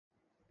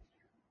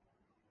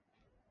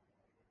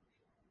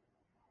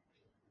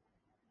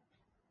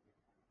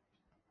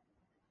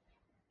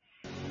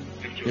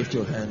Lift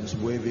your hands,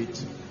 wave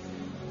it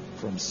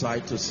from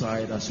side to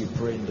side as you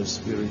pray in the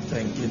Spirit,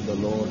 thanking the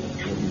Lord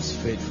for His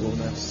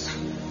faithfulness.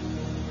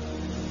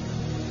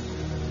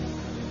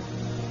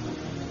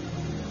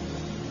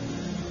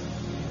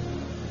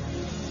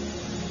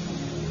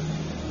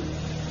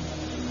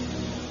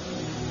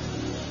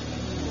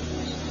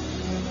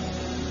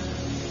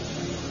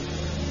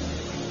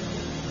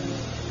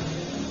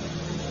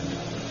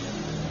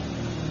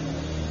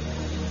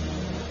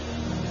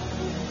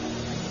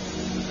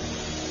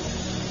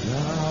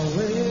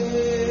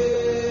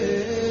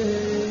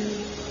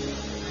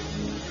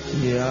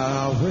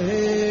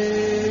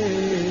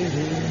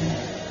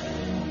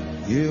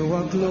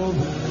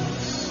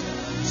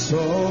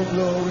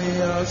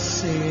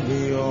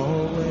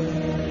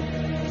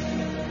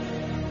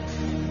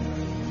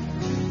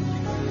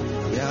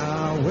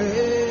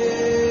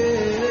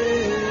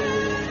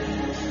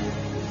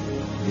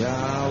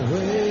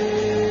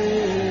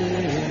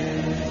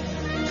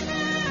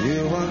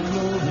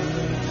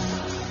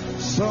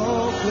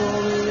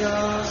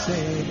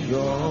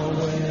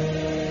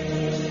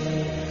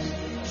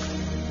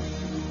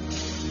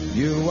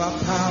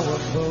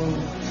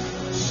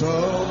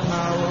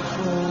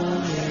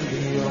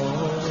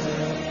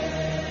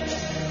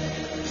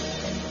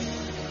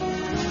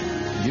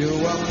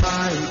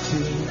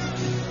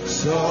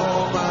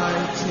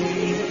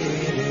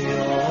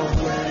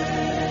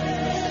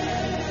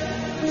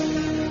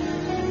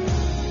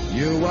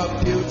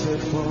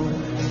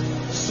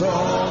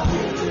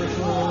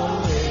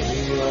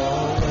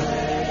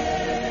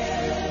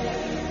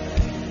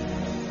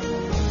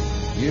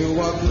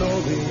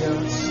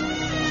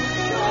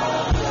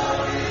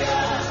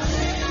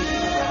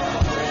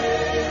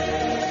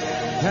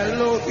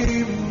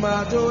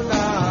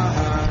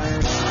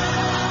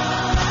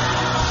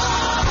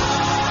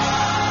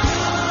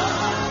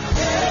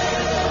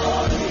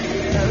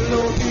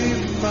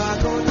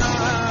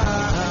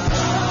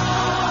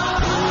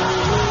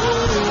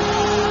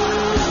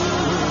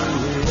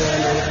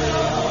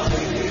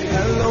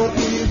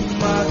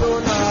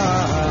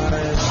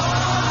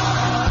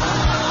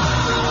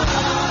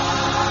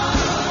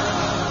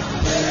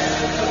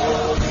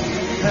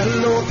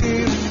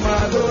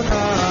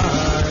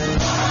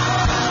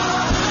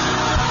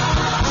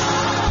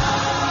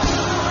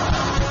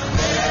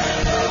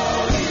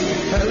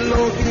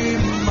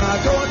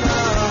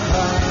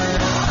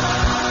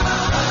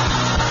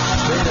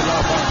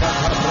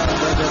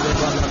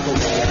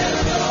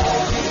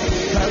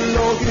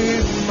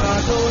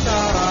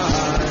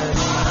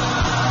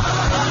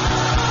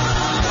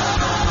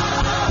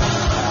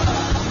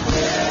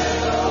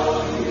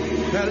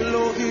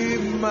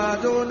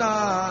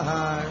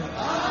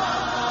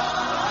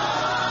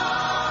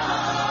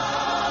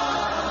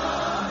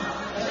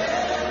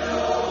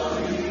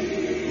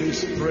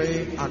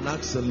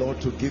 The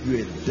Lord to give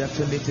you a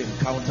definite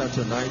encounter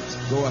tonight.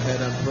 Go ahead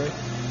and pray.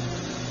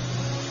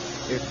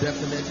 A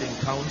definite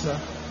encounter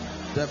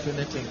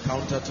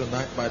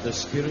tonight by the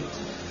Spirit.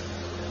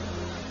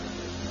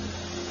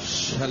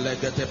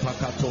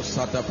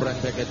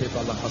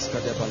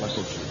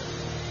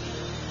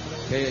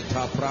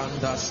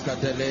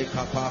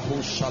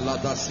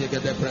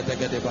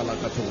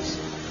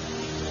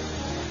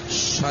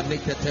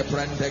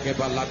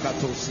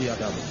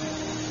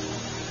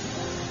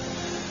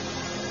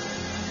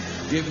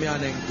 Give me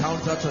an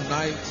encounter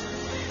tonight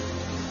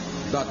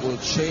that will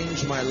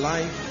change my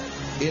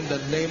life in the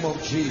name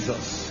of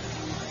Jesus.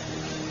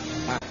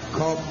 I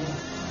come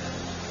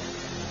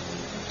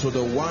to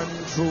the one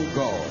true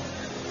God.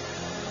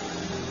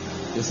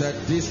 He said,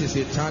 this is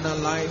eternal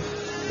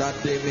life, that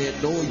they may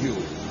know you,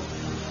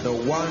 the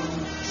one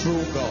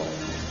true God.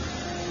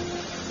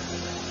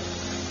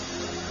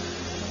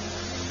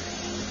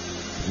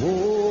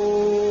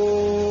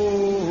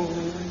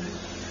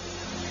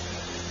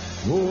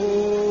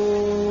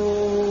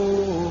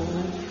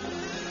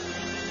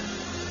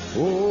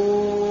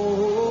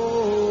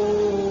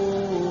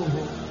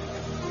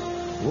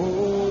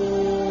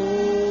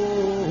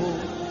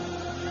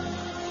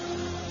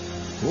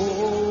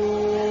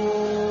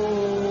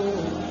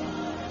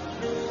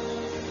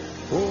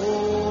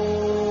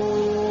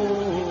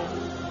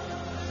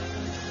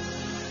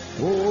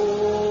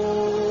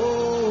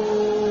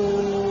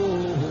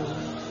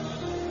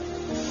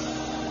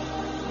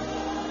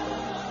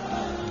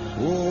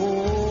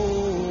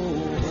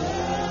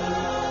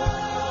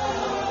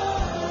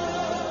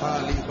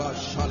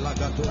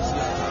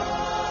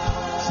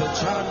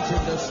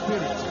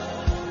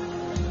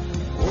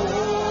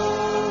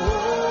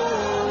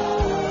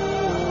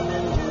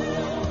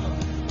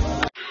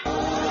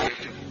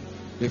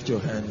 Lift your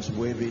hands,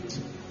 wave it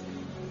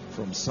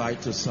from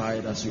side to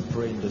side as you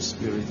pray in the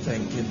Spirit,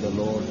 thanking the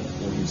Lord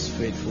for His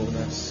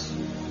faithfulness.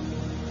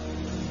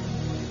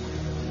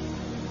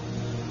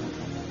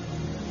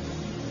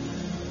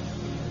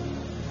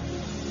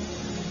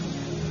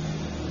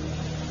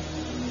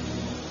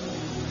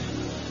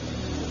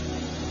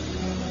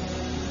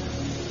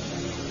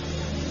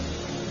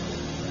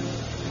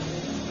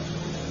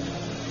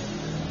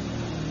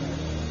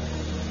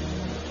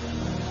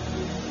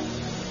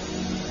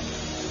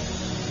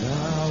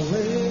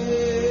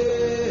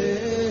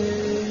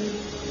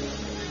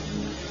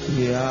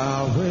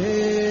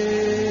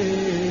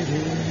 Yahweh,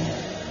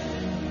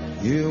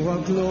 you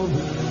are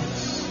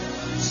glorious,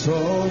 so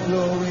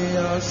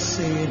glorious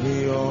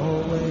in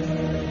your way.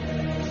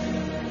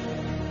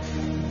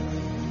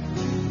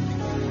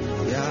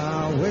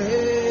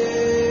 Yahweh,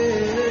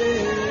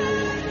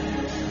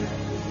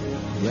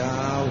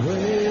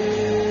 Yahweh,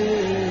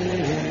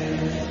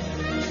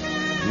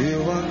 you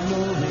are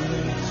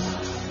glorious,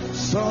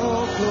 so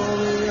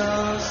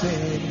glorious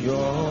in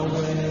your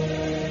way.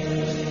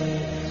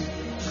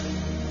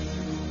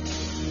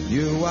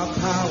 You are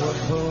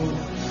powerful,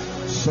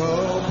 so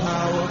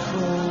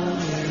powerful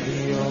in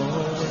your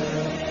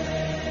way.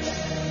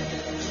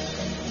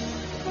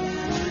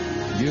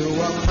 You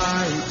are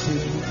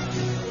mighty,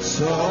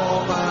 so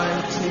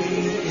mighty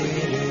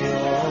in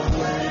your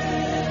way.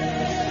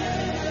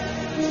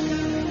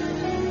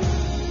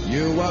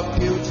 You are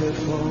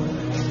beautiful,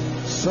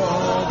 so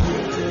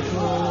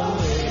beautiful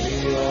in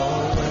your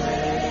way.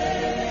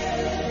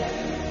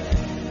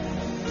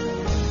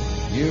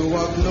 You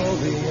are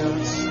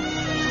glorious,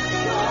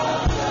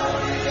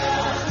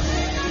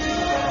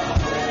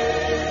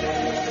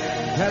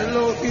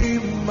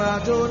 Elohim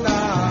Adonai.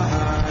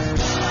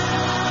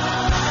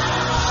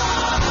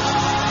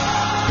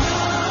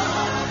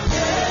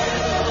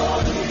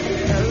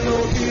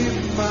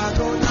 Elohim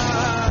Adonai.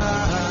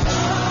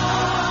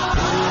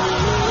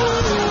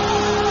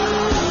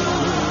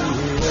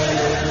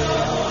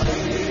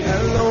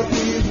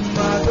 Elohim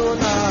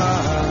Adonai.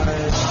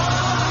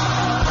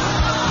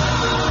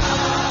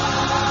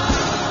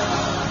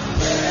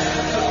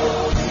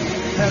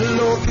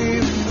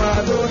 Elohim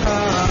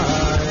Adonai.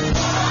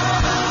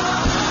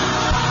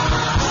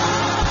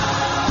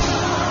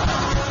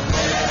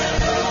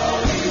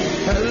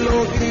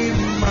 Elohim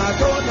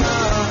Adonai.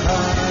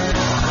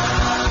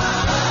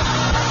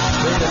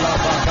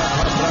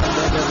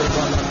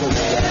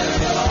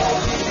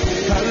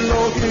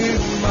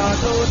 Elohim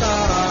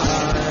Adonai.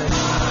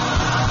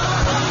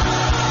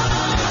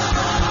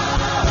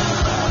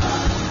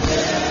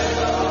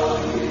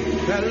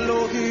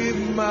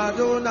 Elohim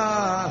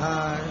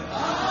Adonai.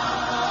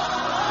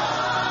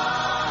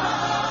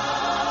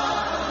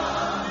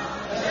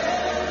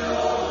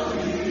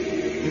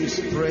 Please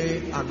pray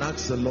and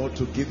ask the Lord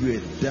to give you a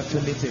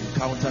definite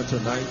encounter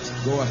tonight.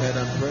 Go ahead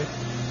and pray.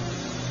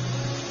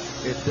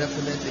 A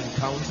definite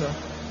encounter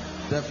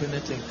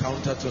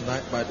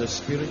tonight by the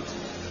Spirit.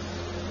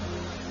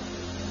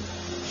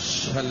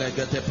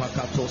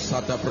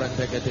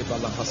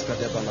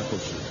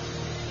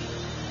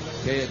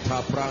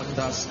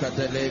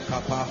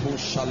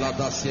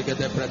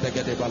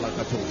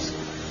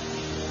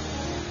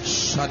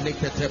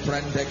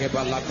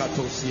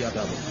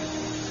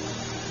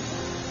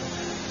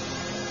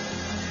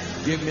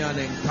 Give me an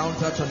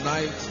encounter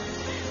tonight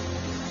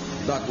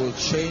that will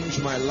change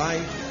my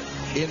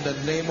life in the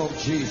name of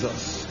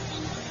Jesus.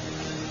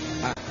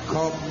 I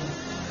come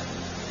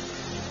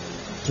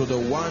to the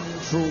one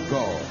true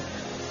God.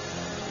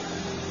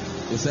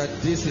 He said,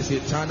 this is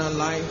eternal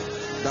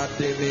life, that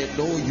they may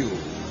know you,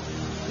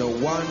 the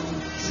one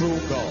true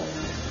God.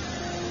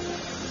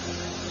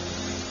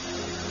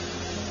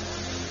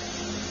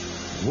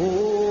 Oh,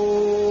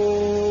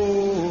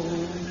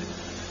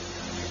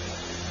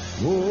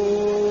 oh.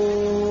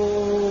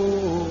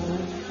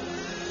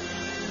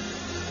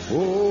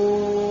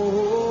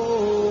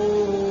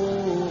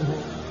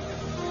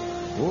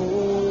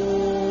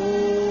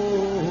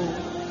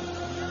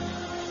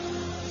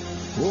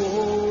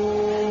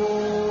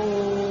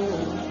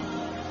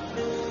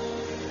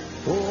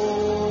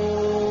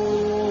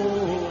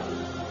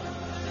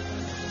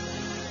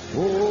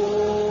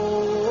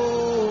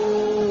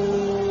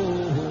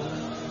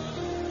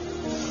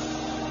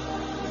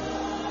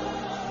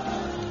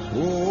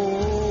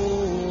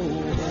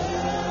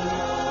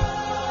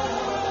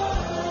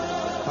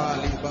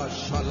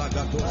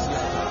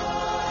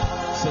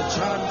 It's a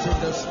chant in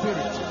the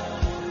Spirit.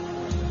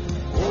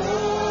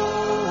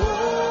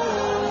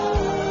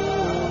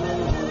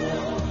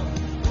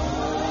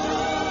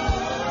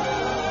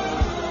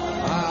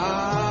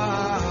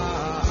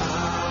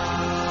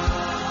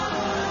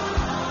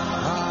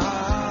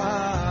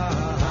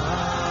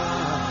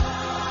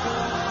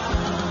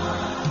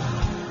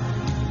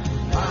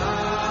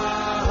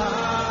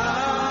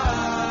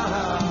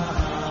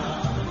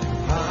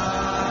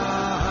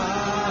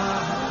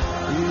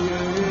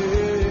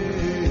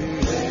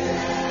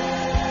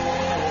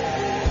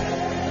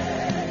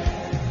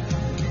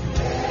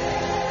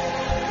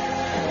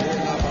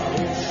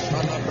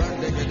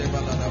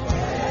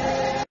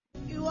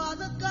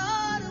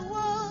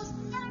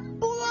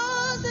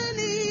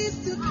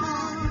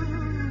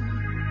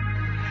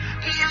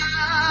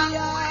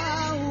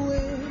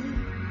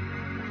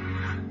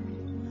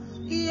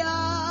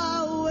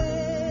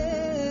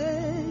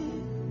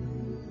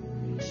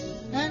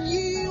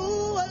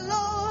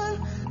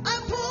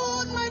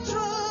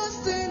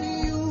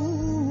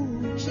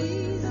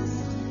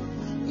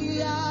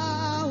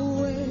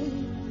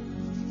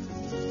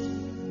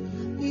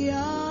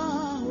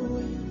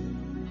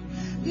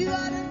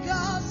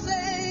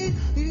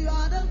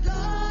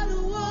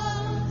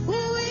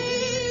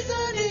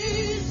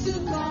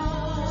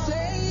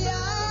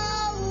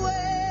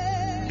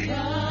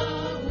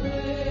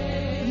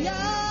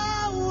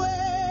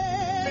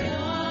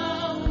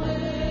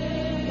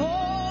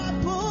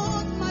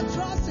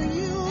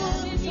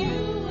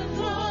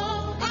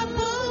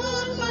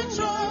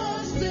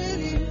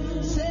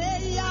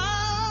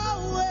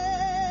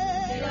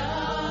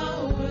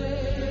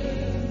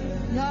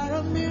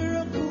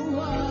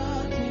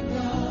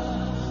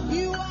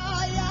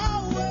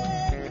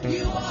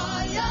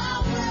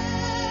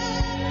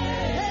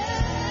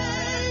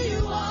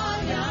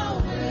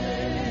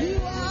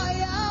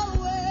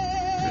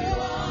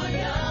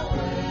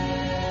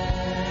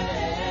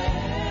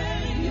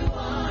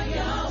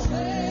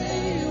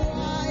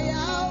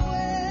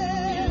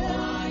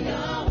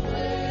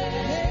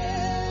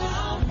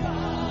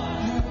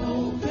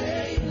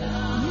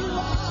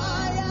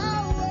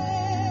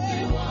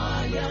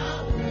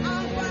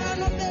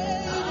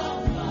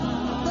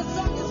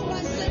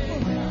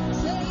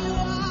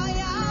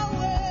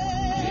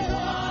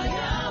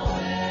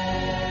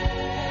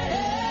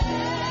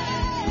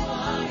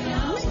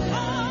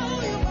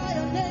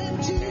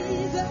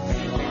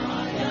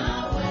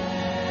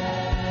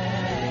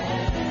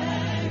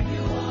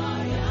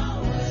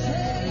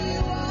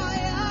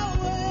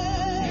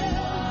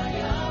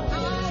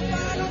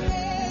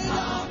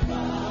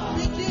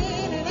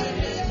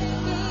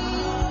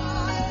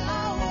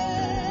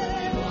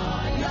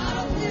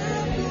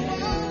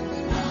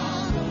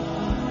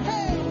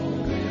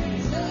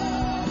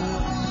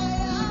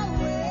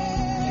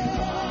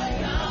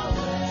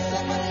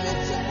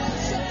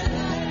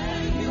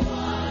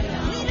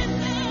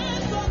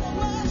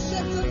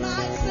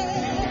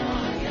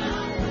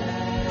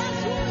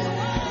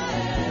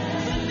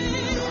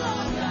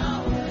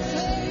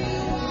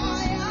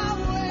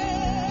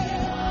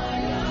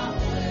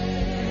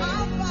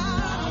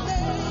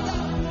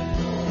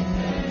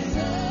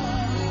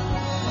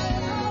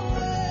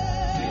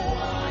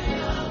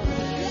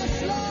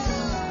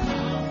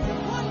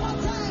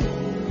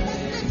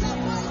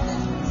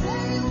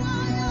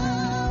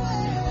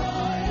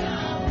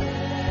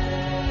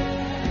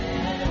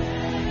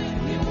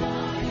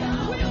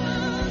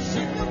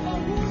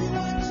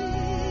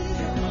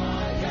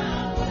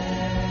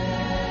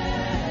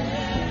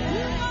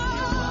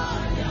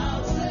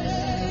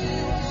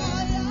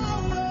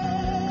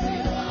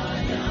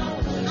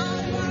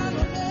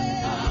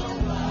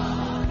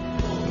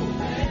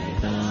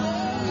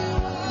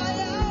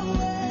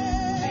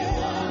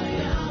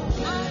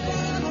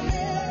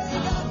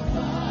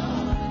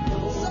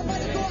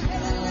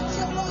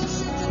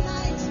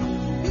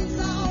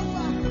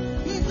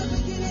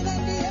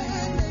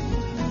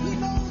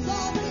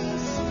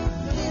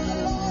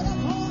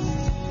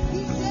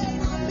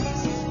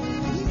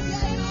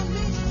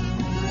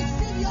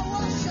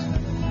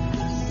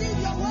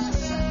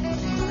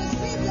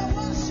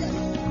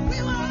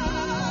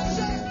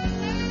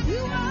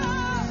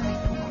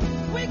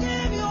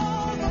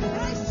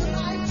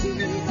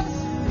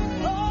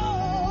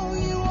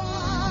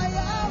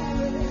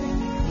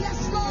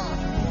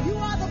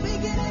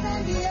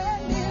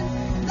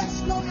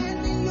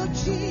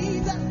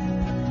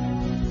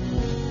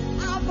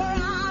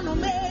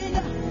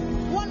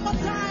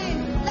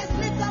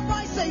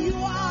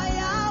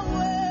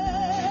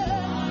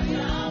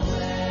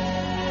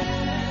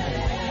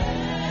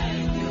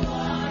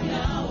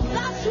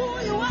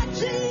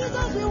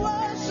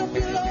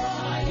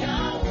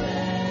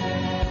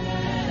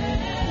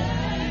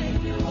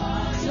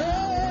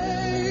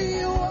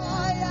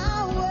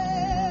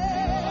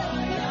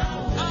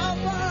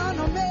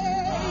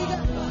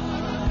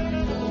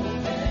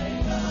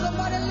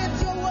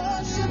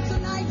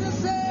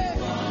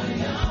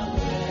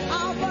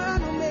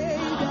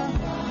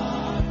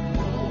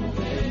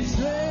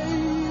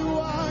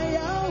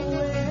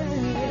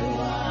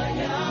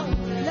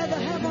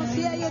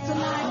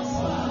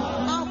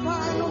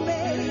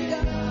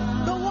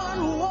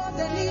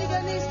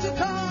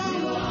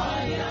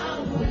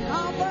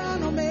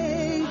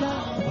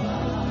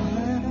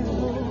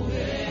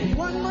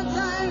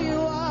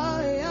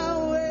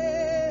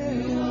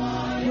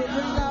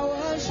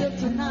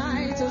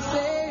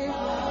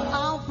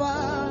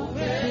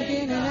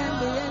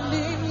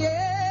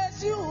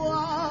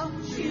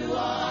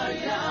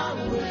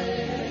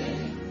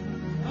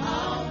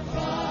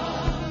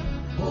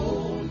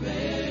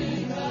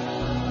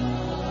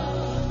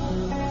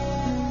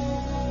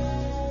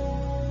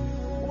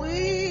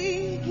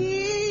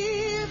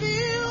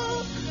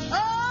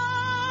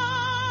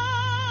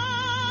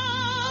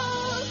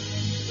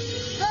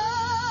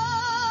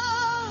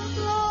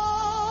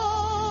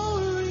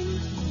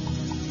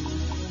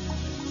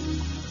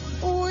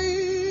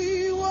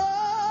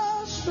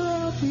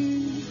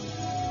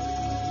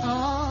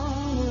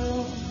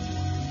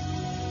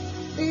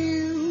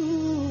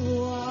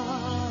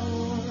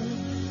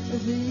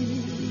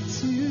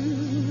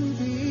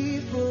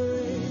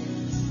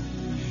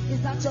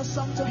 Lift your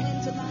song to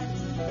him tonight.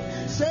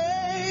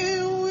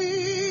 Say,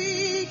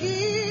 we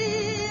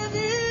give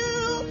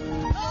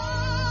you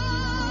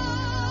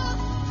all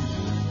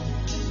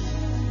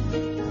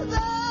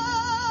the.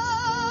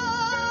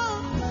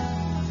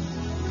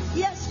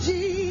 Yes,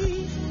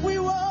 Jesus, we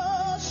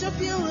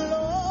worship you,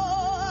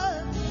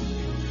 Lord.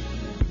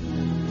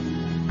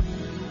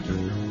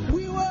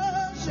 We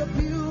worship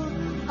you,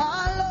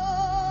 our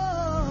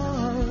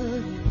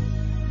Lord.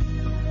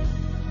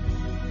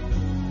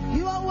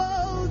 You are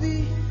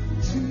worthy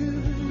to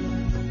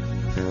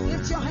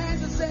lift your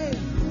hands and say,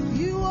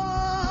 you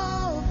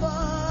are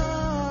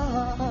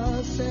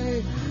Alpha.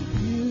 Say,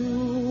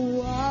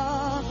 you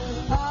are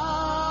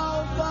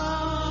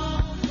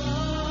Alpha.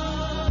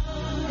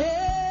 And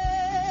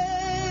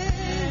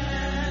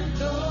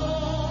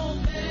Omega.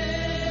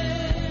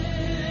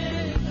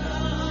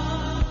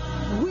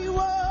 We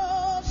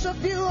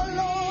worship you,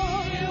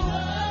 Lord.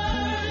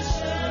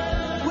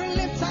 We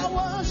lift our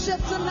worship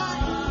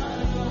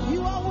tonight.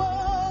 You are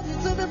worthy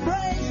to be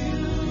praised.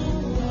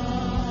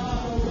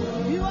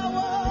 You are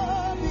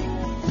worthy.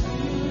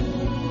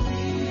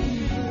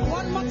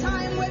 One more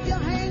time with your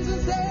hands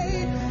and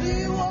say,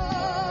 you are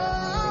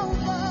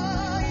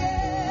Alpha,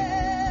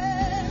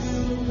 yes.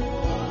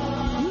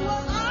 You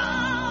are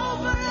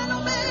Alpha and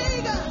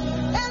Omega,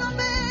 and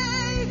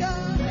Omega.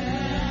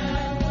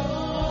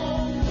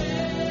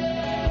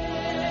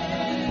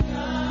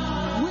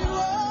 We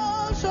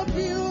worship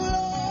you, Lord.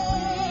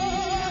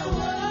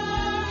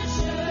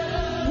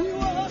 We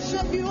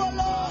worship you, O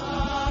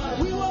Lord.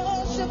 We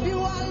worship you,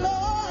 our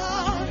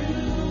Lord.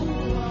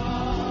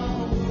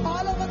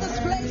 All over this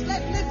place,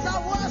 let's lift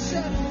our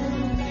worship.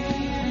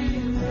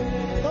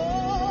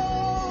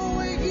 Oh,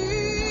 we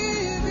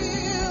give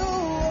you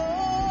all.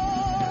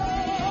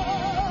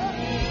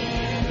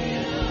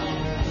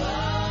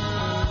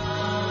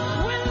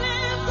 We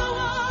lift the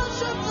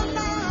worship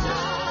tonight.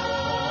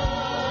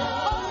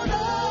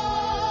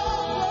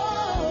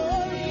 Oh,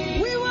 Lord.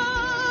 We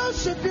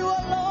worship you, O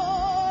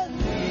Lord.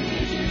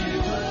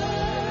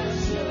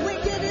 We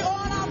give you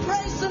all our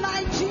praise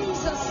tonight,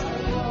 Jesus.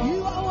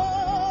 You are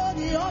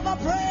worthy of our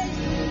praise.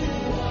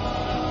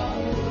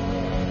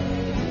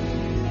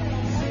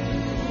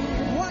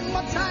 One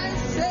more time,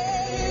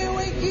 say,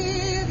 we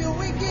give you,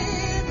 we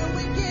give you,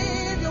 we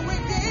give you, we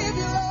give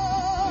you,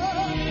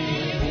 Lord.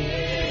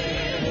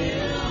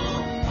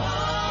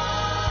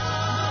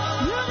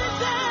 You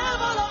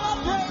deserve all of our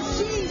praise,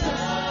 Jesus.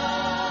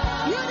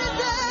 You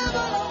deserve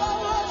all of our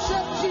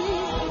worship,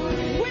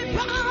 Jesus. We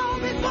bow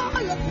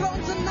before your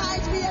throne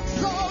tonight. We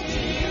exalt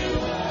you.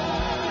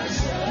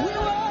 We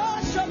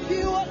worship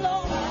you, O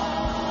Lord.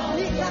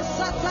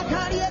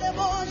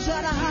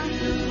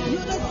 You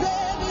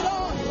deserve it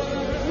all.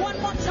 One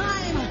more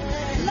time.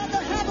 Let the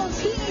heavens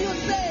hear you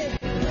say,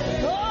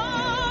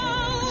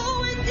 oh,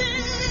 we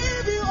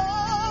give you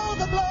all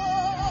the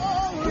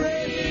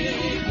glory.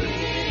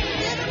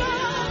 Give you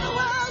all the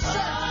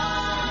worship.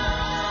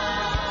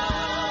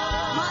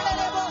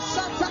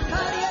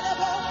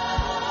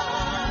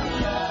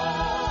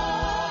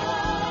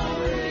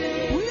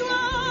 We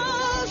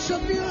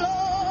worship you,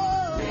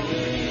 Lord.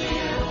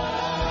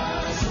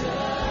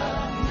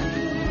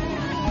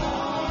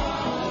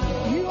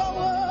 You are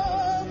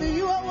worthy,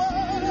 you are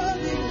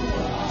worthy.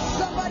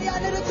 Somebody, I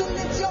need you to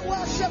lift your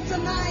worship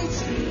tonight.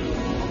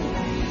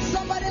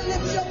 Somebody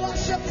lift your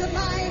worship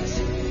tonight.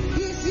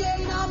 He's here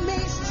in our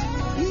midst.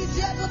 He's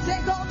here to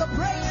take all the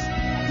praise.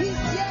 He's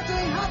here to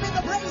inhabit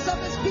the praise of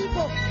his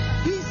people.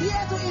 He's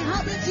here to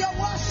inhabit your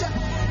worship.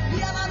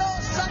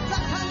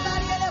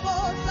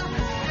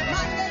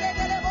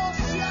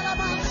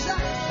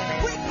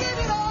 We give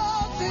it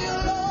all to you,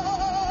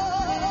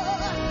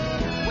 Lord.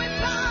 We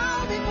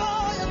bow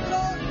before your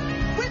throne.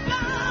 We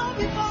bow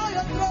before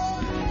your throne.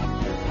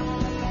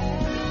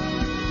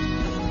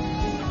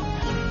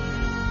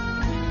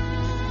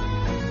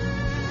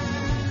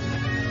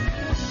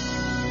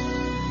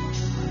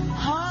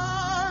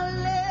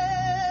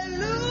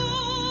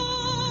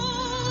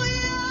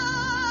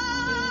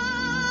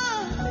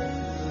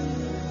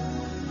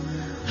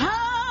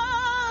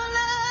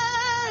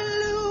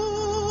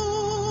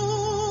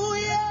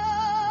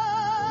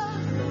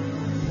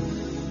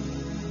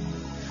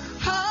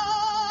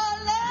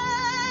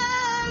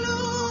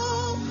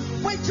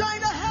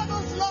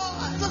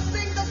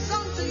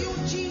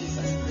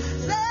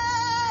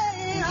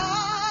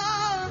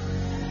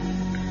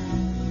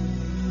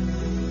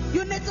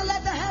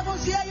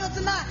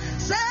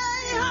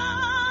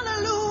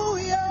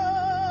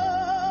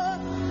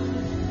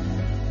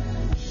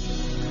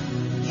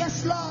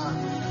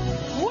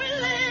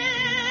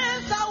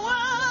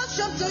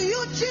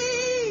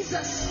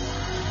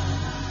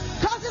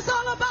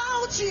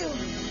 You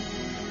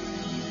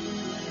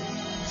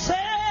say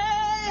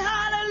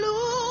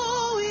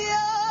hallelujah.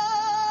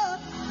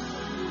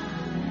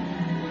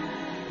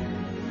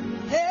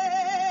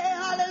 Hey,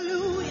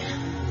 hallelujah.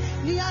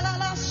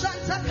 Nialala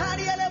Santa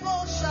Cariele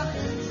Bosha.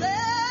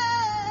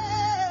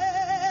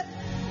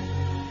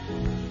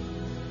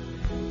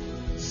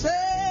 Say,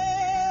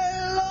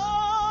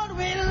 Lord,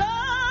 we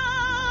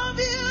love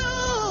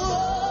you.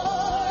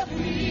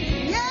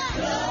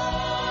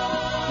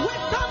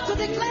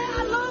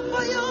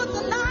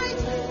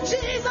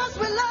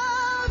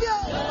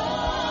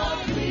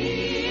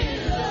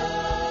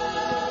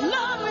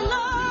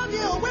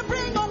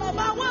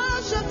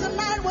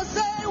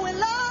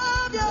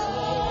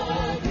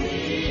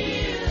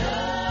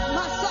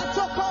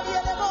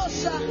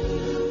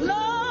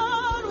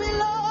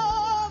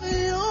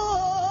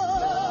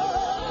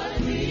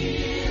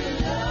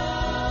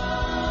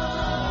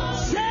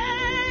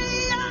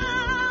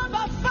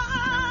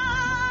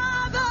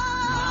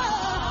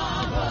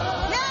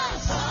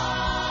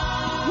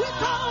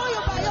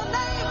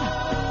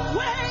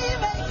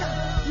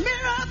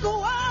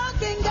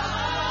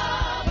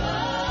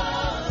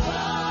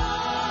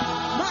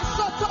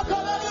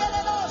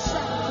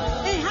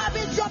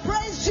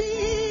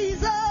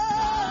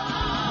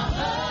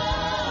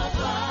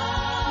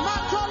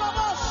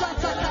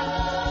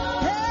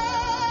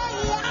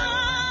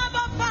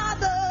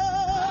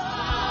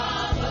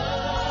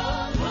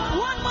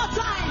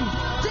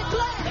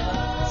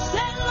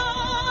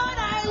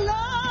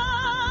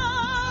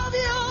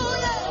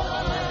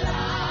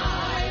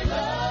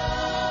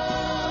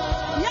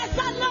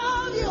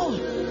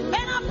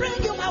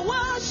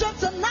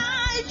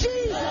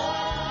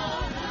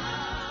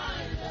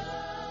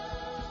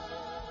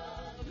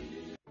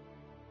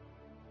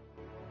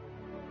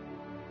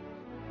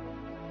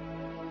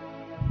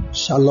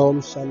 Shalom,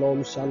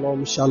 shalom,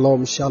 shalom,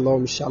 shalom,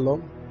 shalom,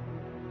 shalom.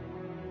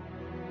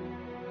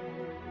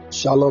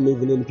 Shalom,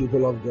 evening,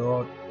 people of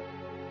God.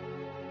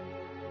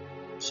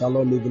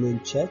 Shalom, evening,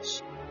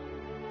 church.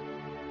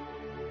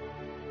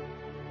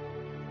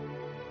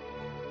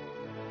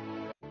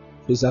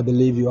 Please, I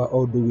believe you are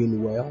all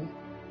doing well.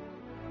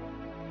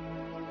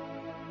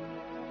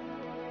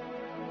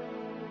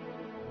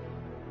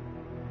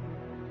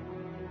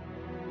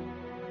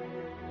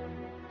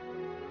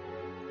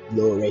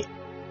 Glory,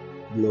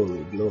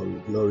 glory,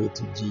 glory, glory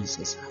to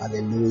Jesus.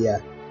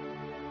 Hallelujah.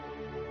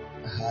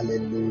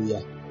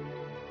 Hallelujah.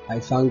 I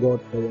thank God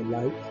for your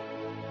life.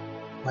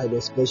 By the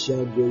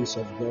special grace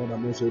of God,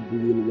 I'm also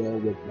doing well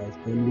with my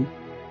family.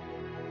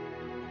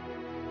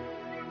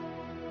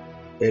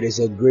 It is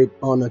a great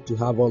honor to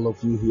have all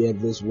of you here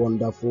this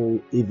wonderful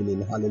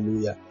evening.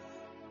 Hallelujah.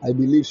 I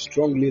believe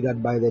strongly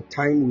that by the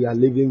time we are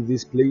leaving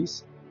this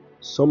place,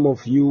 some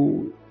of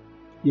you,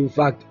 in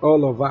fact,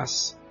 all of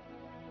us,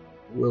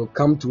 will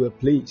come to a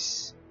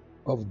place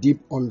of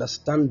deep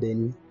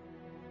understanding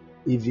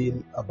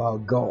even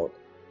about God.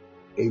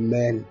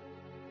 Amen.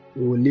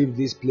 We will leave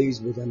this place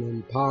with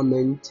an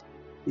empowerment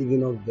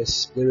even of the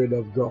Spirit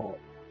of God.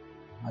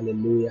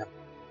 Hallelujah.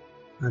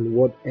 And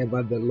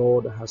whatever the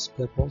Lord has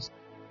purposed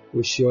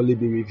will surely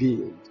be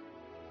revealed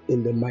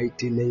in the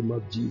mighty name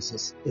of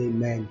Jesus.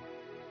 Amen.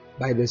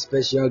 By the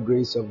special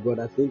grace of God,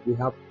 I think we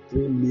have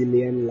 3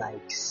 million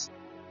likes.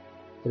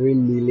 3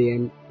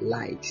 million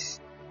likes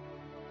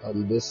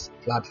on this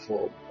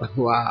platform.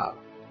 Wow.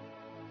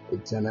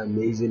 It's an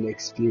amazing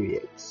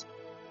experience.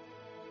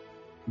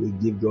 We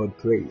give God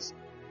praise.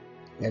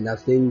 And I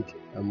think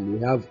we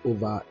have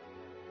over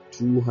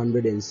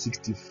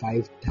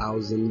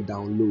 265,000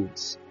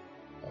 downloads.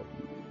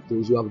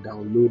 Those who have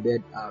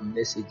downloaded our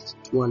message,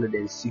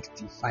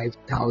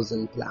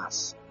 265,000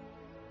 plus.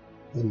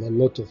 And a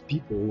lot of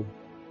people,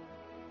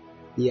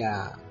 we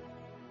are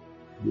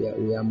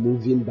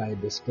moving by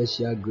the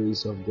special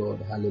grace of God.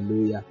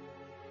 Hallelujah.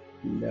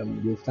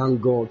 And, we thank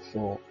God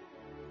for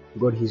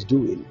what He's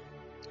doing.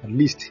 At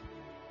least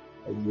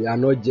we are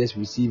not just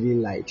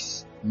receiving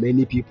likes.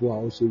 Many people are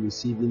also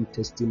receiving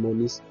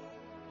testimonies,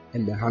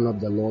 and the hand of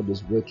the Lord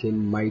is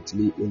working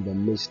mightily in the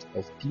midst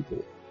of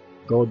people.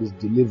 God is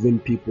delivering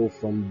people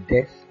from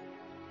death.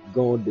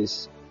 God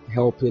is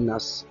helping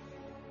us.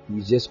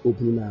 He's just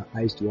opening our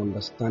eyes to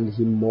understand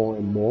Him more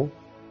and more.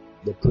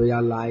 The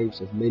prayer lives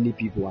of many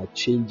people are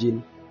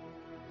changing,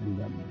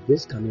 and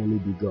this can only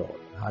be God.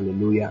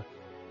 Hallelujah.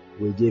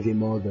 We give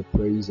Him all the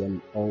praise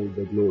and all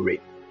the glory.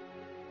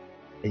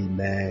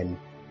 Amen.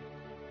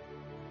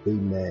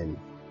 Amen.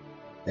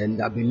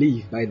 And I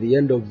believe by the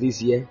end of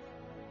this year,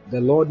 the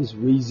Lord is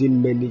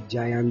raising many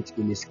giants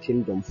in His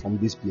kingdom from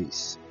this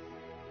place.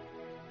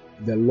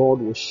 The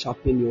Lord will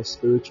sharpen your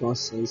spiritual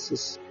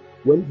senses.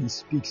 When He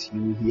speaks,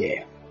 you will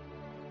hear.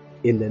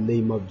 In the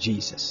name of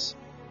Jesus.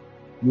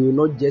 You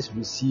will not just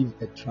receive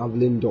a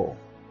traveling door,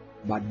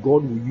 but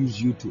God will use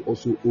you to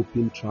also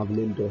open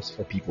traveling doors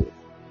for people.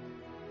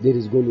 There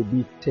is going to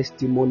be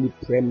testimony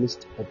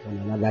premised upon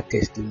another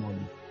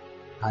testimony.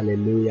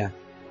 Hallelujah.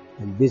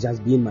 And this has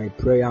been my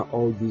prayer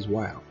all this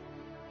while,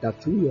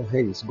 that through your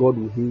hands, God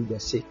will heal the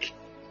sick.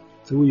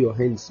 Through your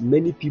hands,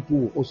 many people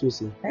will also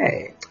say,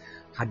 hey,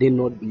 had it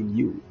not been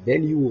you?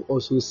 Then you will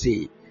also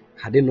say,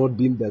 had it not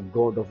been the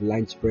God of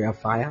Lunch Prayer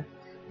Fire,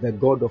 the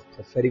God of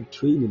prophetic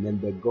training, and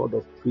the God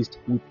of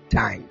priesthood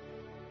time,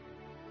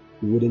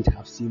 we wouldn't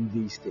have seen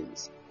these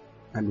things.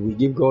 And we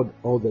give God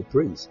all the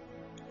praise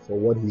for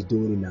what He's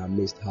doing in our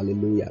midst.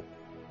 Hallelujah.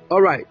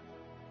 All right.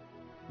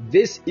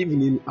 This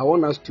evening, I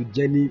want us to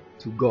journey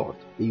to God.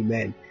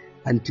 Amen.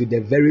 And to the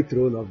very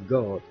throne of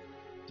God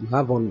to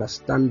have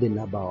understanding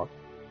about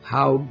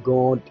how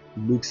God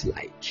looks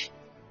like.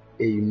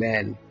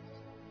 Amen.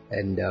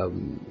 And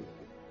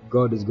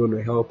God is going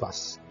to help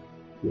us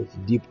with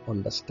deep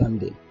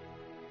understanding,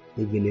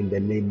 even in the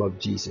name of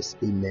Jesus.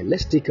 Amen.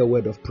 Let's take a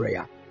word of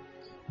prayer.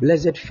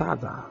 Blessed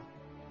Father,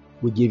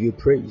 we give you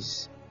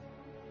praise.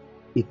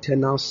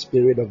 Eternal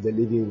Spirit of the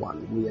living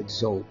one, we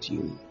exalt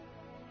you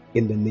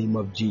in the name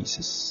of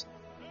Jesus.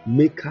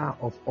 Maker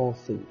of all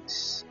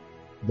things,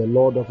 the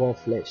Lord of all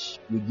flesh,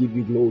 we give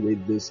you glory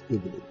this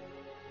evening.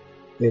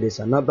 There is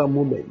another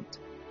moment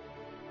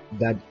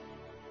that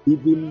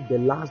even the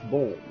last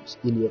bones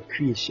in your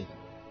creation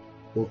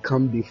will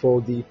come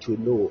before thee to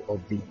know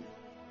of thee.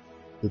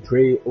 We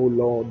pray, O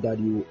Lord, that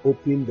you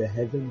open the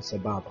heavens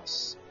above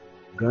us.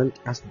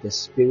 Grant us the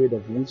spirit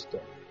of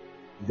wisdom,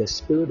 the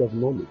spirit of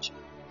knowledge,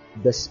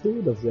 the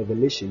spirit of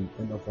revelation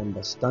and of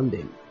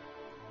understanding,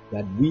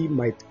 that we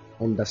might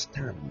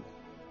understand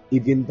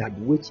even that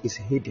which is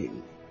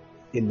hidden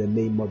in the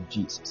name of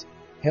Jesus.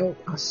 Help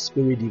us,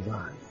 Spirit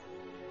Divine,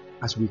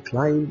 as we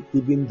climb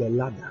even the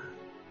ladder,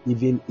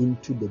 even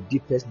into the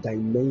deepest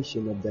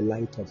dimension of the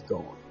light of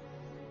God.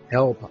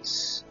 Help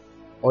us,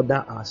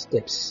 order our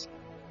steps.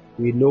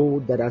 We know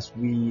that as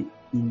we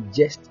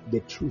ingest the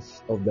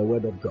truth of the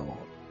Word of God,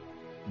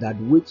 that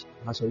which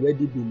has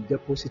already been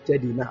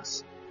deposited in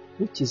us,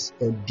 which is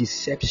a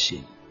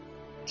deception,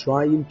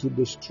 trying to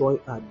destroy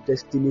our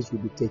destinies will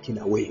be taken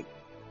away.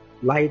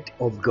 Light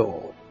of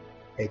God,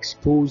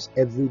 expose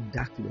every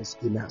darkness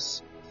in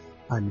us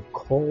and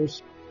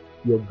cause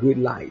your great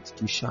light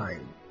to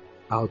shine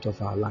out of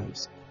our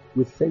lives.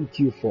 We thank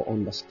you for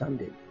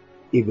understanding,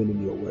 even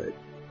in your word.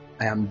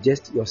 I am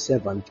just your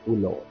servant, O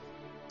Lord.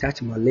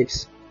 Touch my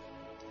lips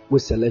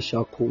with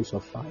celestial coals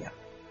of fire.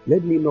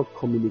 Let me not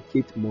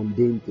communicate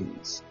mundane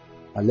things,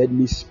 but let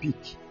me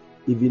speak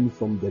even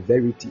from the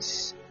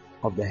verities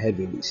of the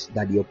heavens,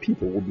 that your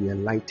people will be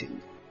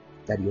enlightened,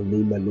 that your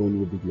name alone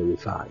will be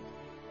glorified,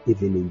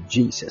 even in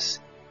Jesus'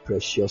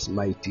 precious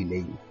mighty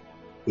name.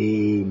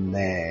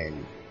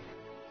 Amen.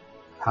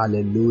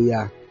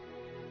 Hallelujah.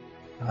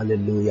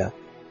 Hallelujah.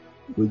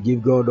 We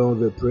give God all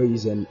the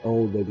praise and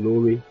all the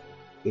glory.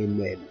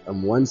 Amen.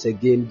 And once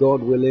again,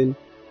 God willing,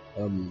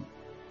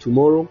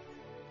 tomorrow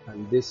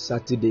and this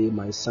Saturday,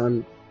 my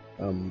son,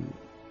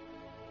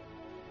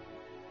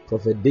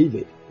 Prophet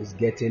David, is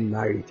getting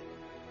married.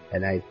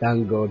 And I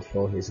thank God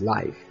for his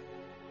life.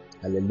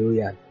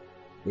 Hallelujah.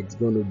 It's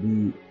going to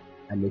be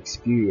an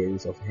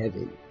experience of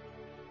heaven.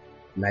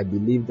 And I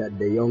believe that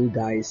the young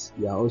guys,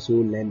 they are also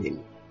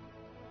learning.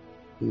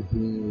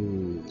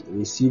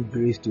 Receive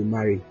grace to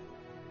marry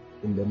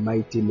in the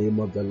mighty name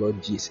of the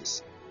Lord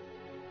Jesus.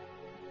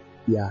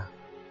 Yeah,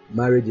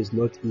 marriage is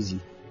not easy.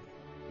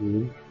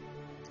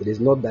 It is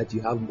not that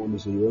you have money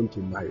so you want to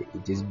marry.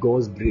 It is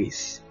God's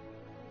grace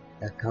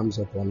that comes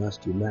upon us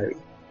to marry.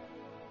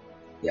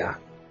 Yeah,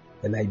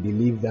 and I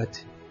believe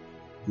that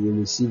you will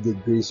receive the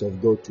grace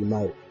of God to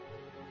marry.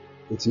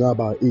 It's not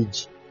about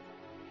age.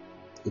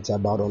 It's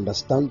about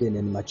understanding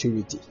and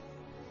maturity.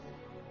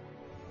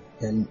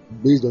 And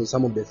based on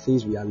some of the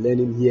things we are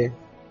learning here,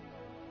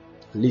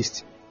 at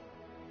least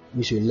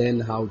we should learn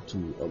how to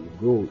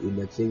grow in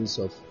the things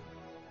of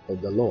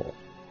the Lord.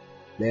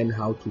 Learn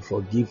how to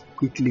forgive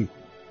quickly.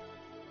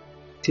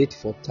 Tit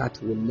for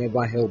tat will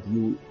never help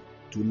you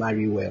to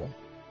marry well.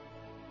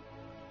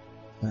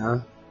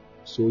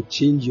 So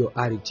change your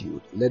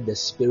attitude. Let the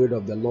Spirit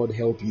of the Lord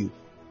help you.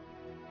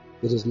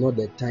 This is not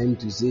the time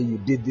to say you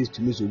did this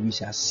to me so we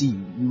shall see.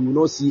 You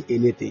will not see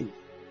anything.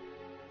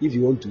 If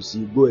you want to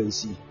see, go and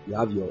see. You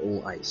have your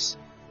own eyes.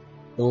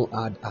 Don't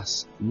add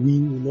us. We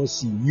will not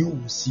see. You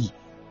will see.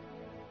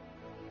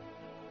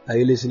 Are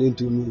you listening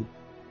to me?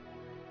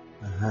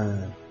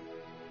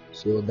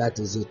 So that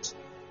is it.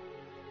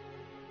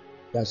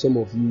 There are some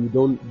of you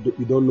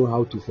don't know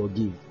how to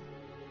forgive.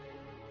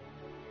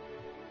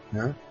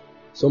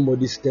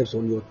 Somebody steps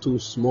on your toe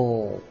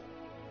small.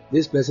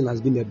 This person has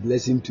been a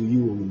blessing to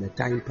you in the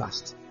time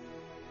past.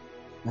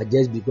 But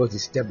just because he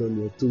stepped on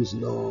your toes,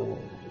 no,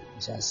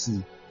 you shall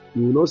see.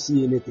 You will not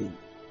see anything.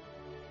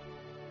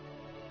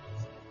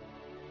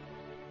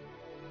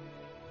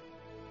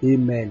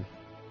 Amen.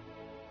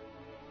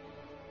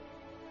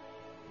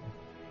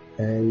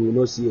 And you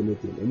will not see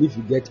anything. And if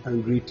you get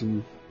angry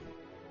too,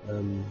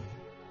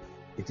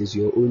 it is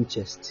your own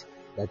chest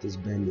that is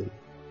burning.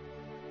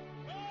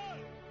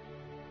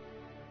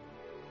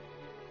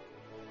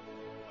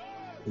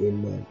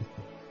 Amen.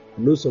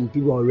 I know some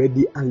people are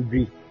already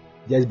angry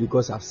just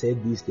because I've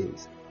said these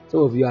things. Some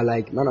of you are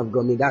like, man of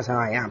God, that's how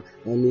I am.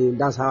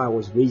 That's how I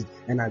was raised,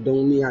 and I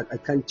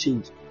can't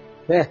change.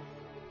 Hey,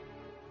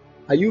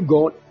 are you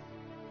God?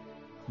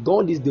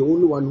 God is the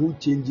only one who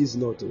changes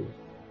not.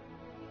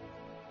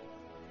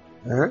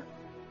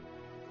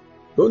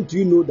 Don't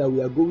you know that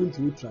we are going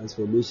through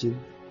transformation?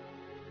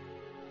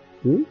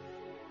 Go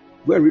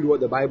and read what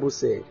the Bible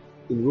said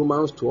in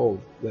Romans 12,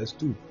 verse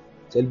 2.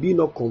 Shall be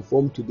not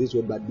conformed to this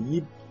world, but be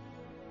ye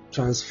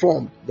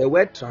transformed. The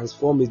word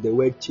transform is the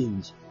word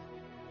change.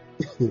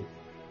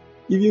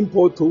 Even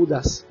Paul told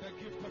us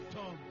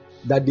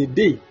that the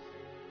day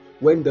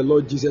when the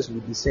Lord Jesus will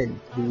descend,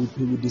 he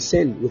will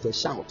descend with a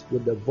shout,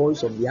 with the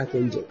voice of the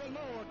archangel,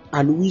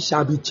 and we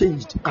shall be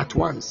changed at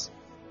once.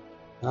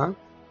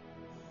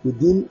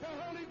 Within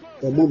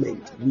a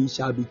moment, we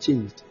shall be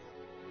changed.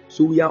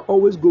 So we are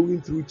always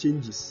going through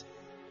changes.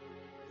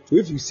 So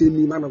if you say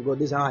me, man of God,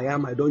 this is how I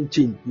am, I don't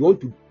change. You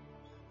want to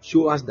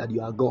show us that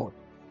you are God.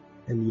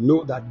 And you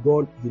know that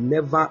God, He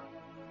never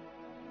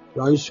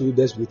runs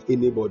shoulders with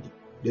anybody.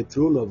 The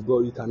throne of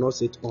God you cannot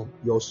sit on.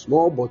 Your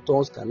small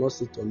buttons cannot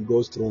sit on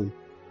God's throne.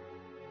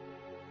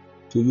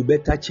 So you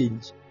better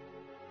change.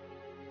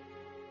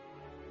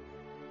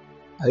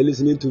 Are you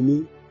listening to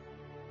me?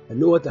 I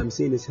know what I'm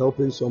saying is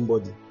helping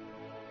somebody.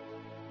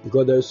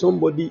 Because there is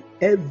somebody,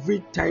 every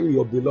time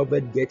your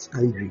beloved gets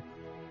angry,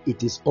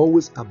 it is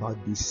always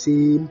about the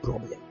same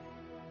problem,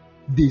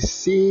 the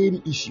same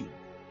issue.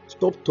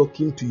 Stop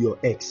talking to your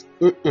ex.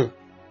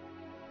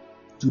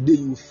 Today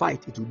you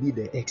fight, it will be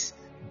the ex.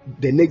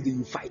 The next day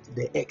you fight,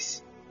 the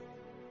ex.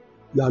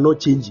 You are not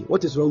changing.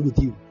 What is wrong with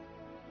you?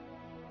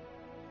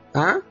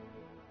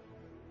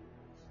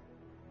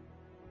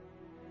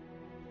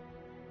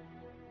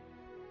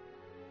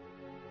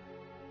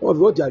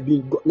 What you are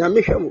doing?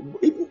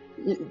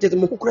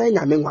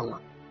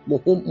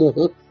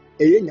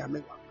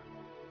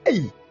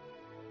 Hey.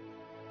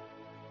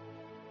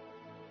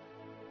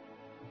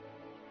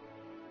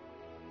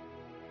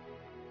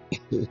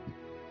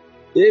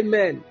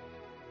 Amen.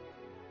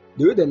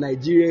 The way the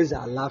Nigerians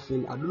are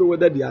laughing, I don't know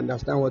whether they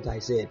understand what I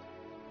said.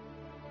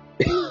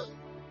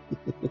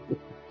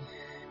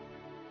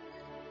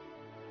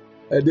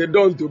 They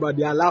don't, but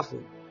they are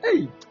laughing.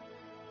 Hey,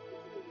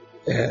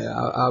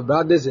 our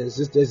brothers and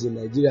sisters in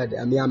Nigeria,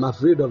 I mean, I'm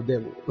afraid of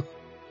them.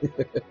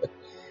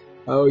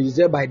 Oh, you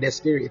said by the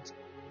Spirit.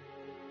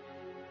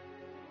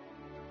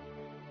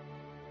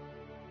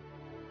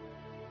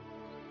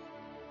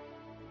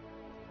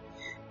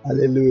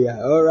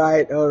 Hallelujah. All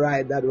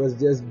right. That was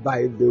just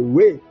by the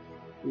way.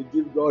 We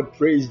give God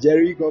praise.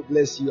 Jerry, God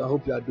bless you. I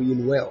hope you are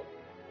doing well.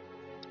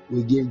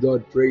 We give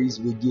God praise.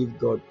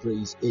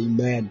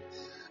 Amen.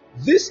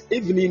 This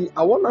evening,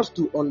 I want us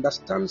to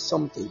understand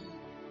something.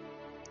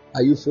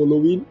 Are you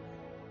following?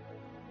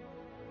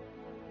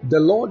 The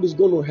Lord is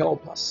going to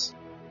help us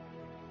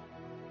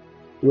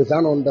with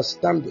an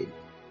understanding.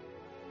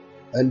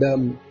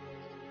 And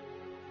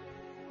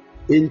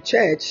in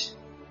church,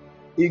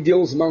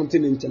 Eagles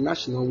Mountain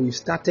International, we've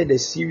started a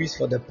series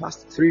for the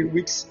past 3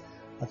 weeks.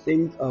 I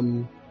think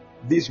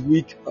this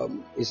week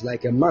is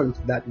like a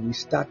month that we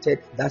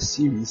started that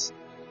series,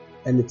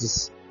 and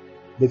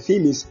the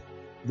theme is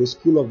the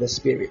School of the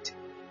Spirit.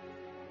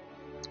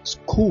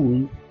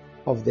 School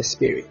of the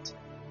Spirit.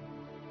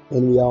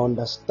 And we are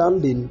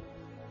understanding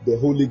the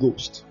Holy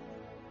Ghost.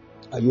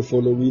 Are you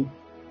following?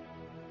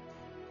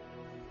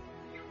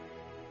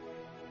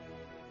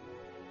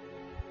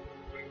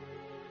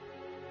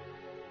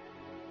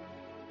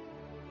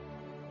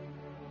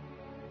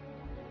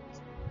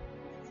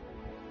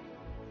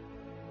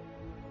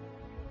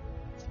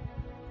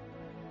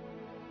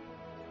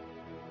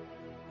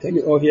 Can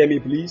you all hear me,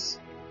 please?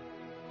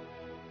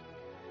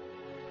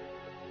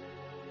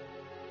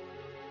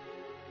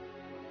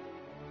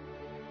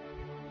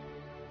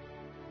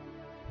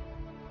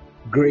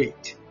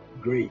 Great.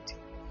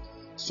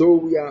 So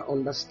we are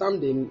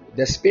understanding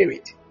the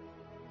Spirit.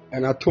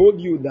 And I told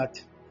you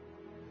that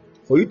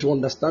for you to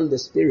understand the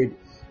Spirit,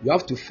 you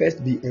have to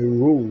first be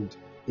enrolled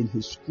in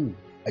His school.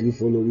 Are you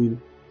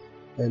following?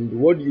 And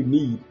what you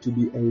need to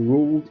be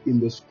enrolled in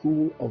the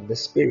school of the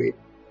Spirit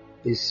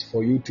is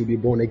for you to be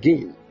born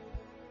again.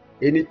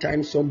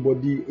 Anytime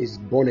somebody is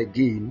born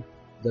again,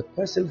 the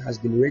person has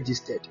been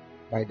registered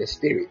by the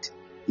Spirit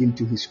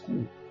into his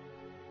school.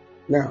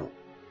 Now,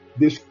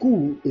 the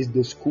school is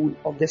the school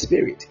of the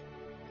Spirit.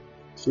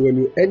 So when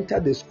you enter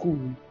the school,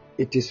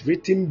 it is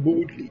written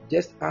boldly,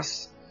 just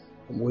as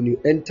when you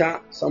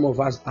enter, some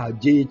of us, our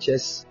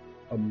JHS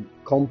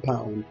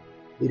compound,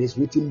 it is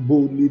written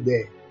boldly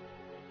there.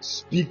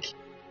 Speak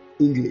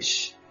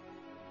English.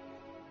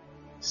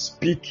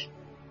 Speak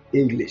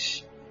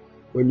English.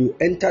 When you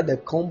enter the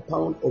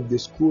compound of the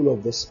school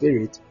of the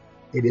Spirit,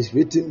 it is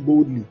written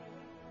boldly,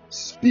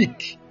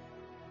 speak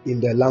in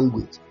the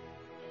language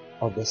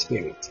of the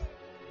Spirit.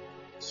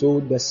 So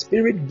the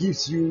Spirit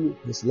gives you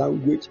His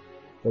language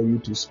for you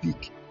to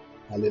speak.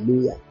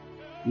 Hallelujah.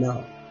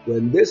 Now,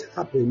 when this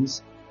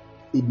happens,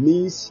 it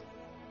means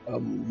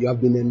you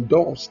have been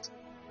endorsed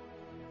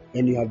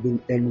and you have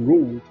been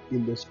enrolled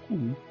in the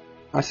school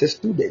as a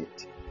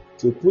student.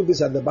 So put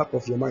this at the back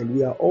of your mind.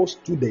 We are all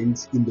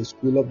students in the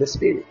school of the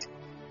Spirit.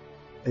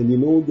 And you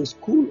know, the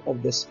school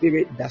of the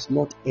Spirit does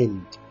not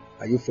end.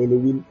 Are you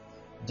following?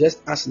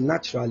 Just as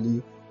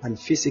naturally and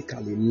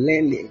physically,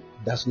 learning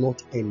does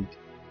not end.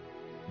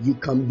 You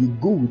can be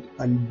good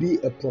and be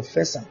a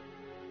professor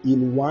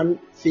in one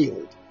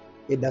field.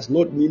 It does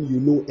not mean you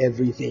know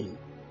everything,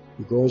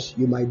 because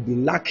you might be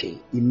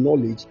lacking in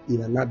knowledge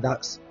in another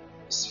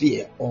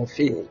sphere or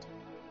field.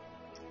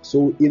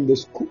 So in the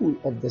school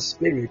of the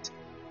Spirit,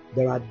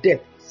 there are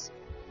depths.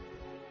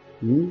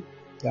 There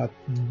are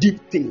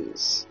deep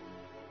things.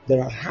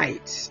 There are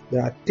heights.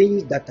 There are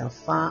things that are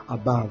far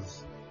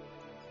above.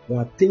 There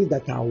are things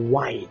that are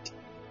wide.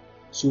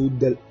 So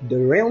the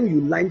realm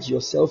you launch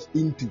yourself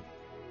into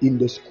in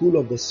the school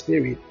of the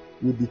Spirit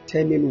will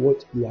determine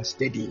what you are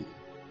studying.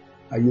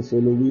 Are you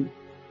following?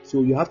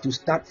 So you have to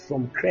start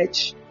from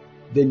crèche,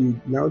 then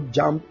you now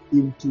jump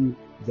into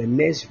the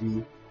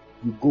nursery,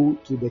 you go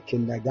to the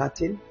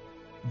kindergarten,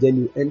 then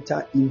you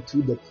enter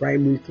into the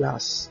primary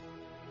class.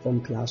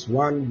 From class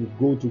 1, you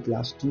go to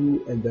class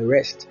 2 and the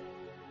rest.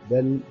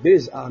 Then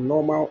this is our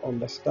normal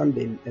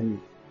understanding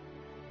and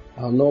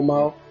our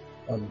normal,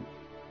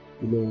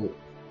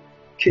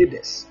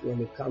 cadence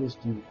when it comes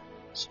to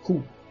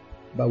school.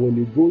 But when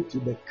you go to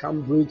the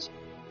Cambridge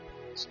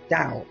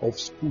style of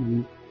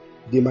school,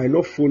 they might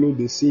not follow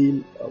the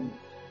same,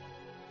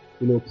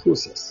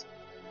 process.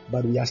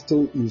 But we are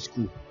still in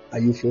school. Are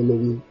you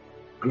following?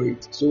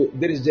 Great. So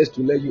that is just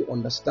to let you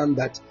understand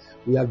that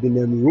we have been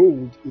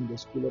enrolled in the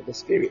school of the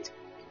Spirit.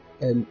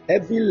 And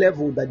every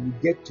level that you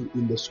get to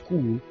in the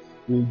school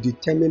will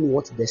determine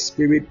what the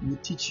Spirit will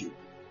teach you.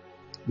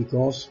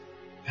 Because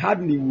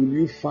hardly will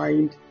you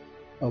find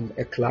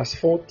a class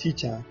 4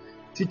 teacher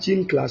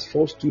teaching class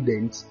 4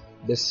 students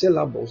the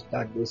syllabus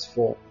that is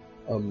for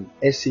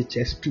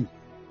SHS2.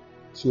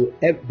 So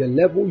the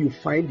level you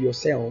find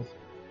yourself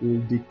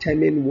will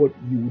determine what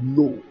you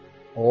know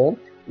or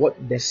what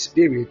the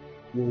Spirit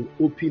will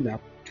open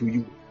up to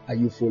you. Are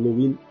you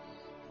following?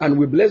 And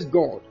we bless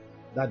God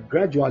that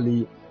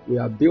gradually we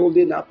are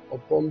building up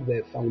upon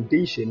the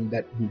foundation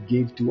that He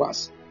gave to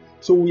us.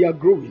 So we are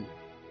growing,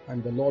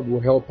 and the Lord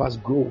will help us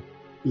grow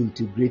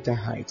into greater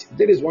heights.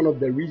 That is one of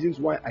the reasons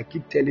why I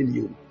keep telling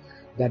you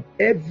that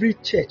every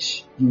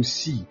church you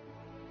see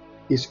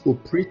is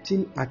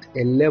operating at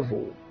a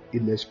level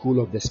in the school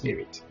of the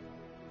Spirit.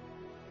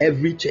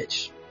 Every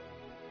church.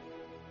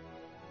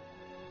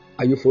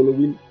 Are you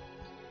following?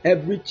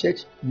 Every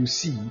church you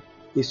see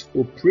is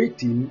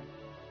operating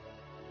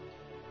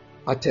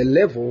at a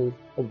level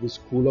of the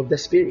school of the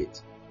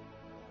Spirit.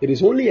 It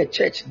is only a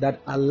church that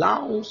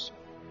allows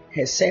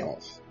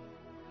herself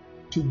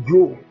to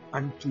grow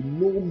and to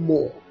know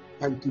more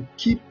and to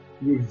keep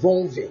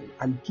revolving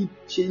and keep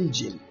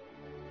changing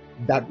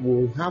that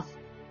will have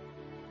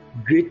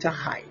greater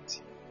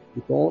height.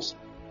 Because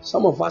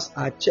some of us,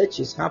 our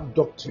churches have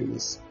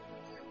doctrines,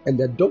 and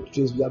the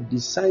doctrines we have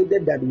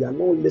decided that we are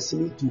not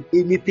listening to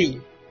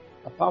anything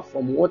apart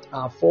from what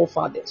our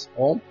forefathers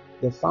or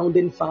the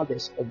founding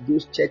fathers of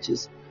those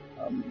churches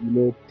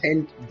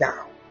penned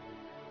down.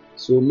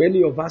 So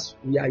many of us,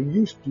 we are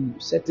used to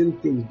certain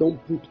things.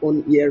 Don't put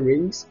on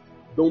earrings,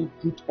 don't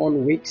put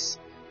on wigs,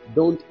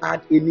 don't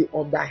add any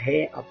other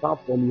hair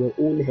apart from your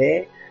own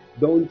hair,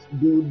 don't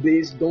do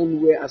this,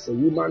 don't wear as a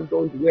woman,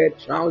 don't wear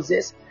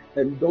trousers,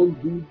 and don't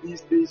do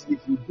these things. If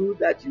you do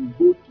that, you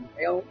go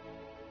to hell.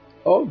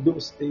 All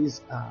those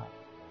things are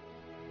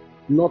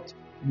not,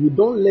 you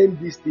don't learn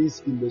these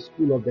things in the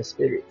school of the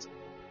Spirit.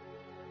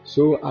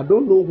 So I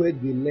don't know where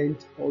they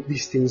learned all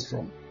these things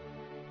from.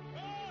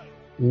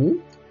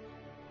 The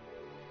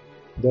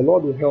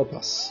Lord will help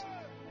us,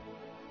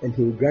 and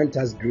He will grant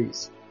us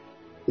grace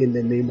in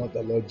the name of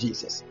the Lord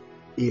Jesus.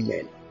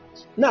 Amen.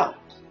 Now,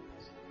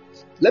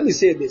 let me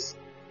say this.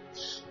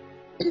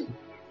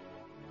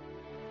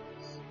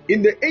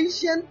 In the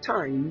ancient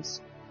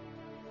times,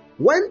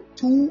 when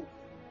two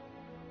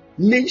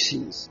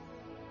nations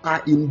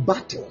are in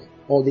battle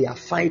or they are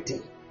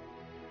fighting,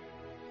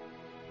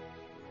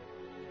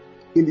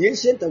 in the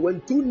ancient time,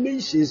 when two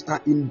nations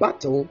are in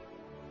battle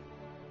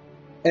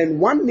and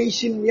one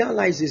nation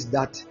realizes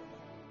that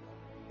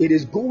it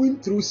is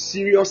going through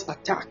serious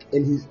attack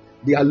and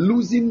they are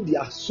losing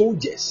their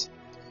soldiers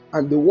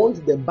and they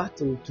want the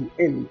battle to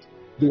end,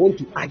 they want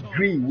to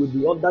agree with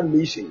the other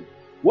nation,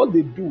 what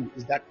they do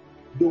is that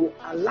they will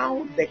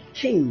allow the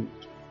king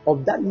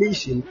of that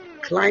nation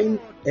climb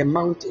a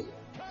mountain.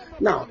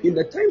 Now, in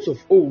the times of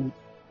old,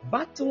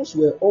 battles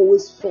were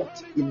always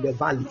fought in the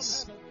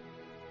valleys.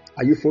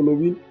 Are you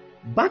following?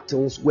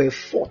 Battles were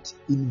fought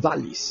in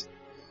valleys.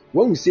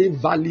 When we say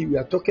valley, we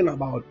are talking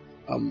about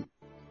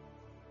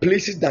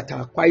places that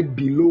are quite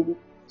below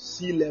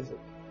sea level.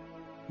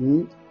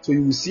 So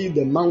you will see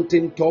the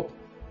mountain top,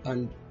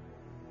 and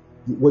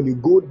when you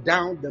go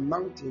down the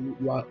mountain,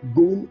 you are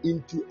going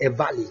into a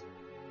valley.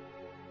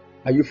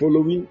 Are you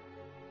following?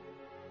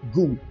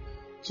 Good.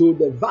 So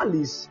the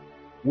valleys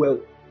were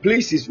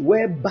places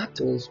where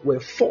battles were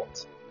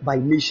fought by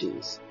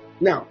nations.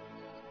 Now,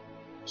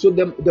 so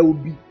there will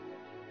be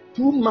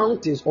two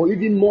mountains or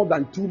even more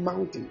than two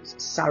mountains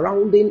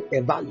surrounding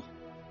a valley.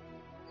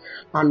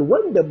 And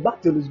when the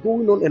battle is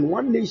going on and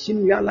one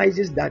nation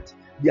realizes that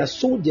their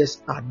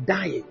soldiers are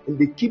dying and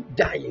they keep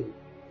dying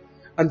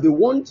and they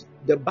want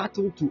the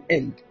battle to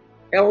end,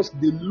 else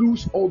they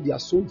lose all their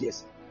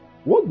soldiers,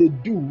 what they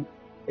do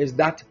is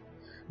that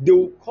they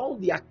will call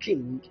their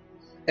king,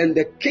 and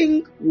the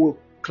king will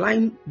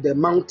climb the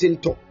mountain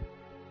top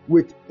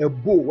with a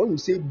bow. When we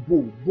say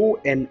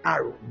bow and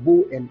arrow,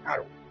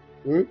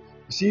 You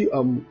see,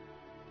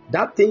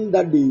 that thing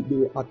that they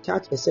will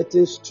attach a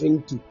certain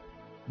string to,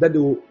 that they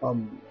will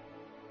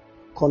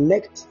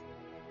connect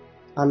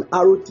an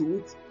arrow to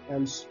it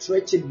and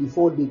stretch it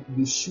before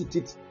they shoot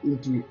it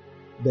into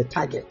the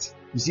target.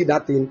 You see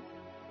that thing?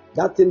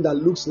 That thing that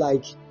looks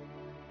like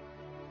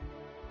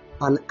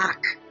an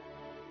arc,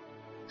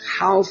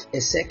 half a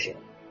circle.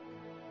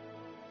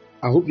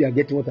 I hope you are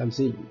getting what I'm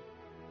saying.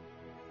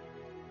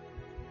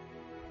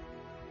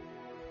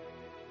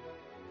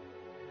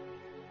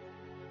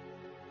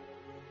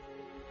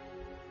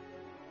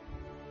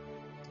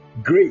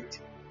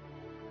 Great.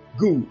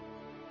 Good.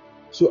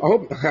 So I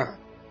hope.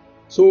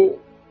 So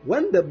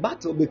when the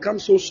battle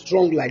becomes so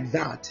strong like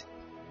that,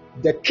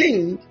 the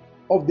king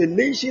of the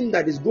nation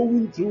that is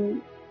going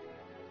through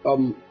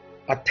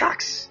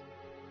attacks,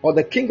 or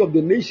the king of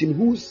the nation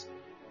whose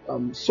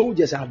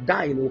soldiers are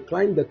dying, will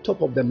climb the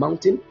top of the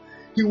mountain.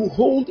 He will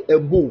hold a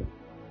bow.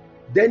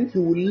 Then he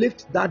will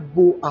lift that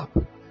bow up.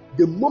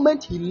 The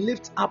moment he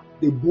lifts up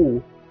the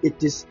bow,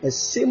 it is a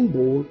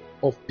symbol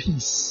of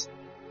peace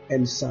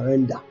and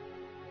surrender.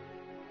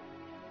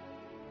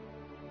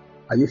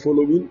 Are you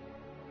following?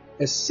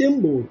 A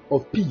symbol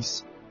of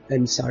peace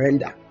and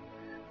surrender.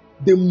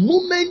 The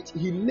moment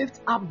he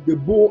lifts up the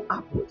bow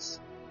upwards,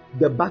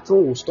 the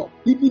battle will stop.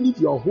 Even if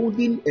you are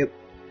holding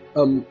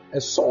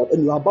a sword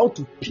and you are about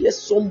to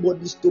pierce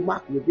somebody's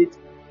stomach with it,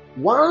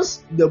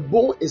 once the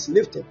bow is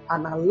lifted,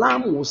 an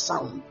alarm will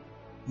sound.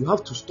 You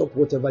have to stop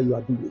whatever you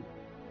are doing.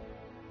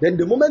 Then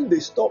the moment they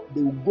stop,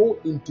 they will go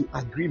into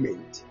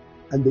agreement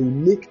and they will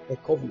make a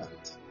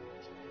covenant.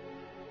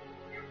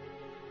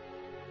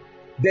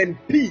 Then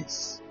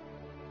peace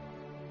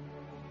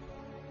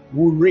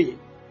will reign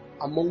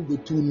among the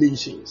two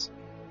nations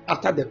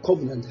after the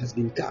covenant has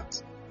been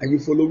cut. Are you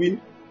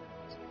following?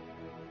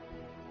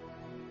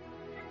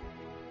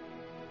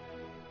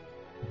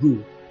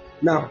 Good.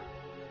 Now,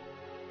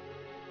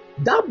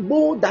 that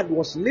bow that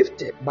was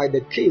lifted by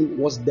the king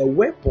was the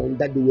weapon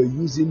that they were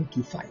using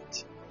to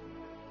fight.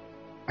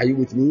 Are you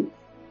with me?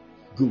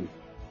 Good.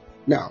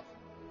 Now,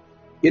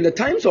 in the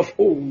times of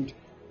old,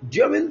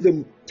 during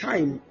the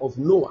time of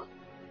Noah,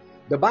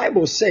 the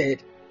Bible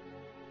said,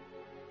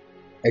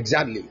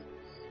 exactly,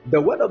 the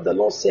word of the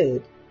Lord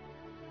said,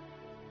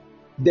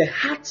 the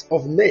hearts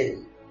of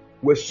men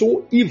were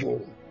so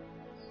evil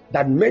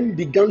that men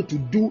began to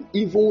do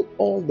evil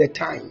all the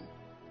time.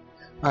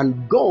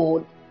 And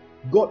God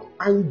got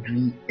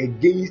angry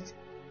against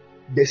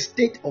the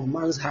state of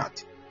man's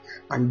heart.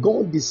 And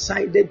God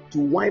decided to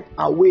wipe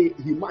away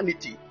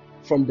humanity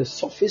from the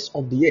surface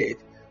of the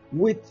earth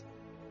with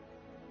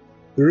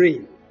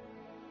rain.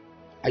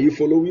 Are you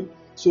following?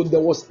 So there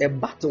was a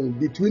battle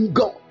between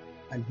God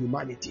and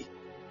humanity.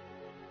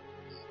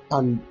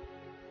 And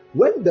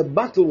when the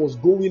battle was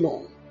going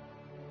on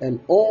and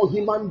all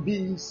human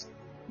beings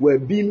were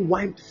being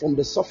wiped from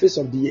the surface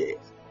of the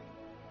earth,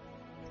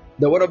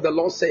 the word of the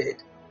Lord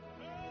said,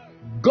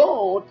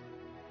 God,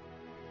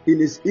 in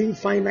his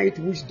infinite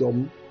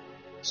wisdom,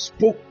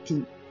 spoke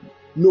to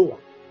Noah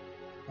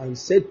and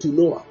said to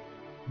Noah,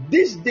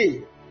 this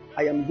day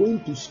I am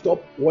going to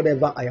stop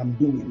whatever I am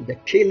doing. The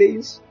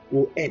killings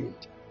will end.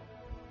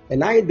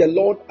 And I, the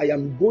Lord, I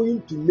am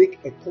going to make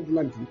a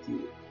covenant with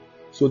you.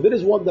 So that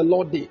is what the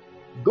Lord did.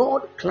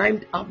 God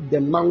climbed up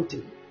the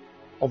mountain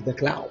of the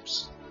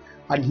clouds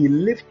and he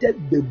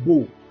lifted the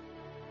bow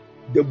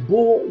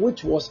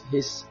which was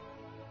his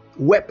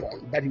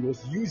weapon that he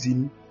was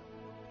using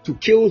to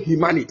kill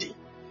humanity.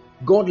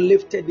 God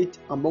lifted it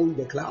among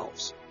the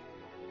clouds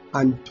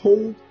and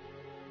told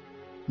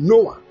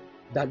Noah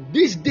that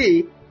this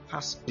day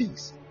has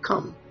peace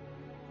come.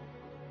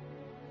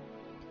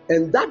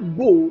 And that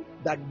bow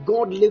that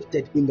God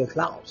lifted in the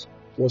clouds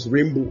was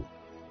rainbow.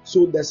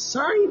 So the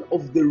sign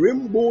of the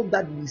rainbow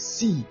that we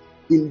see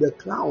in the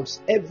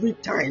clouds every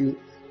time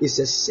is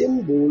a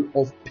symbol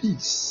of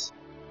peace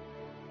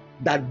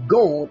that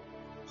God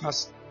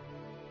has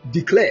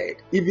declared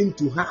even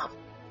to have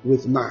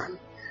with man.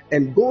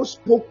 And God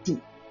spoke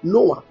to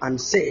Noah and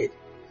said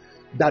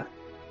that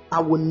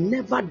I will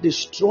never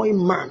destroy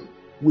man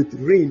with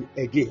rain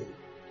again.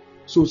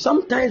 So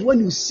sometimes when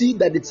you see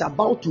that it's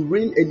about to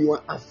rain and you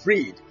are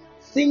afraid,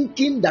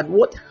 thinking that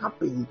what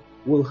happened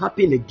will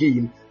happen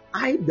again,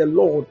 I, the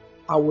Lord,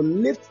 I will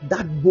lift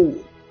that bow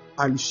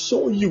and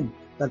show you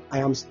that I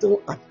am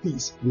still at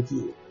peace with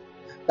you.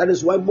 That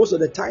is why most of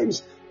the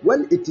times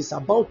when it is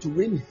about to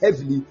rain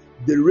heavily,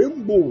 the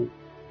rainbow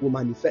will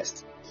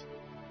manifest.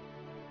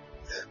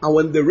 And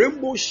when the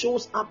rainbow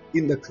shows up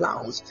in the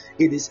clouds,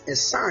 it is a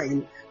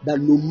sign that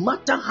no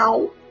matter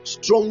how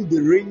strong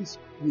the rains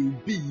will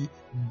be,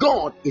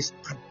 God is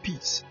at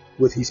peace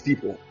with his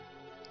people.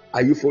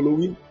 Are you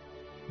following?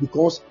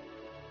 Because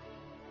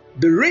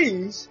the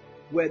rains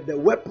were the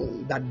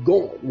weapon that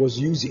God was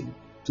using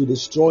to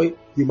destroy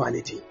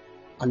humanity.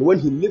 And when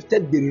he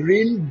lifted the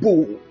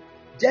rainbow,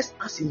 just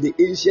as in the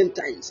ancient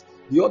times,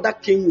 the other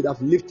king would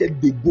have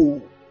lifted the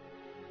bow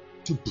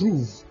to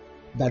prove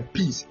that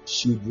peace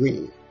should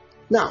reign.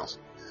 Now,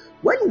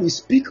 when we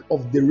speak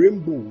of the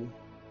rainbow,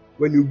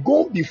 when you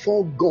go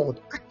before God,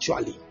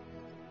 actually,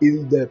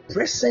 in the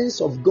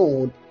presence of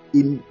God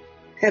in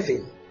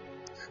heaven,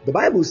 the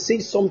Bible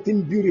says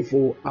something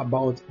beautiful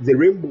about the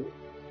rainbow.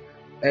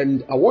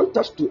 And I want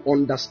us to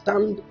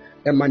understand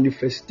a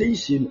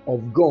manifestation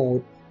of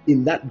God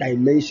in that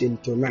dimension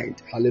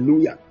tonight.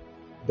 Hallelujah.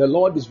 The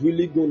Lord is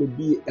really going to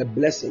be a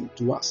blessing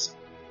to us.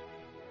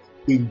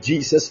 In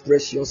Jesus'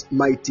 precious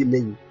mighty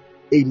name.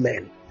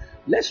 Amen.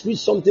 Let's read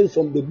something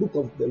from the book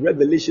of the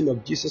Revelation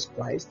of Jesus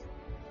Christ,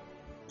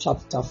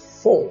 chapter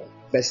 4,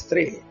 verse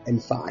 3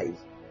 and 5.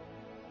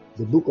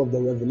 The book of the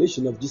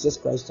Revelation of Jesus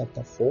Christ,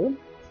 chapter 4,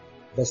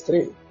 verse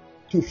 3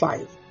 to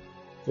 5.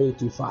 3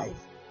 to 5.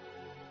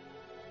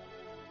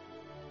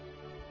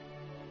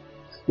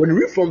 When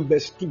we read from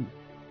verse 2,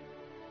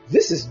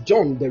 this is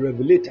John the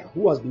Revelator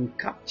who has been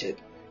captured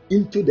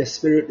into the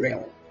spirit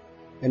realm.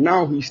 And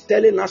now he's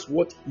telling us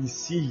what he's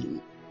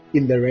seeing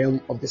in the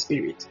realm of the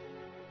spirit.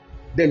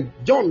 Then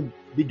John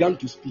began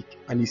to speak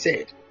and he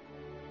said,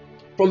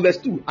 from verse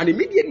 2, and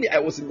immediately I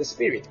was in the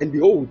spirit, and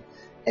behold,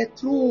 a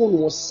throne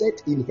was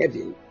set in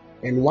heaven,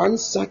 and one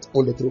sat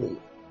on the throne.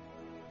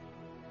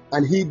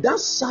 And he that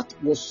sat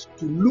was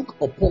to look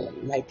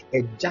upon like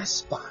a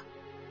jasper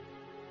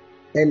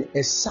and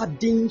a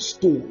sardine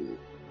stone.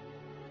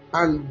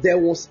 And there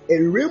was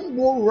a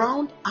rainbow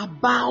round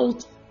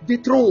about the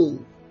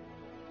throne,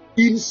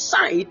 in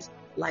sight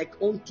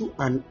like unto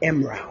an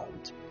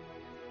emerald.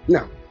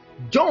 Now,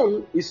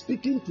 John is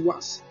speaking to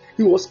us.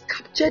 He was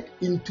captured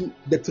into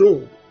the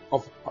throne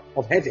of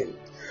heaven.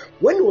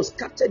 When he was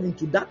captured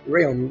into that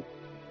realm,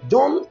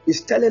 John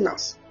is telling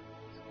us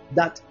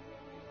that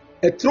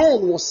a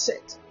throne was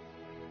set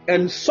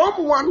and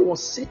someone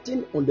was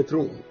sitting on the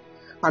throne.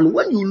 And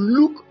when you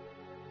look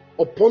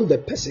upon the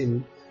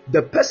person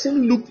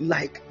looked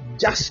like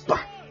jasper.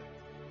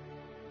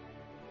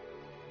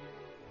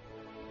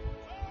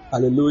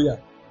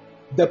 Hallelujah.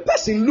 The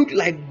person looked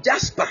like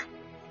jasper.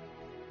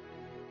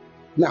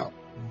 Now,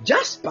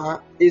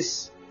 jasper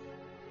is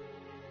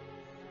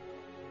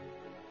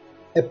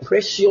a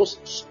precious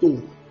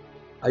stone.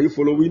 Are you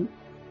following?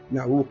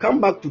 Now, we'll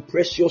come back to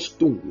precious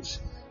stones.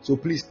 So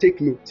please take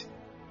note.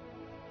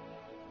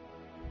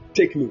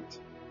 Take note.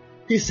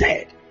 He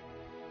said,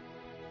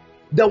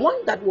 the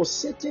one that was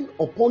sitting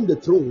upon the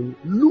throne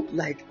looked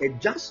like a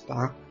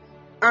jasper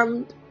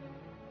and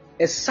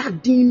a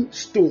sardine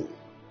stone.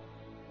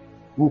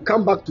 We'll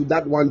come back to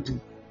that one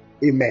too.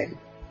 Amen.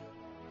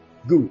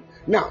 Good.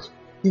 Now,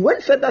 he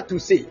went further to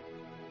say,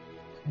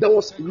 there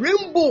was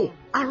rainbow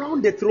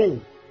around the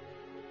throne.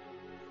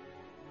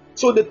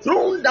 So the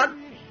throne that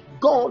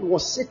God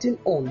was sitting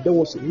on, there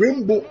was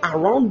rainbow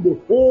around the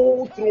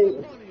whole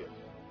throne.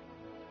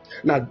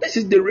 Now, this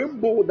is the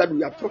rainbow that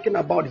we are talking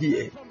about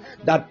here.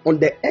 That on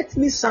the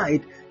earthly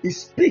side, it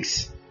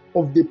speaks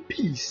of the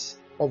peace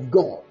of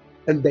God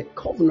and the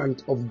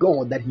covenant of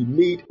God that He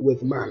made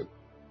with man.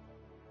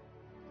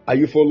 Are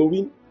you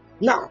following?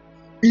 Now,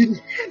 in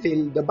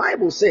heaven, the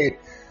Bible said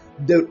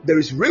there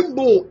is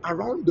rainbow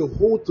around the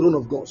whole throne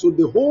of God. So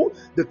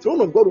the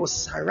throne of God was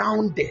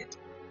surrounded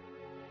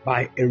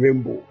by a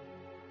rainbow.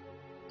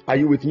 Are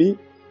you with me?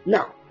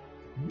 Now,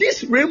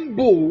 this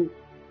rainbow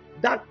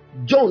that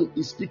John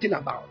is speaking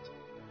about,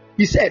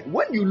 he said,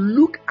 when you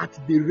look at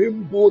the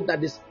rainbow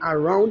that is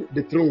around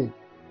the throne,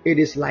 it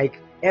is like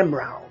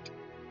emerald.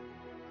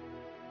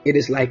 It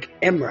is like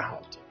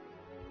emerald.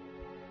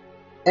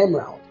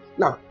 Emerald.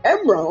 Now,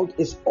 emerald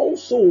is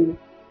also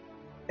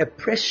a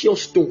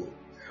precious stone,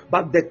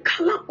 but the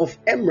color of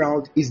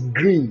emerald is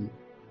green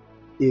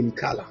in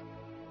color.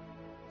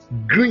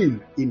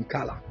 Green in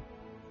color.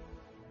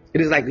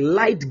 It is like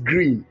light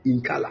green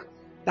in color.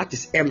 That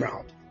is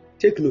emerald.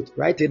 Take note,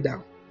 write it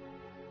down.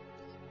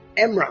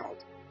 Emerald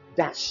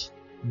dash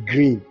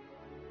green.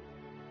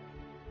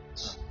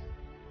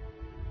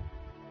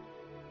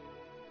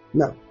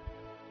 Now,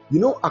 you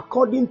know,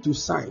 according to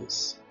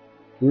science,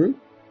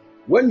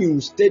 when you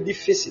study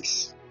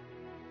physics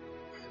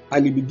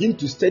and you begin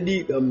to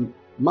study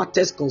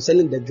matters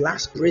concerning the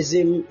glass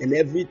prism and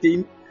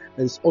everything,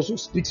 and it also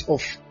speaks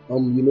of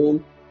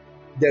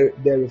the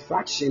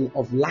refraction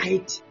of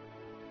light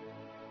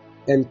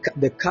and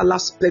the color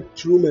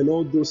spectrum and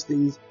all those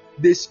things,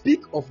 they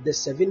speak of the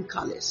 7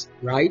 colors,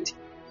 right?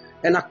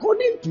 And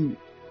according to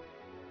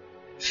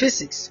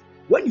physics,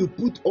 when you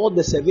put all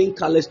the 7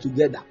 colors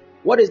together,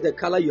 what is the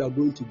color you are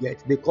going to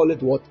get? They call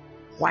it what?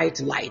 White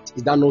light.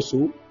 Is that not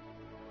so?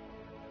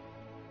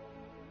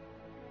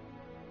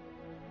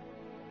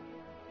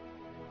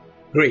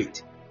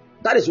 Great.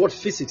 That is what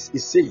physics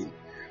is saying.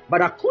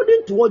 But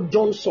according to what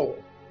John saw,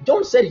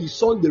 John said he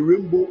saw the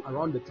rainbow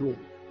around the throne.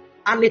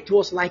 And it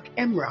was like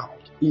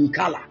emerald in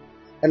color.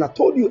 And I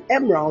told you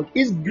emerald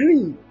is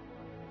green.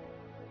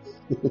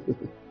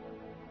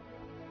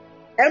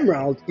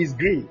 Emerald is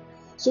green.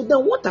 So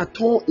then what at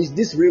all is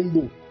this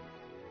rainbow?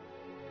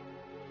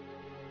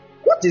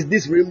 What is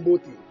this rainbow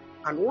thing?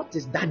 And what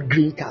is that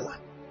green color?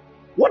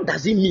 What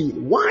does it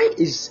mean? Why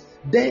is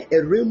there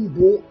a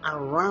rainbow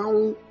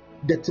around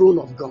the throne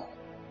of God?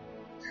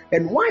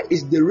 And why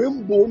is the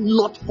rainbow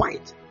not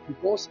white?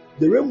 Because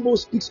the rainbow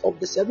speaks of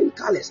the 7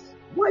 colors.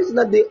 Why is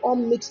that they all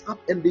mix up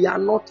and they are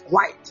not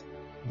white,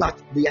 but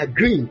they are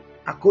green,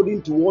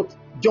 according to what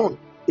John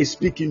is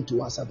speaking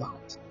to us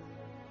about?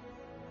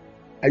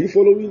 Are you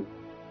following?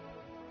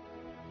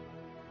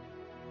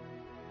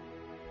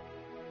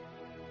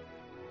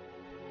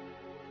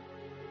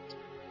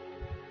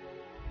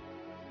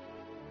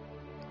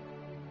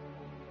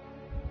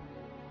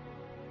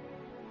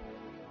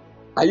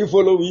 Are you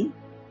following?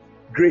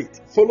 Great.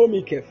 Follow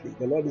me carefully.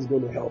 The Lord is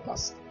going to help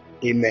us.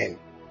 Amen.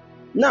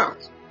 Now,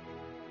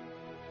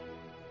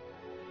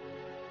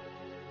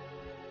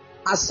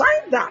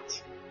 aside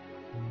that,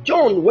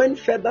 John went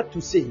further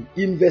to say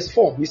in verse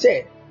 4, he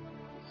said,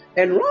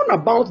 and round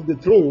about the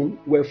throne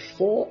were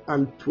 24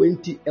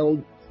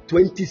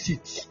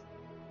 seats,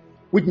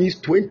 which means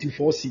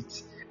 24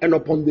 seats. And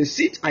upon the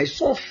seat I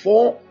saw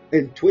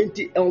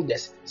 24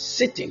 elders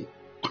sitting,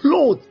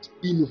 clothed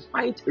in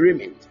white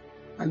raiment,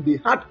 and they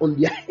had on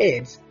their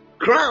heads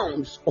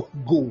crowns of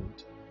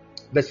gold.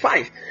 Verse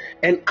 5,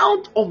 and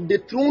out of the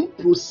throne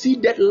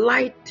proceeded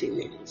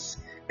lightnings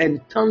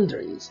and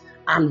thunderings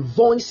and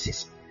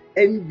voices,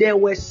 and there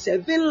were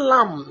 7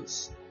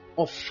 lamps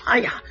of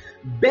fire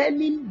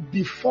burning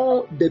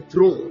before the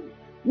throne,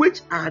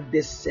 which are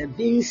the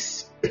 7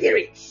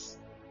 spirits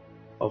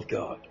of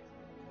God.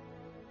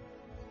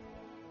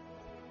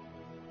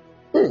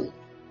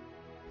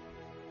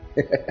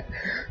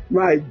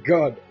 My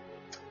God,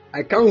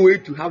 I can't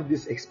wait to have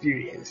this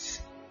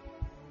experience.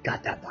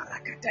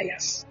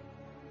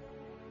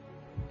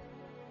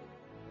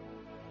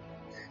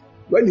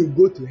 When you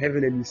go to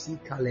heaven and you see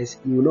colors,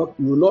 you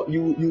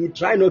will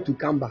try not to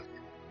come back.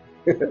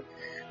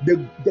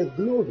 the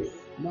glory,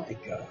 my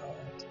God.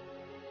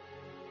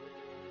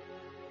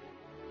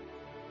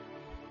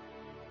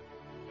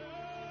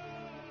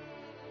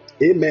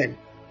 Amen.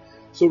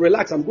 So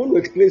relax. I'm going to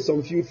explain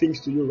some few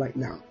things to you right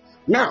now.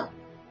 Now,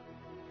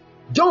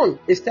 John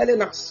is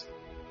telling us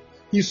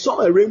he saw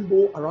a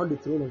rainbow around the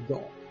throne of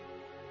God.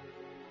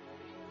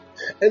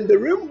 And the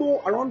rainbow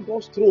around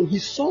God's throne, he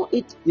saw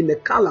it in the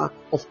color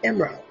of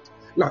emerald.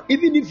 Now,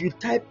 even if you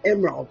type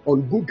emerald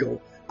on Google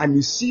and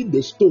you see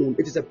the stone,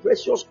 it is a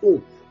precious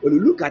stone. When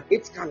you look at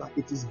its color,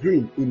 it is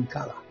green in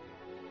color.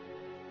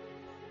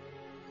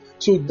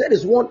 So that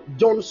is what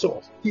John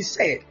saw. He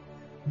said,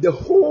 the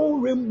whole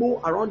rainbow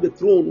around the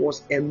throne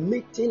was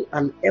emitting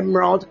an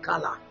emerald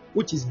color,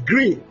 which is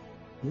green.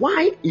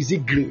 Why is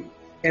it green?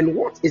 And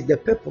what is the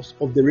purpose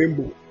of the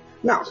rainbow?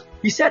 Now,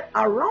 he said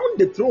around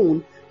the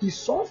throne, he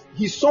saw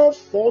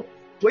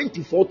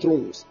 24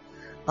 thrones.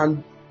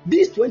 And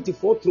these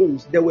 24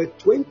 thrones, there were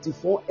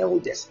 24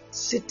 elders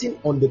sitting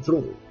on the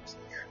thrones.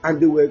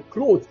 And they were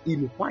clothed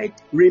in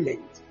white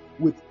raiment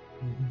with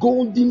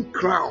golden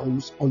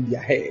crowns on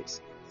their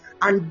heads.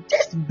 And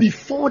just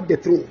before the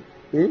throne,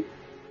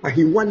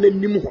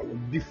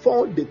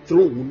 before the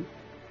throne,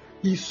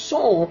 he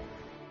saw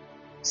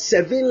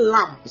 7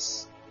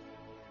 lamps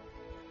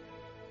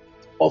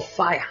of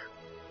fire.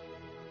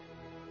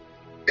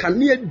 Are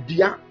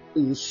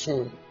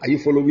you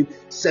following?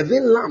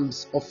 7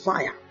 lamps of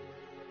fire.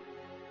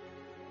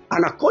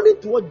 And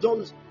according to what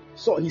John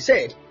saw, he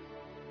said,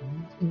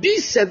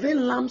 these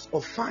 7 lamps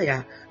of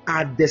fire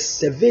are the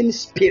 7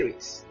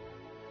 spirits.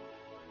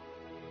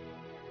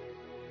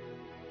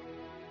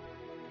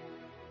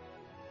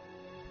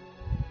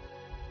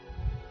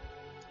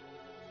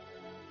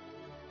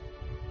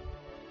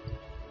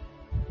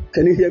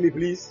 Can you hear me,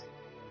 please?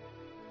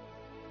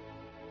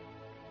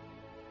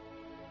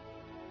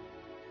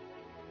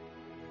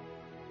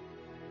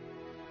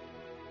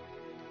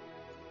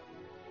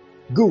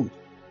 Good.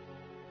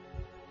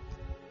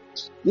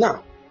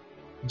 Now,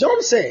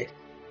 John said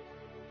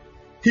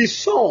he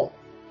saw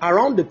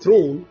around the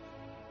throne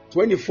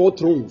 24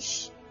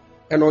 thrones,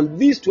 and on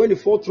these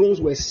 24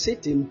 thrones were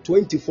sitting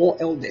 24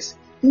 elders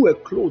who were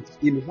clothed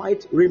in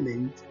white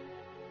raiment,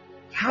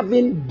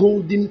 having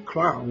golden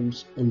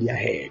crowns on their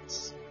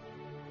heads.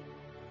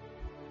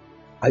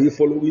 Are you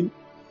following?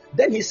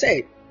 Then he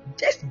said,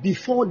 just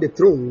before the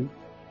throne,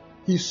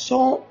 he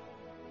saw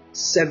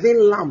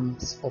 7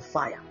 lamps of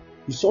fire.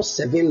 He saw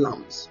 7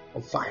 lamps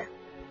of fire.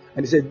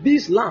 And he said,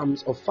 these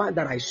lamps of fire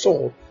that I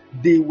saw,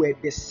 they were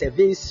the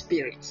 7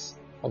 spirits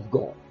of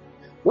God.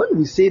 When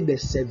we say the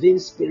 7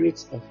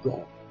 spirits of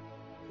God,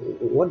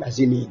 what does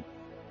it mean?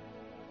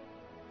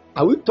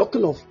 Are we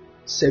talking of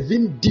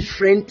 7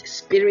 different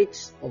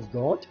spirits of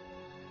God?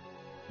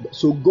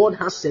 So God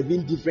has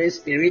 7 different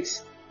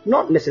spirits?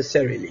 Not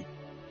necessarily.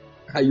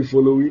 Are you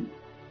following?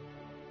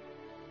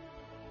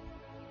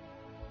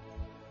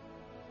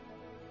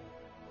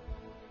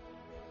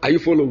 Are you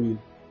following?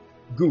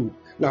 Good.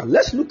 Now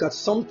let's look at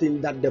something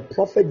that the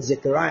prophet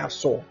Zechariah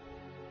saw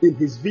in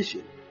his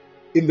vision.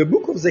 In the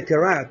book of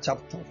Zechariah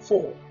chapter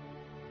 4.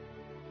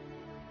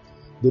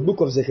 The book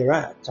of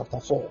Zechariah chapter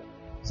 4.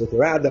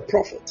 Zechariah the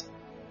prophet.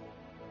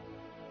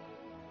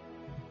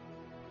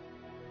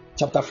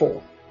 Chapter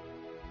 4.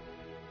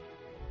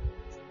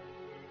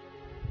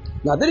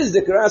 Now this is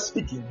Zechariah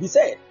speaking. He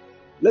said,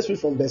 let's read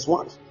from verse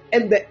 1.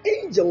 And the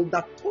angel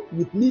that talked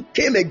with me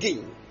came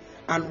again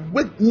and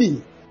waked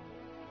me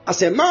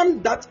as a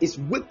man that is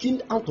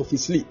waking out of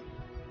his sleep,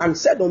 and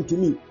said unto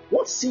me,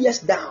 what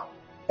seest thou?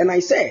 And I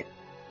said,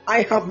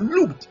 I have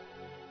looked,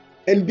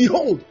 and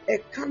behold, a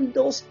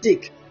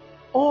candlestick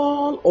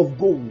all of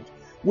gold,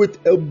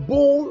 with a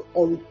bowl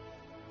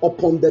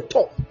upon the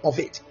top of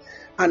it,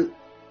 and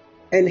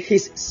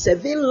his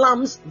 7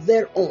 lamps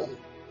thereon,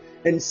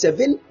 and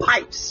 7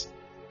 pipes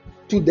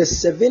to the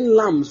 7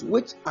 lamps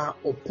which are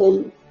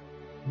upon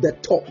the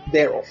top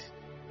thereof.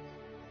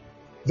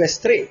 Verse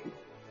 3.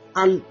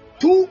 And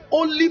 2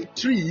 olive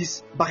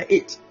trees by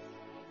it,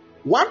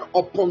 one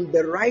upon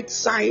the right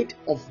side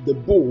of the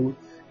bowl,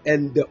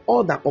 and the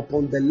other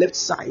upon the left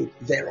side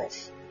thereof.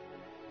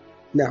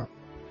 Now,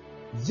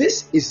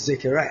 this is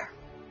Zechariah,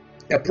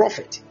 a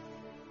prophet.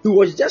 He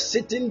was just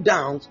sitting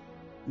down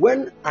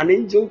when an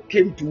angel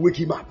came to wake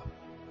him up.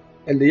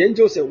 And the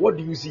angel said, what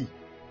do you see?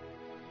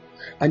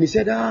 And he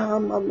said, I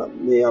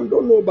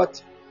don't know,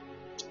 but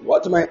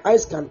what my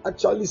eyes can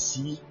actually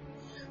see,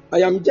 I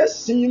am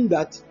just seeing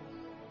that.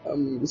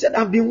 He said,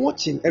 I've been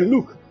watching, and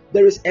look,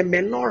 there is a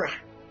menorah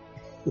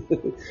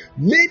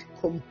made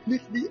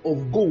completely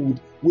of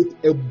gold with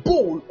a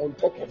bowl on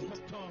top of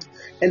it.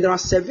 And there are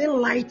 7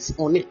 lights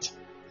on it,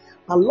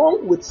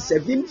 along with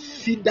 7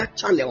 feeder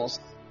channels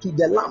to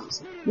the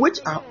lamps, which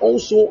are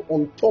also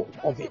on top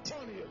of it.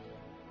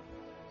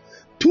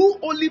 2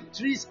 olive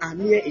trees are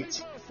near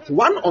it,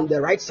 one on the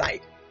right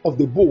side of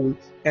the bowl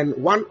and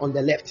one on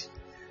the left.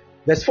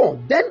 Verse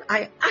 4. Then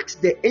I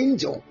asked the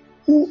angel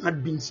who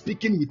had been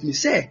speaking with me,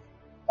 said,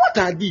 what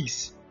are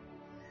these?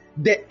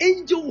 The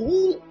angel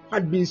who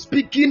had been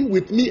speaking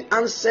with me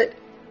answered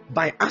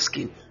by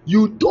asking,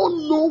 "You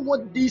don't know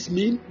what this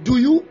means, do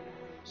you?"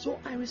 So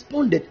I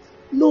responded,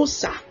 "No,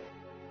 sir."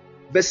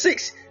 Verse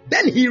 6.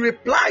 Then he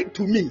replied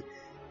to me,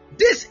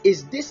 "This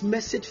is this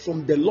message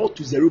from the Lord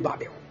to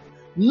Zerubbabel,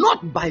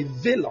 not by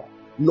valor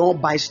nor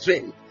by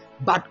strength,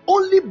 but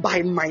only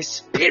by my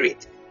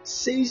spirit,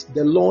 says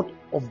the Lord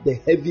of the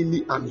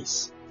heavenly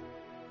armies."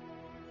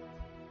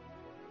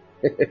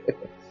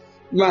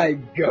 My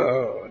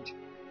God.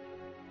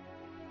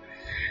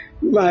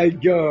 My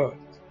God.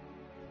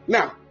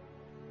 Now,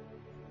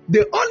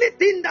 the only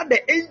thing that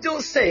the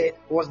angel said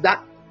was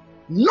that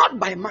not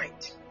by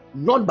might,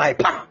 not by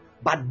power,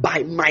 but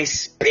by my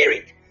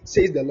spirit,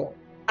 says the Lord.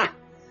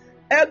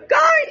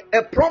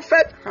 A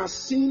prophet has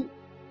seen.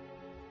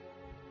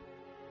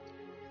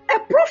 A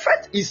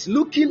prophet is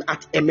looking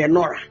at a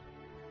menorah,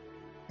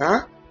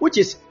 which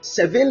is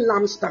 7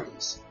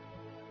 lampstands.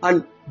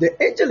 And the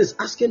angel is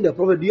asking the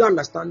prophet, "Do you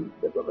understand?"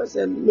 The prophet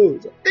said, "No." He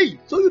said, "Hey,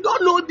 so you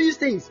don't know these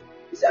things?"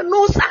 He said,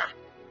 "No, sir."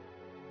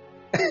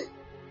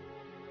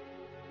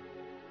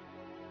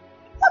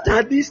 What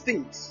are these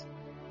things?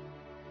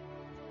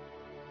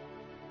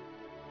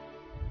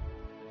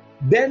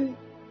 Then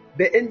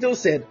the angel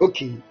said,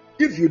 "Okay,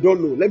 if you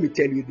don't know, let me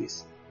tell you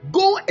this.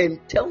 Go and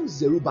tell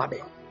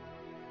Zerubbabel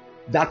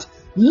that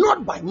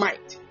not by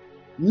might,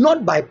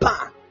 not by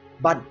power,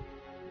 but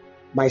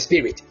my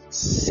spirit,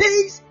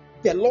 says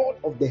the Lord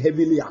of the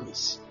heavenly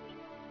armies."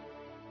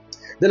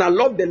 Then I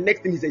love the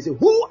next thing he says.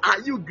 "Who are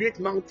you, great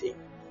mountain?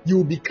 You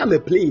will become a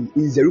plain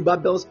in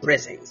Zerubbabel's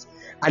presence,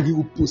 and he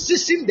will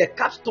position the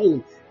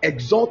capstone,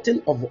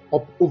 exalting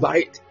over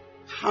it."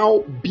 How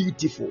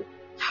beautiful!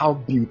 How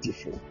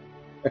beautiful!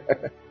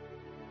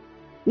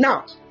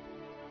 Now,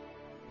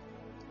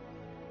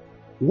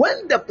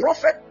 when the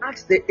prophet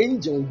asked the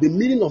angel the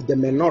meaning of the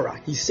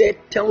menorah, he said,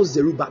 "Tell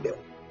Zerubbabel,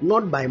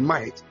 not by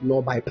might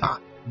nor by power,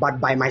 but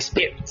by my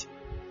spirit."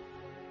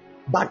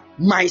 But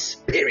my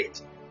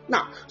spirit.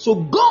 Now, so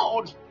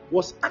God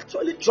was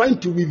actually trying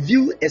to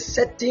reveal a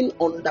certain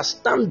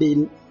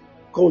understanding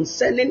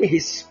concerning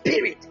his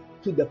spirit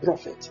to the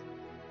prophet.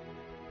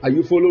 Are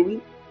you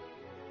following?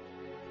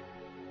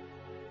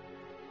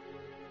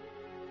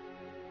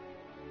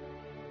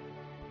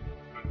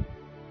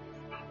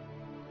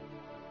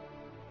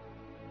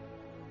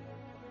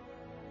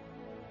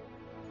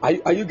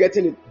 Are you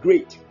getting it?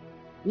 Great.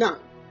 Now,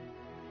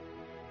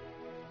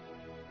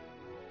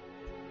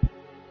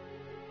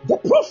 the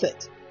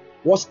prophet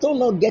was still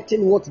not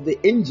getting what the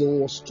angel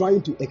was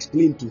trying to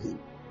explain to him.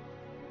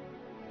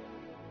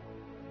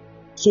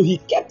 So he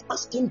kept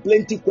asking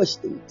plenty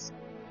questions.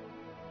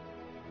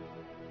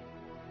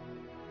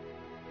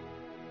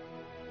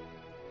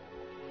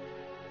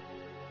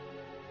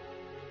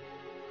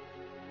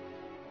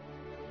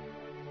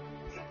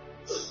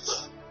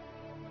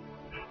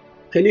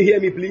 Can you hear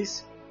me,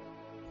 please?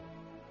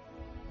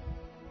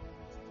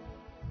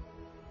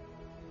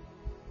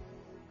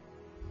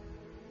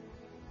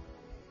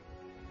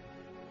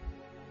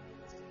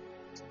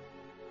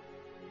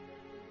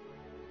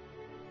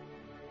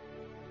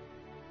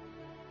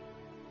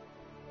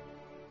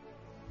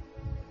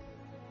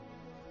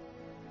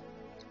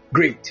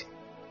 Great.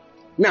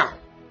 Now,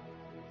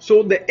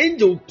 so the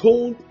angel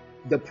told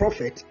the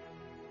prophet,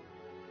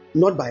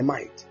 "Not by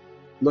might,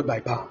 not by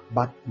power,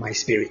 but my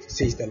spirit,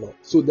 says the Lord."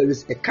 So there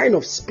is a kind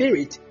of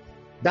spirit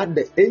that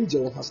the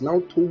angel has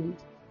now told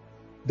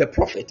the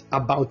prophet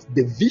about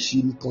the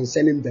vision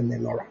concerning the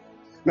menorah.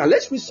 Now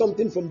let's read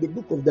something from the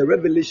book of the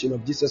Revelation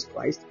of Jesus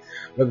Christ,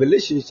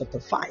 Revelation chapter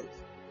 5,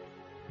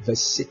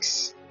 verse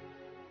 6.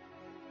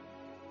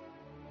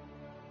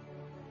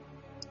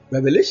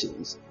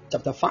 Revelations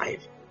chapter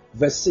 5,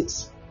 verse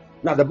 6.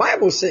 Now the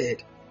Bible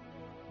said,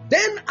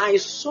 "Then I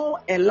saw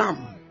a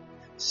lamb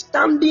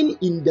standing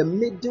in the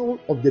middle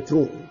of the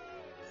throne,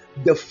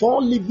 the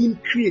 4 living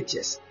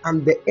creatures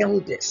and the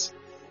elders.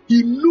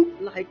 He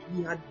looked like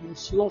he had been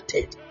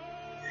slaughtered.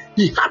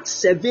 He had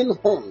 7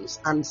 horns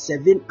and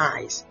 7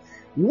 eyes,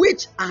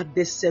 which are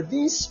the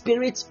 7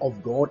 spirits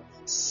of God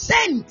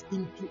sent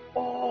into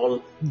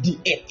all the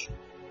earth."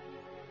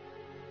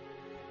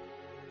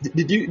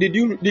 Did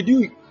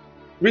you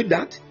read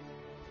that?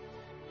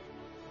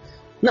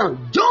 Now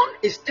John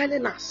is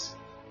telling us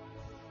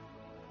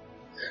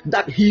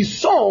that he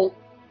saw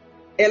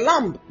a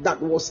lamb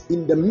that was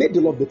in the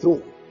middle of the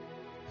throne.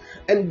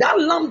 And that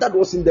lamb that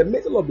was in the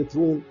middle of the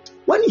throne,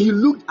 when he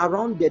looked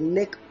around the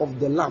neck of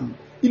the lamb,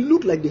 it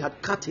looked like they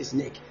had cut his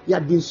neck. He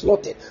had been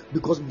slaughtered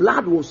because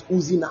blood was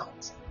oozing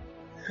out.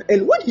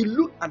 And when he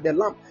looked at the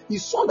lamb, he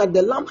saw that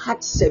the lamb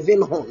had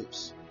 7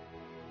 horns.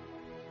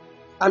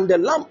 And the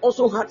lamb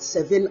also had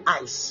 7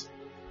 eyes.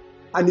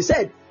 And he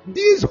said,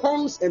 "These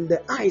horns and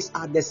the eyes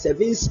are the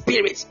 7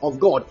 spirits of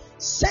God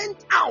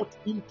sent out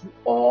into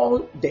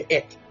all the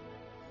earth."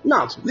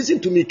 Now, listen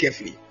to me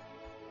carefully.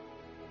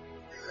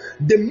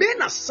 The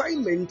main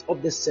assignment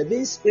of the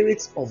 7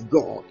 spirits of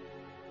God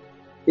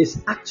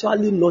is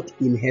actually not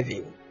in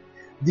heaven.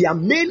 Their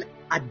main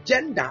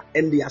agenda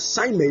and the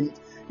assignment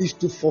is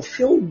to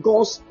fulfill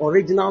God's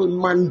original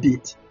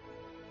mandate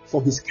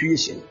for his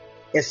creation,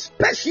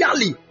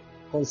 especially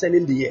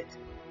concerning the earth.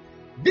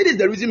 This is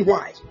the reason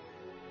why,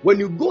 when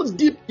you go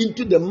deep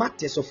into the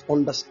matters of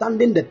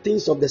understanding the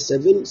things of the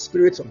seven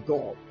spirits of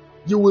God,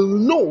 you will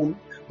know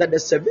that the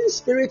seven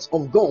spirits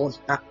of God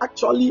are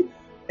actually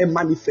a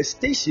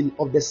manifestation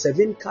of the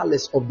seven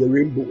colors of the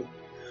rainbow.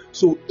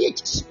 So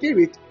each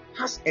spirit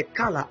has a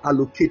color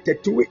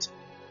allocated to it.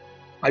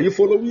 Are you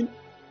following?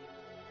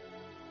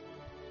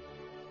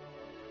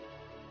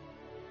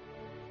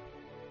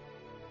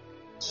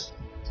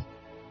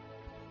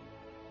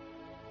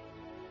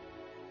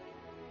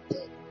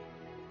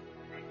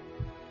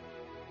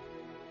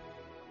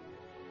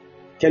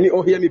 Can you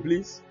all hear me,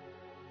 please?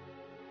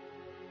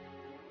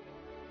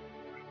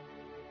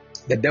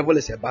 The devil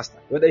is a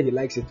bastard. Whether he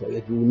likes it or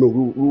not, we will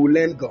know. We will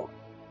learn God.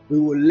 We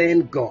will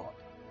learn God.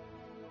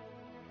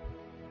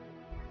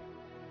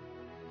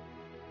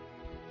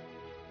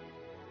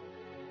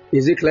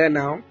 Is it clear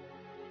now?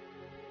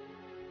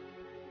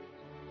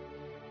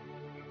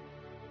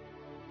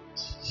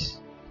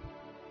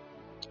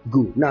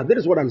 Good. Now, that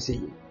is what I'm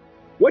saying.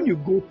 When you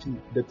go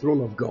to the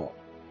throne of God,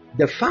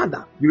 the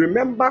Father, you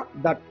remember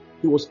that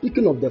he was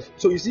speaking of the.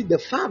 So you see, the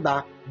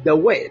Father, the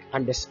Word,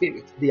 and the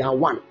Spirit, they are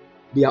one.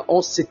 They are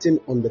all sitting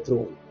on the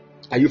throne.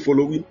 Are you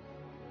following?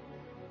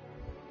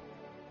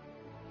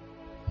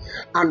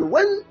 And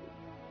when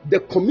the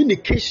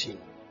communication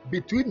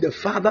between the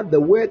Father, the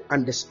Word,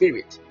 and the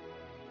Spirit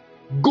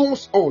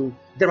goes on,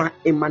 there are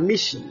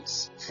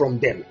emanations from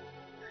them.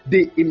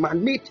 They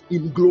emanate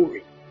in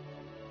glory.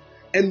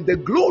 And the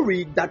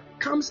glory that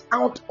comes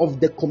out of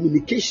the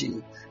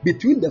communication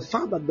between the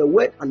Father, the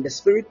Word, and the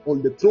Spirit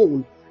on the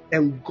throne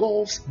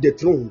engulfs the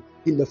throne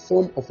in the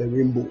form of a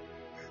rainbow.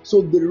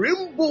 So the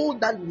rainbow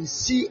that we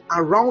see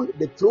around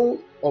the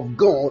throne of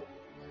God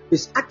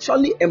is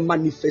actually a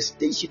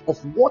manifestation of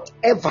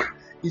whatever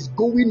is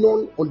going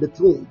on the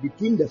throne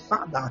between the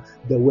Father,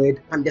 the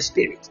Word, and the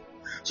Spirit.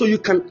 So you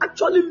can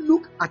actually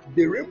look at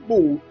the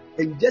rainbow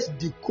and just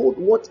decode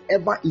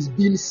whatever is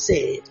being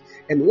said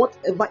and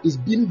whatever is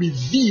being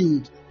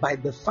revealed by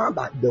the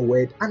Father, the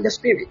Word, and the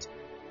Spirit.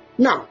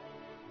 Now,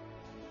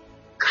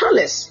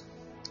 colors.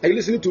 Are you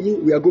listening to me?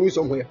 We are going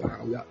somewhere.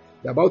 We are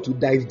about to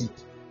dive deep.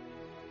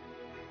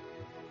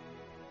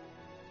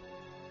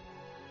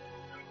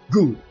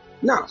 Good.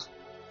 Now,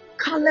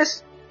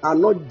 colors are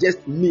not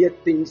just mere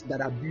things that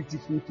are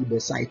beautiful to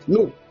the sight.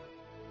 No.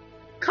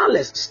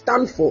 Colors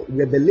stand for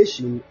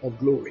revelation of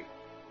glory.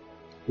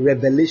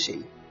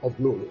 Revelation of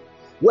glory.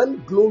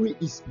 When glory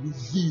is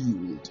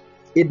revealed,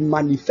 it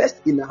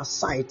manifests in our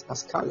sight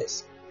as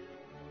colors.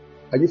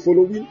 Are you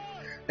following?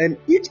 And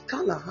each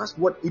color has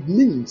what it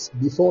means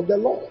before the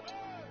Lord.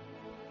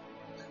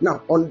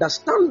 Now,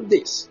 understand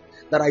this,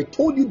 that I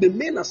told you the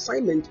main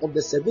assignment of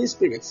the seven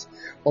spirits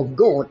of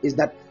God is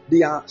that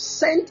they are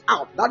sent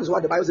out. That is why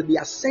the Bible says they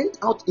are sent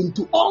out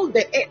into all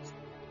the earth.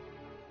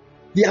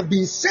 They have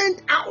been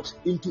sent out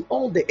into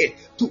all the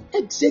earth to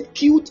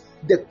execute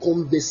the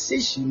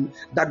conversation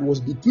that was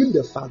between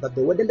the Father,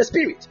 the Word, and the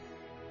Spirit.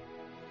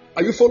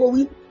 Are you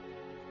following?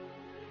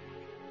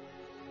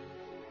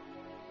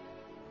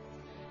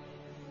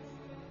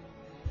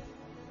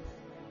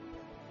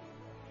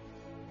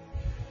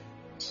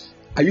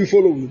 Are you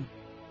following?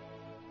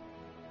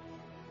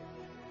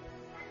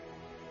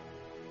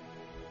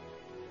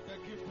 The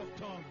gift of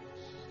tongues.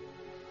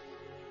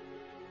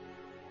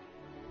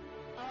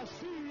 I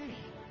see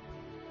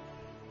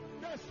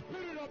the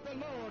Spirit of the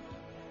Lord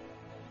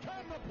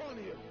come upon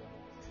you.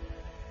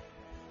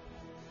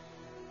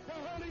 The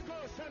Holy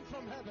Ghost sent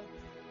from heaven.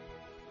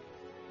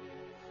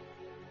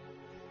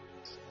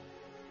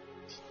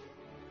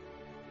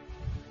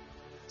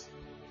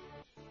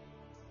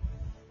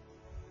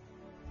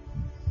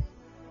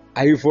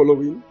 Are you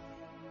following?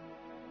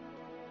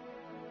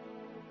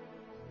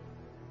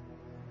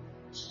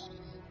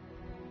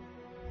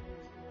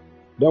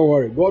 Don't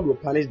worry, God will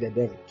punish the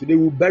devil. Today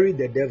we'll bury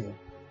the devil.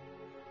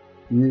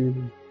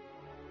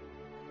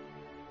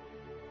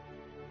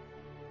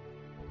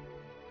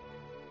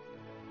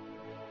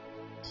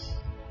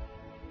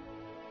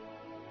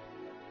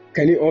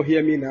 Can you all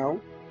hear me now?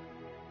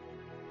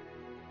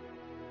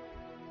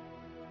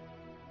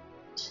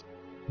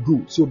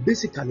 Good. So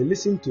basically,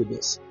 listen to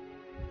this.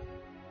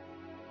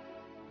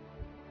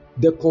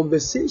 The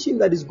conversation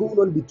that is going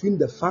on between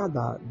the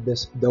Father,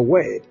 the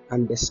Word,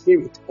 and the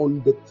Spirit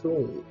on the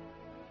throne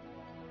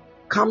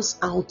comes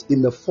out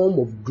in the form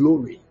of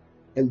glory.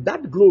 And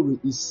that glory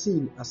is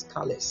seen as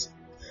colors.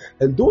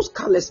 And those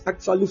colors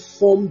actually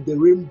form the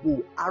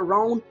rainbow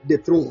around the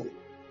throne.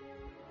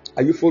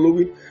 Are you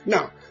following?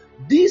 Now,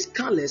 these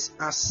colors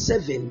are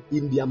 7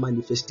 in their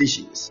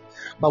manifestations.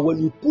 But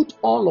when you put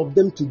all of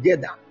them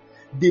together,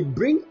 they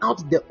bring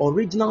out the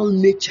original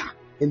nature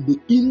and the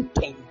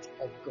intent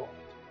of God.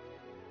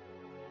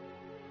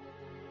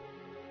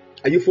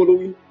 Are you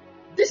following?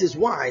 This is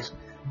why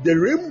the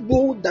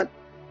rainbow that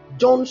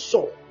John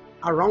saw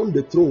around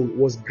the throne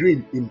was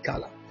green in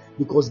color,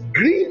 because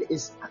green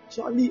is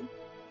actually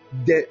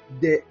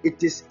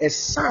it is a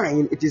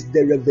sign, it is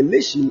the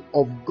revelation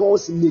of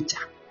God's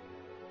nature.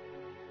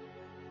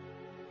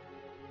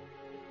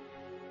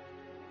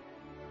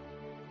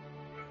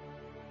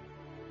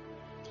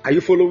 Are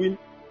you following?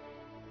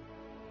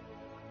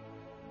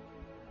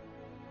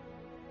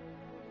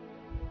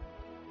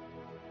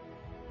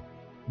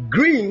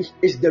 Green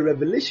is the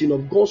revelation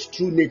of God's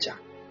true nature.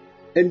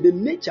 And the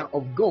nature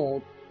of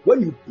God,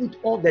 when you put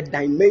all the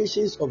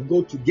dimensions of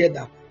God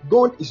together,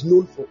 God is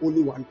known for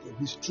only one thing.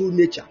 His true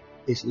nature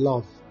is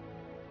love.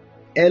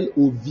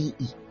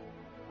 L-O-V-E.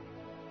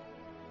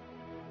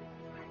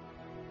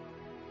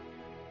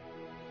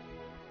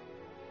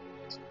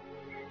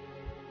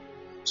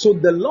 So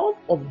the love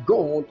of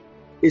God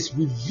is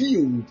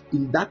revealed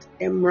in that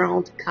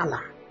emerald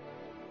color.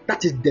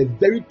 That is the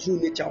very true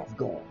nature of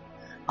God.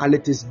 And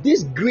it is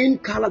this green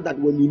color that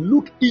when you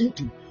look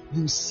into,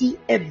 you see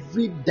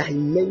every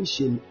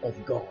dimension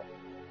of God.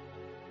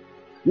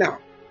 Now,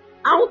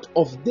 out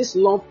of this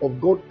love of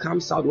God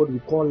comes out what we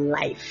call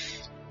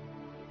life.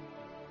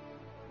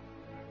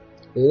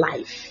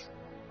 Life.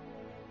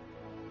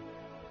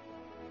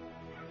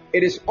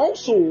 It is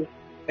also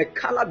a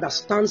color that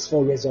stands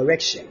for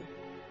resurrection.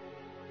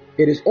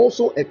 It is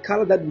also a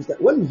color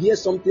that when you hear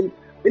something,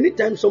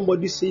 anytime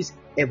somebody says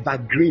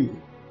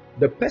evergreen,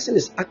 the person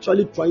is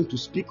actually trying to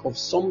speak of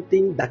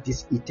something that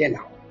is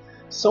eternal,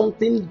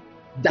 something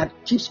that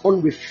keeps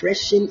on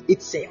refreshing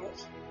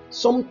itself,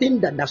 something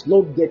that does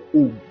not get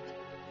old.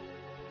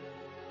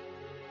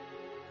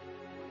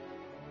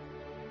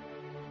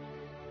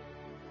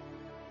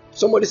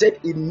 Somebody said,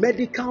 in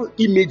medical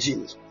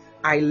imaging,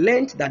 I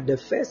learned that the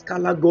first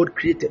color God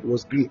created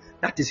was green.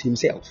 That is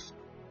Himself.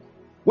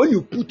 When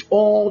you put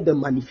all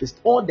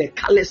the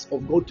colors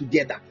of God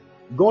together,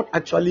 God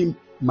actually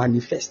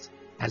manifests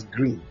as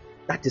green.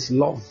 That is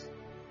love.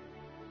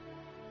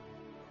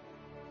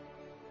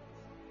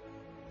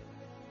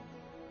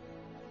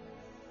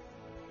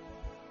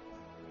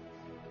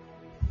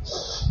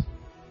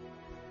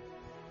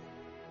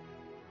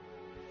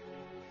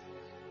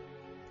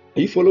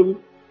 Are you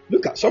following?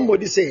 Look at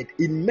somebody said,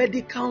 in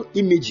medical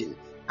imaging,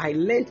 I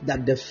learned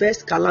that the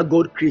first color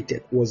God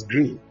created was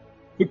green.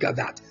 Look at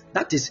that.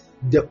 That is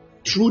the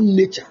true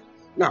nature.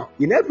 Now,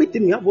 in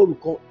everything we have what we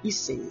call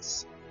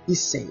essence.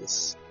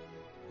 Essence.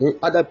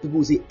 Other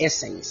people say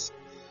essence.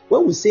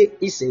 When we say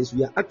essence,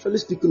 we are actually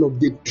speaking of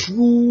the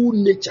true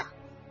nature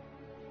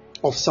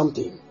of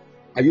something.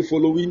 Are you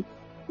following?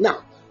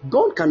 Now,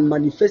 God can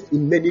manifest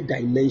in many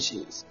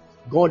dimensions.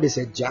 God is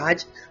a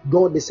judge.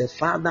 God is a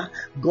father.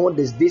 God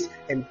is this.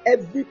 And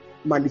every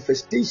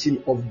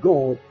manifestation of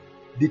God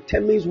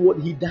determines what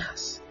He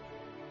does.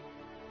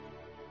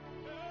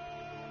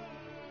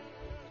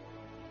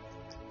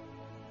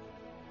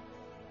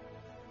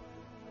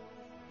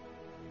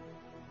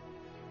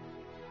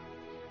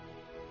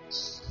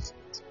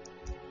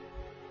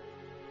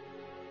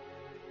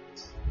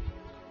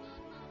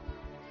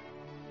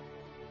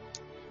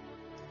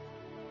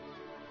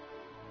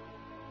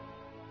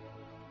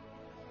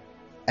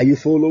 Are you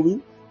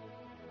following?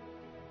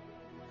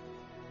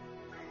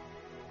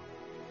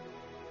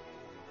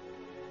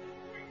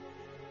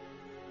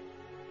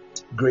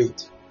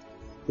 Great.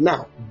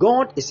 Now,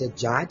 God is a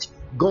judge,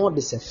 God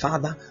is a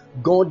father,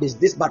 God is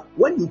this, but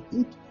when you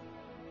put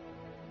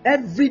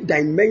every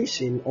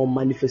dimension or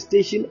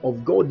manifestation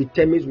of God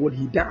determines what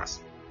He does.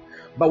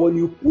 But when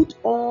you put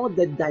all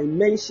the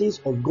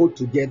dimensions of God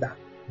together,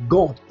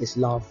 God is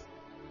love.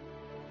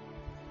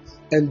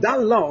 And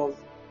that love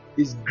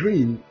is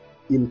green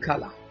in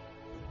color.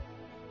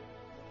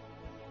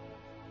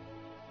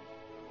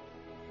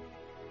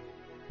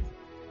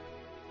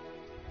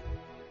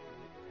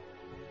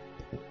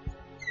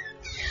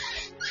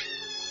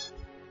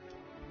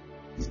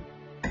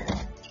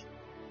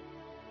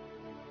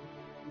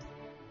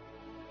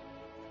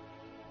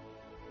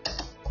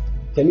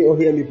 Can you all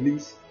hear me,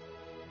 please?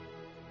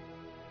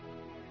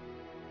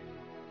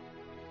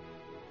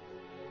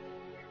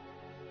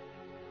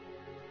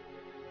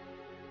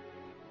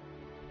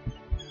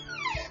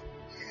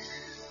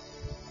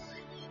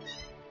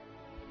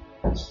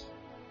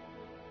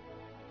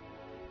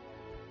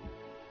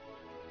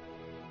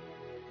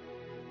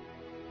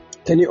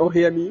 Can you all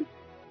hear me?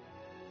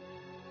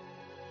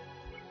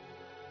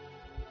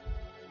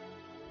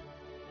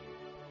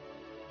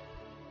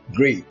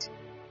 Great.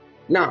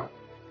 Now,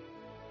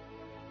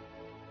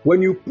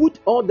 when you put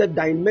all the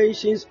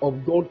dimensions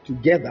of God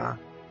together,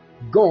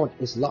 God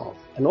is love.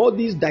 And all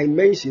these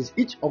dimensions,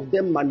 each of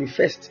them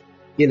manifest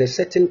in a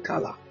certain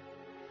color.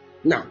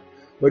 Now,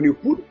 when you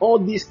put all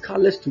these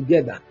colors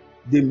together,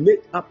 they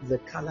make up the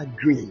color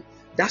green.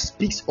 That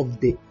speaks of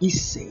the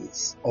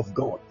essence of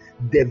God,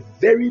 the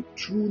very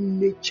true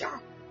nature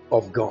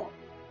of God,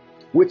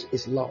 which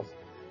is love.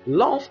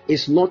 Love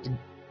is not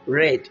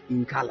red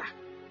in color,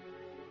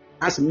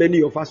 as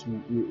many of us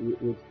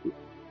will.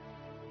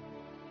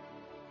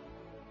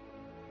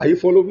 Are you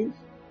following?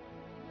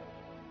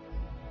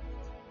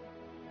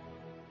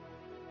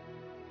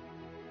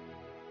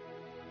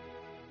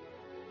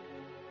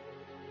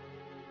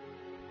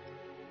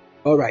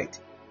 All right.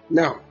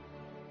 Now,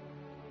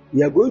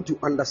 we are going to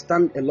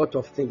understand a lot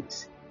of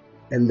things,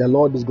 and the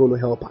Lord is going to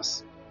help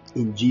us.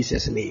 In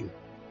Jesus' name,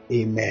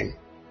 amen.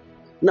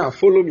 Now,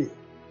 follow me.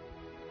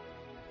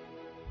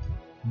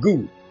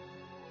 Good.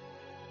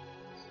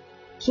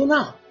 So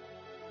now,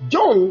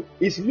 John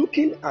is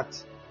looking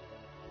at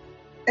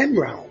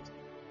emerald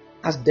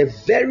as the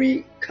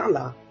very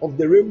color of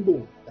the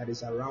rainbow that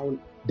is around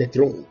the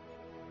throne.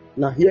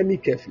 Now, hear me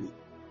carefully.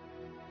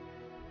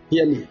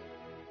 Hear me.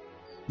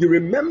 You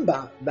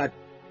remember that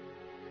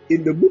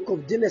in the book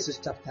of Genesis,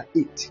 chapter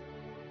 8,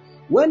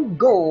 when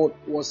God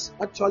was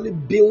actually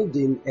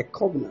building a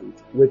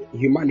covenant with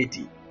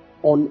humanity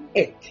on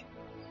earth,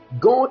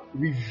 God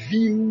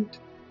revealed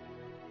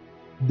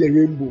the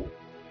rainbow.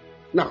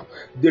 Now,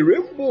 the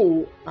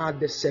rainbow are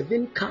the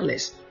 7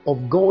 colors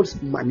of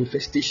God's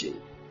manifestation,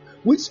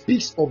 which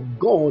speaks of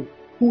God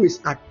who is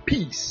at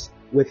peace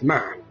with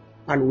man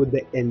and with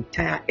the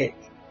entire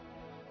earth.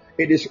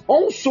 It is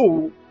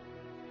also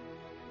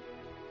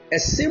a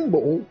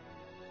symbol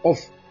of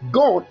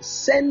God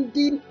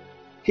sending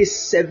his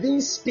 7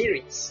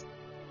 spirits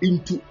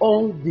into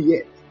all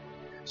the earth.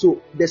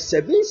 So the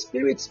 7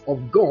 spirits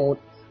of God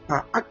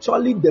are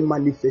actually the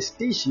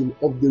manifestation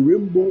of the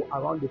rainbow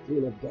around the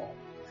throne of God.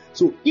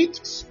 So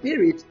each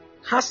spirit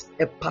has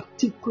a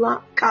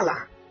particular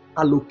color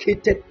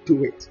allocated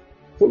to it.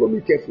 Follow me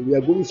carefully. We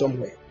are going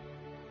somewhere.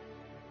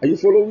 Are you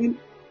following?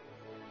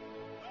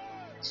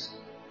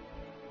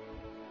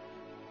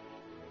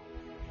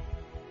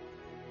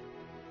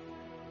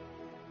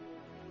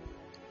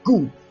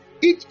 Good.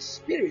 Each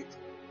spirit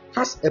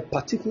has a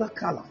particular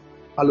color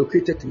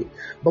allocated to it.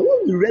 But when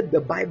we read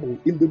the Bible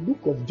in the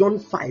book of John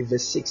 5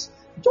 verse 6,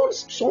 John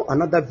saw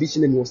another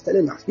vision and he was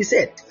telling us. He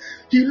said,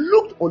 he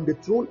looked on the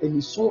throne and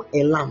he saw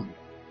a lamb.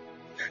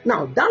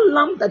 Now, that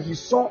lamb that he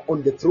saw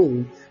on the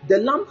throne, the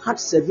lamb had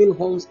 7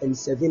 horns and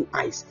 7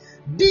 eyes.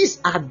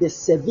 These are the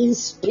 7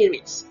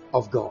 spirits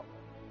of God.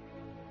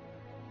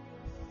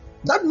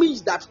 That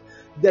means that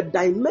the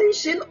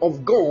dimension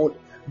of God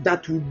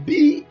that will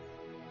be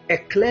a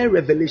clear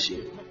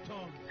revelation,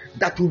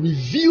 that will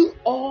reveal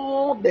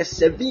all the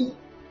 7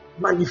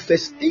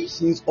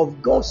 manifestations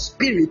of God's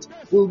Spirit,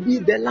 will be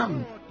the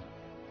Lamb.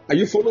 Are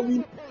you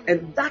following?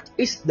 And that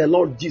is the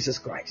Lord Jesus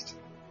Christ.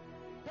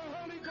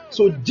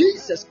 So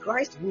Jesus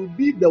Christ will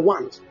be the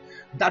one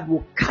that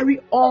will carry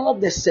all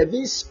the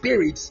 7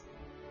 spirits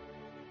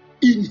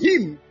in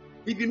him,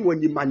 even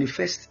when he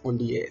manifests on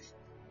the earth.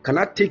 Can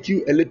I take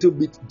you a little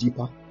bit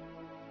deeper?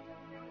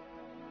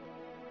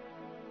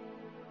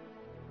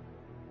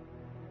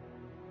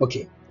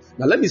 Okay,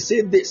 now let me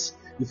say this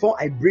before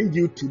I bring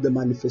you to the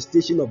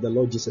manifestation of the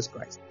Lord Jesus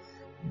Christ.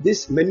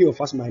 This many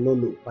of us might not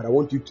know, but I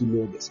want you to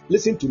know this.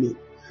 Listen to me.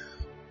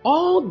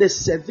 All the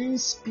 7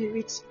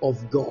 spirits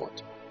of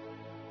God,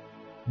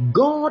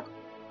 God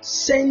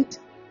sent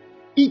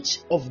each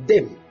of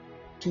them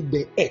to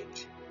the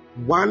earth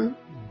one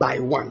by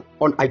one.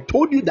 And I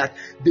told you that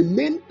the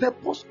main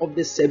purpose of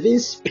the 7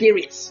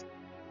 spirits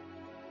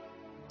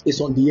is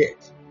on the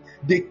earth.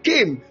 They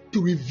came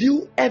to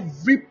reveal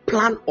every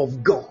plan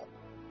of God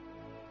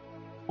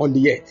on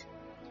the earth.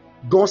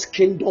 God's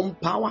kingdom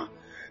power,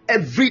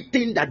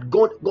 everything that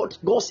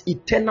God's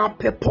eternal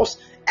purpose,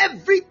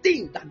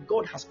 everything that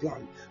God has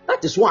planned.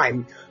 That is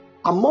why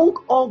among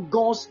all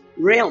God's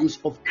realms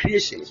of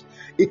creation,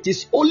 it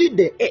is only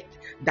the earth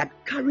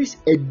that carries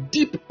a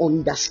deep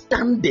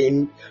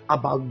understanding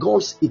about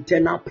God's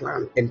eternal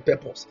plan and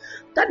purpose.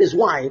 That is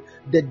why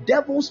the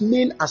devil's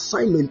main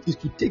assignment is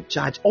to take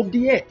charge of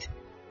the earth.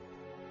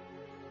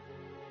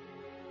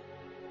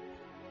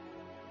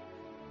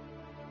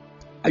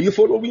 Are you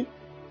following?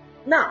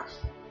 Now,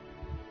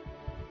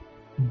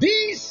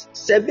 these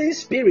 7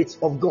 spirits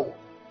of God,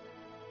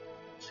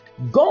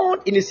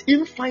 God in his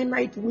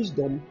infinite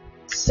wisdom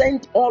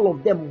sent all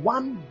of them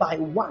one by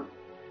one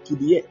to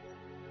the earth.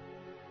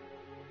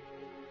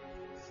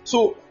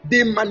 So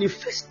they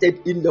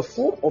manifested in the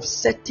form of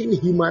certain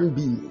human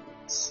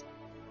beings.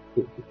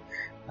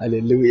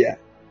 Hallelujah.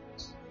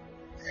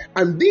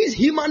 And these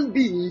human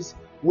beings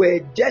were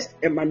just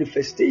a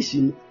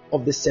manifestation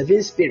of the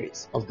 7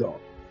 spirits of God.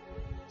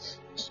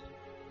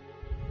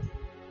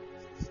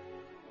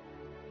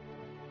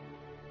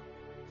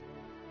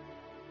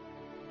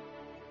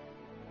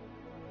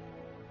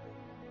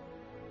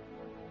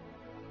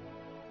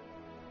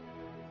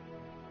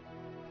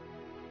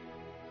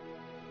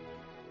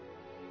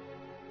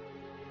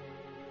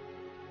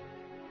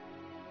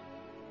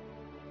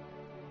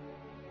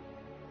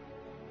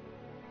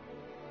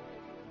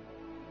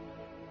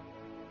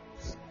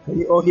 Can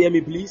you all hear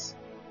me, please?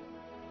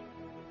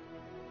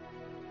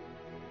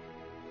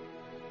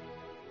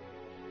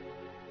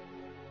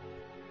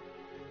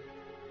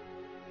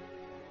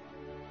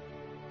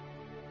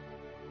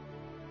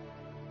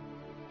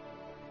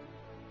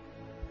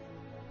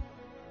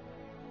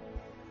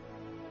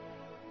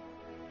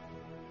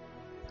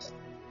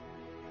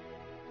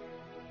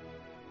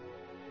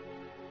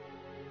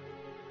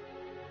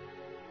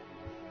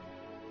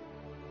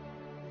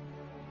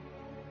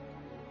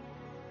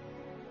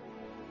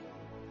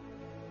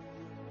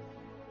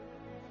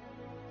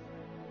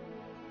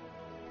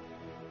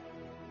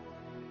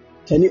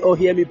 Can you all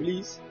hear me,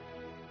 please?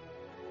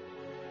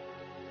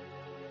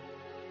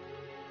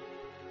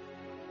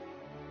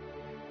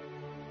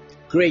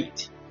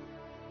 Great.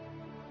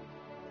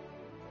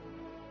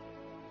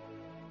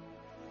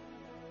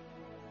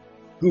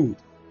 Good.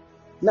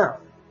 Now,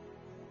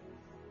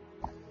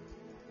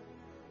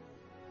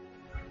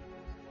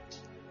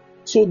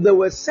 so there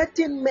were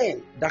certain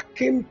men that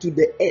came to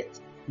the earth.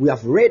 We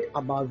have read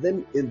about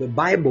them in the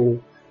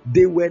Bible.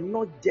 They were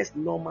not just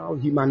normal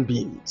human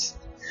beings.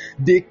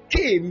 They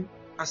came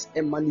as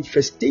a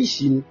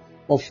manifestation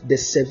of the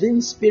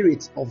seven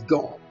spirits of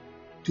God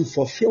to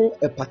fulfill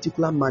a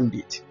particular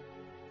mandate.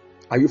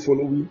 Are you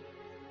following?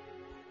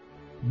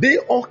 They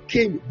all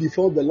came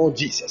before the Lord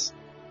Jesus.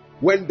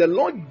 When the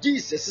Lord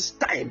Jesus'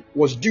 time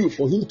was due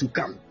for him to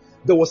come,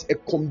 there was a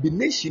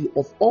combination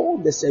of all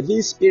the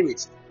seven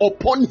spirits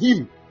upon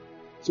him.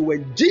 So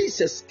when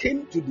Jesus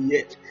came to the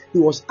earth, he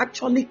was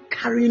actually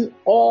carrying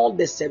all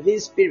the seven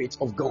spirits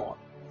of God.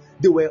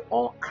 They were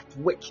all at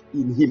work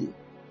in him.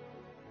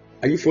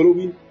 Are you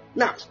following?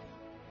 Now,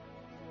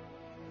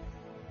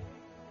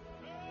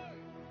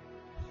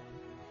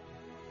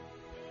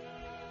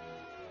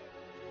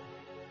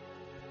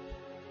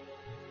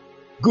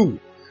 good.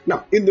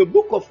 Now, in the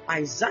book of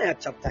Isaiah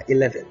chapter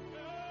 11,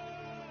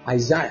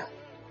 Isaiah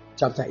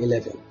chapter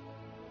 11,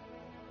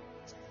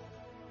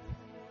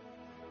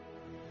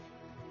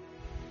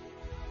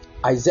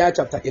 Isaiah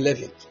chapter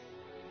 11,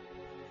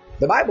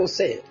 the Bible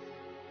said,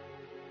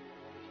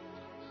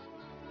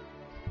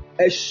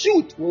 a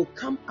shoot will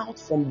come out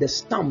from the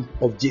stump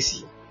of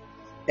Jesse,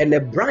 and a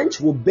branch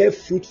will bear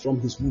fruit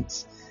from his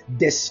roots.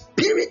 The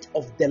Spirit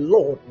of the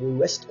Lord will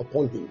rest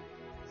upon him,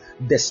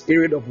 the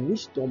Spirit of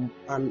wisdom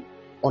and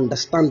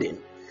understanding,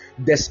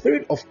 the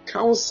Spirit of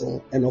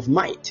counsel and of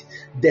might,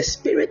 the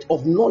Spirit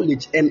of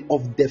knowledge and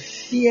of the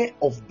fear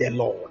of the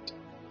Lord.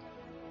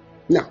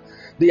 Now,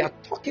 they are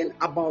talking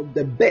about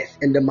the birth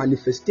and the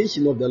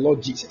manifestation of the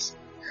Lord Jesus.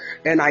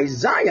 And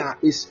Isaiah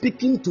is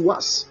speaking to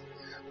us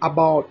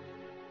about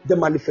the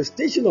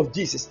manifestation of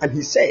Jesus. And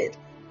he said,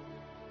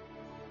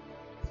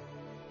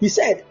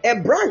 a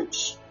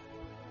branch,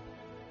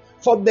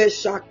 for there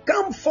shall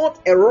come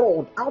forth a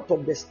rod out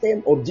of the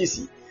stem of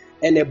Jesse,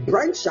 and a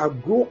branch shall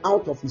grow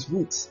out of his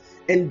roots,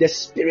 and the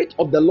Spirit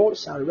of the Lord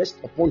shall rest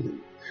upon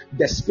him,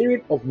 the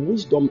Spirit of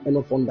wisdom and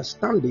of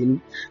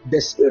understanding, the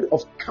Spirit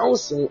of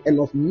counsel and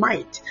of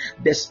might,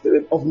 the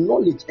Spirit of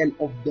knowledge and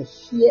of the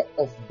fear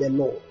of the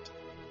Lord.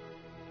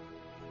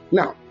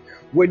 Now,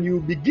 when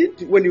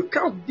you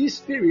count these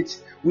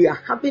spirits, we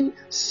are having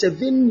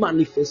seven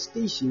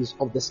manifestations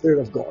of the Spirit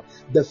of God.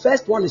 The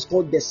first one is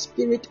called the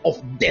Spirit of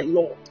the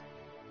Lord.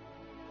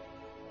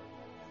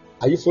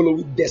 Are you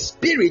following? The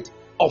Spirit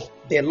of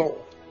the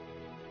Lord.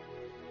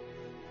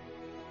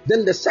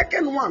 Then the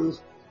second one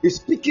is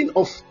speaking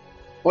of,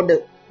 or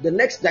the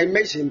next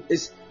dimension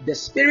is the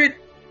Spirit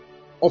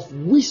of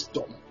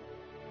wisdom.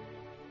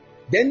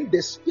 Then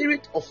the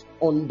Spirit of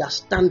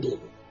understanding.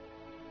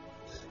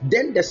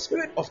 Then the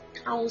Spirit of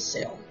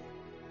counsel,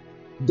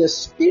 the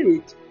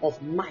Spirit of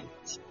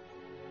might,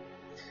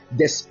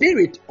 the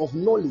Spirit of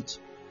knowledge,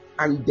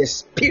 and the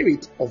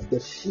Spirit of the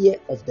fear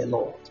of the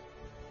Lord.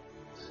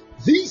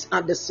 These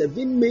are the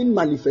seven main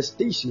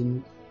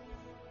manifestations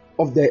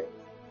of the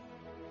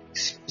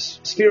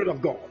Spirit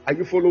of God. Are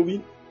you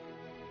following?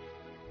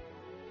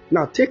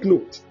 Now take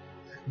note.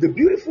 The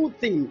beautiful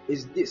thing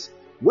is this.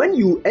 When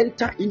you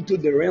enter into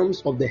the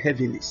realms of the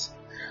heavens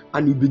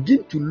and you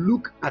begin to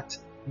look at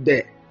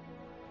the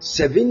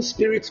seven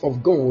spirits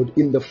of God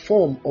in the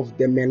form of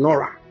the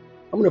menorah.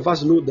 How many of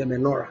us know the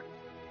menorah?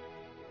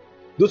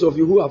 Those of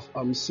you who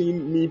have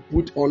seen me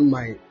put on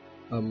my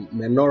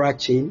menorah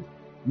chain,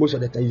 most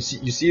of the time you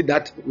see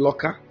that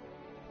locker.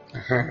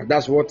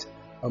 That's what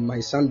my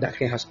son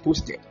Dake has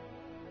posted.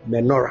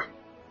 Menorah.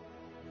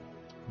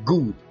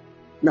 Good.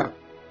 Now,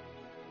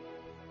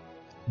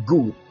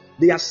 good.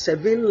 There are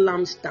seven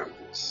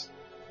lampstands.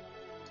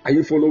 Are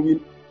you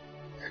following?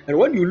 And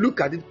when you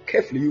look at it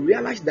carefully, you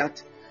realize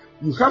that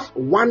you have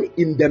one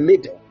in the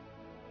middle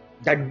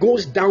that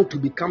goes down to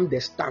become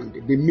the stand,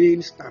 the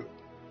main stand.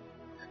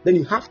 Then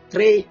you have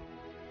three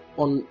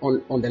on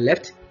the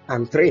left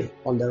and three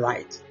on the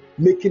right,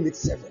 making it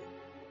seven.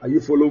 Are you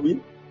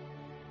following?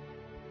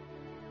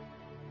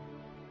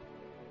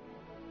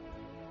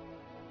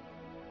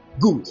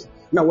 Good.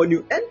 Now, when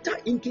you enter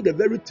into the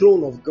very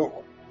throne of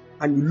God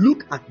and you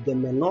look at the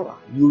menorah,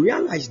 you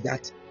realize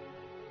that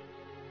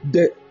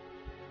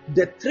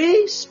the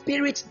three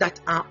spirits that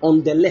are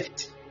on the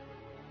left,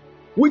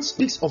 which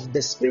speaks of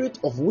the Spirit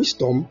of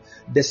wisdom,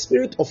 the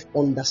Spirit of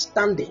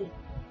understanding,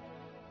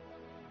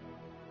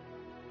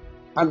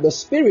 and the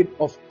Spirit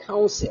of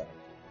counsel.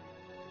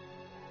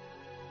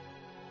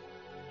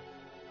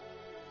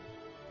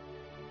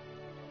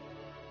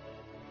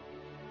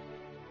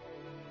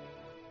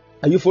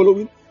 Are you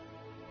following?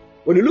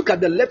 When you look at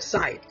the left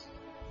side,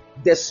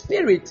 the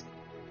Spirit,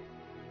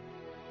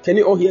 can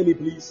you all hear me,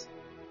 please?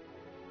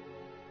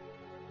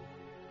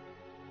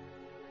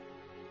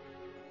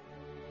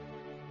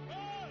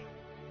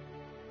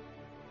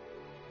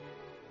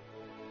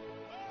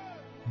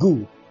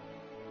 Good.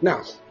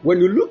 Now, when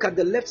you look at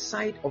the left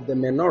side of the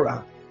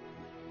menorah,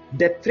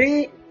 the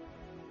three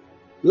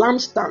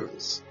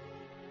lampstands,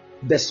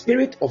 the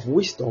Spirit of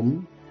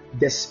wisdom,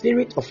 the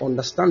Spirit of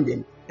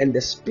understanding, and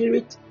the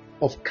Spirit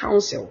of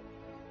counsel,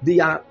 they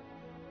are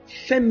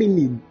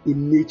feminine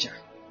in nature.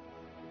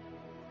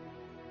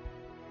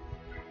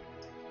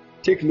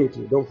 Take note,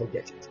 don't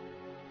forget it.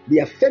 They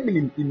are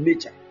feminine in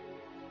nature.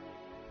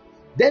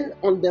 Then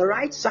on the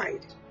right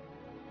side,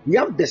 we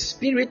have the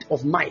spirit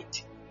of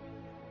might,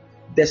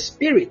 the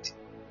spirit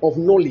of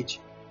knowledge,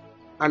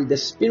 and the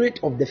spirit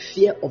of the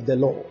fear of the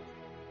Lord.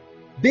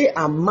 They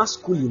are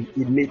masculine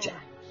in nature.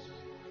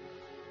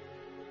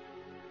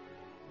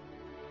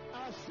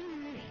 I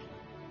see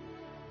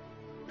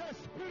the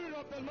Spirit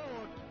of the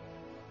Lord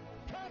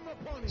come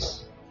upon you.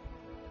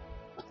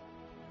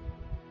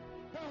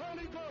 The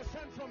Holy Ghost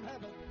sent from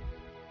heaven.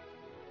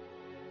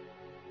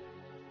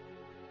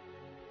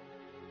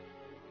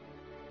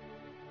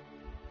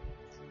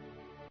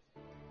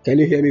 Can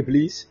you hear me,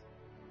 please?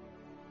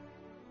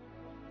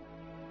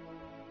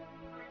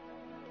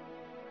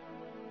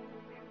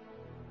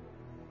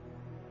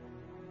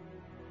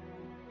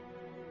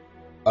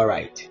 All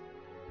right.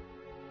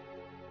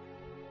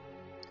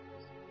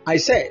 I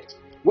said,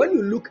 when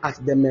you look at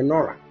the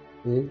menorah,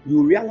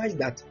 you realize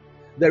that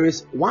there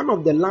is one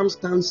of the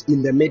lampstands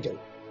in the middle,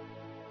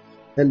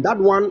 and that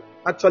one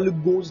actually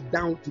goes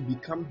down to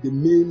become the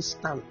main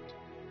stand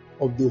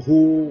of the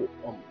whole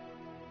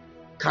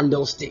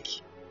candlestick.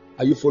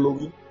 Are you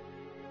following?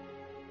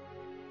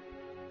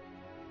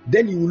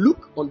 Then you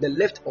look on the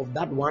left of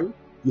that one,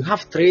 you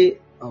have three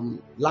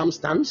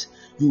lampstands.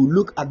 You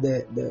look at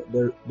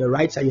the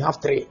right side, you have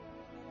three.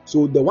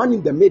 So the one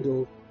in the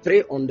middle,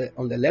 three on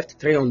the left,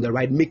 three on the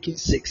right, making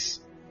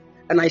 6.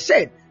 And I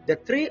said the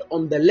three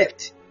on the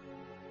left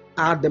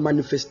are the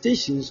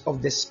manifestations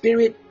of the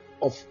spirit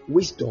of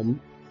wisdom,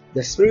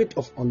 the spirit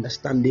of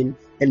understanding,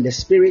 and the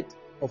spirit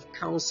of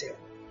counsel.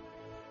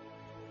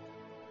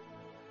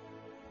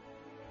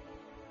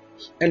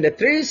 And the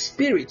 3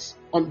 spirits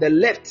on the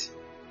left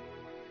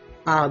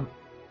are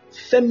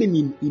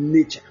feminine in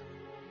nature.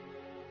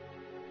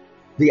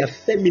 They are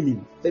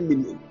feminine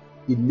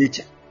in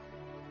nature.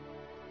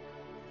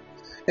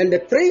 And the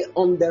 3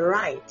 on the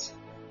right,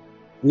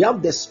 we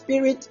have the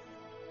spirit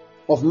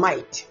of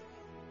might,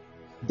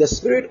 the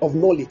spirit of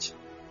knowledge,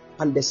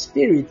 and the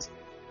spirit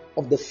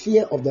of the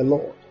fear of the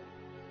Lord.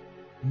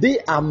 They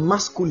are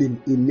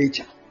masculine in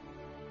nature.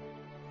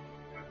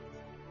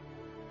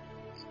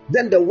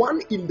 Then the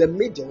one in the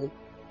middle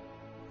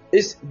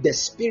is the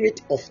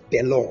spirit of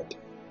the Lord.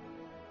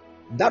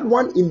 That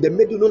one in the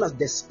middle, known as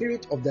the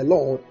spirit of the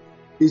Lord,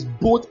 is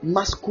both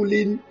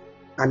masculine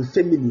and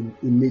feminine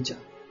in nature.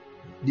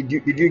 Did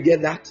you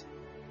get that?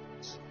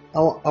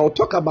 I'll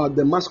talk about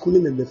the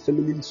masculine and the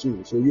feminine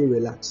soon, so you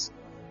relax.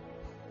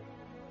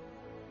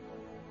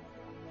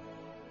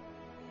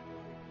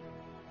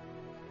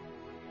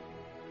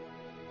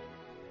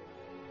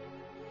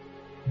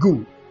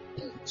 Good.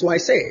 So I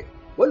said,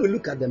 when we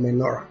look at the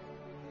menorah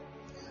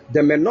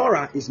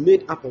is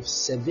made up of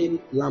 7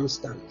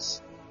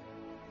 lampstands.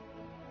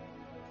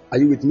 Are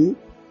you with me?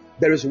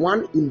 There is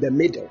one in the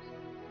middle,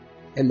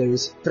 and there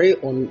is 3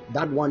 on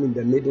that one in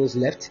the middle's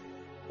left,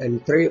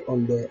 and 3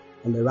 on the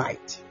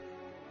right.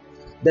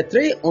 The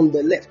 3 on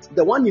the left,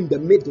 the one in the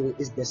middle,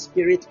 is the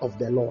spirit of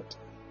the Lord.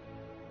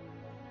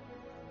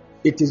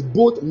 It is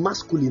both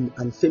masculine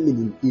and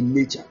feminine in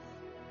nature.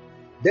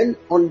 Then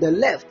on the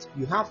left,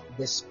 you have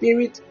the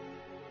spirit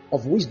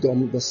of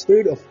wisdom, the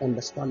spirit of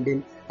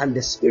understanding, and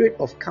the spirit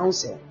of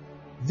counsel.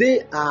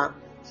 They are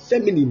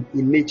feminine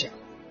in nature.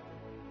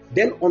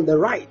 Then on the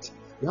right,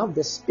 you have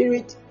the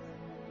spirit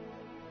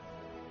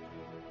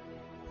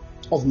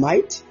of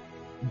might,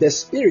 the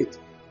spirit.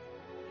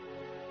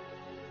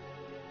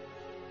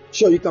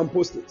 Sure, you can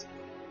post it.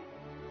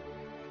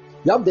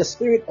 You have the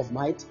spirit of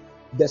might,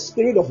 the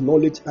spirit of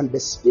knowledge, and the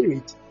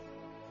spirit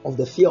of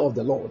the fear of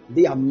the Lord.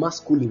 They are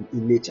masculine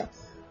in nature.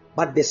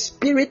 But the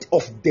spirit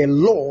of the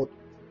Lord,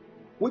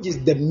 which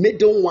is the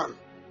middle one,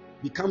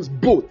 becomes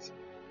both.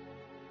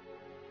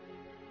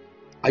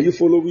 Are you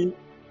following?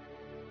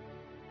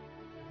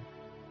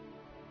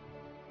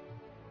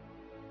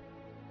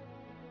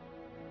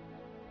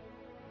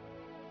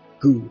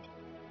 Good.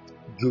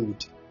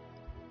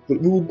 We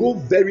will go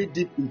very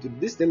deep into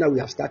this thing that we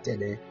have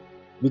started.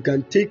 We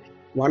can take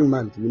 1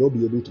 month, we will not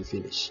be able to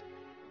finish.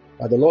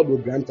 But the Lord will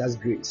grant us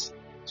grace.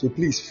 So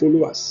please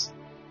follow us,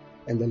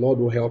 and the Lord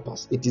will help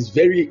us. It is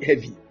very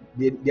heavy.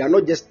 They are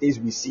not just things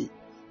we see.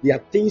 They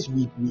are things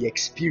we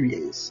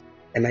experience.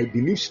 And I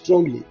believe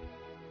strongly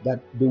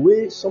that the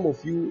way some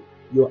of you,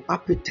 your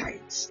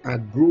appetites are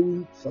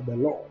growing for the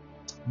Lord,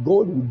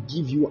 God will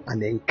give you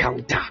an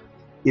encounter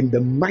in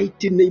the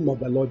mighty name of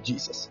the Lord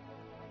Jesus.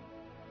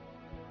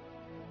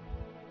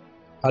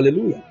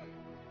 Hallelujah.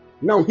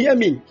 Now hear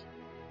me.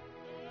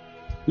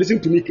 Listen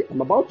to me.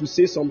 I'm about to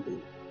say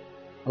something.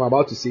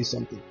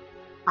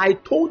 I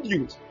told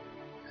you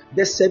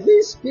the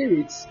 7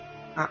 spirits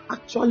are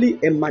actually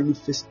a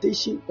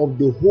manifestation of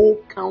the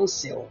whole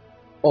counsel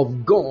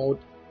of God,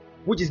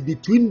 which is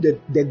between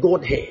the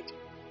Godhead.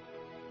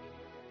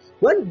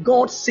 When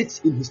God sits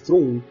in his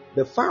throne,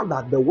 the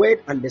Father, the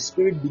Word, and the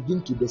Spirit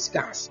begin to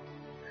discuss.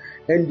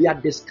 And their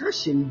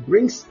discussion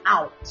brings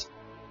out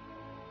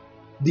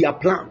their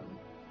plan.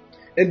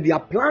 and their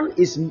plan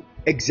is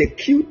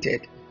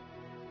executed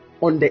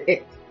on the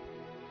earth.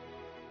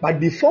 But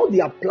before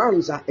their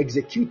plans are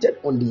executed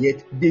on the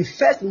earth, they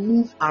first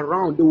move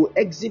around. They will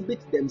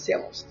exhibit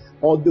themselves,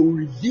 or they will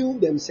reveal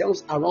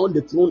themselves around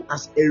the throne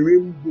as a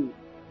rainbow.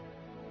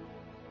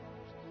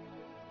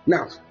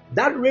 Now,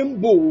 that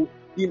rainbow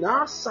in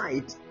our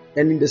sight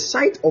and in the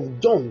sight of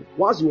John,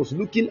 whilst he was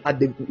looking at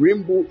the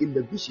rainbow in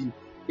the vision,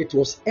 it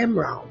was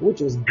emerald,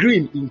 which was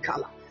green in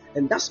color.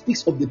 And that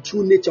speaks of the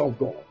true nature of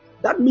God.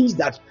 That means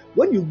that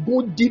when you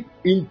go deep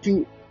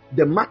into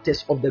the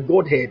matters of the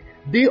Godhead,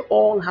 they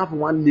all have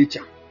one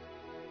nature.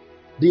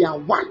 They are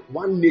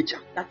one nature.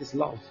 That is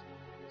love.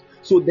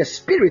 So the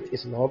Spirit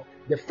is love,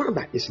 the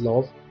Father is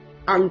love,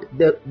 and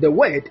the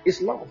Word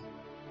is love.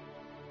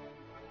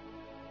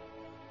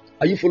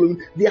 Are you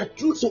following? They are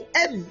true. So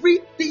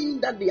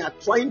everything that they are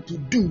trying to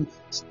do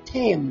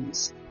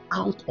stems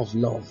out of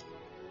love.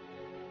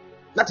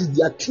 That is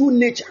their true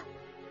nature.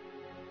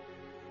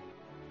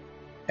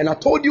 And I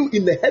told you,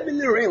 in the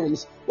heavenly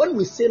realms, when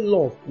we say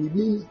love, we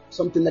mean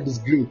something that is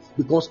green.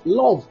 Because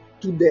love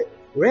to the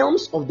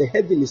realms of the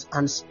heavens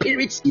and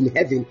spirits in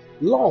heaven,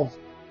 love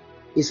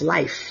is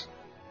life.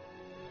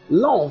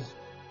 Love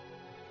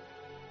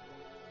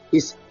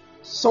is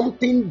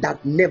something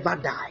that never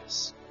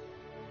dies.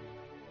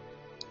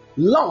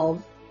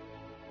 Love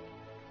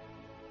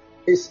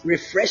is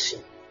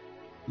refreshing.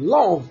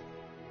 Love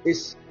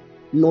is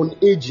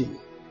non-aging.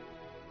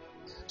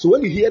 So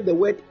when you hear the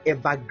word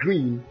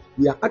evergreen,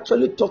 we are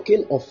actually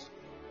talking of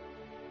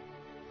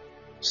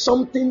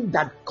something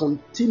that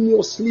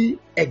continuously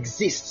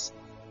exists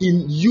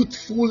in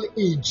youthful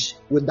age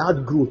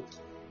without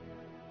growth.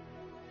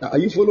 Now, are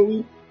you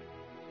following?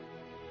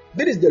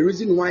 That is the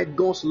reason why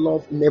God's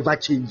love never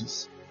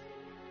changes.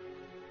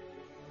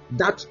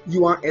 That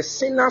you are a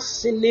sinner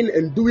sinning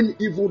and doing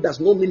evil does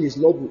not mean His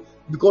love,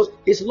 because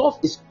His love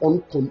is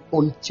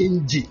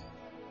unchanging.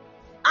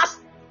 As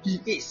He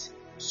is,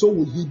 so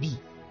will He be.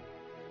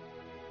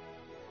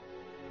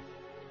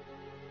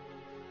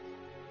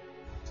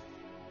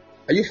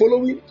 Are you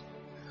following?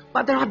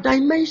 But there are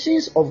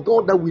dimensions of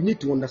God that we need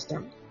to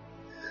understand.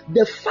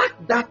 The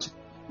fact that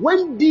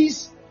when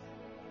these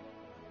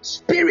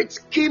spirits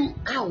came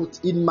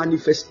out in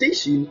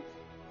manifestation,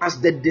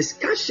 as the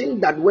discussion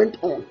that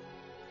went on,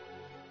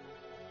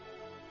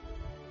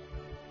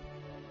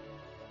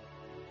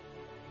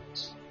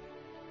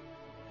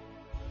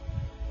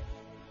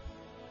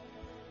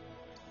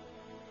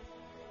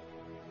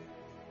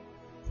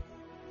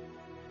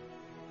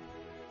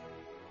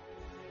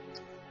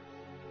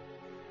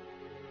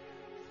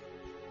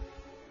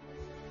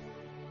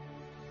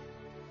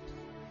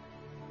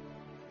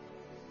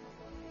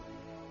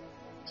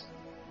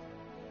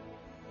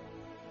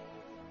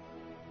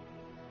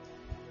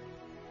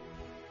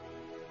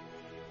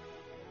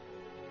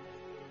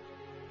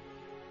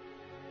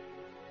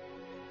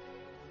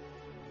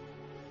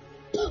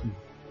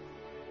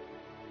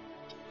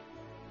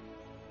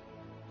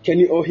 can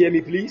you all hear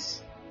me,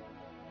 please?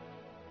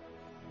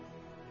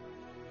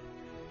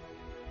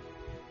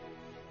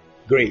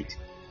 Great.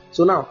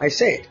 So now I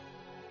said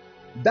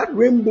that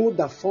rainbow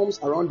that forms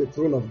around the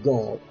throne of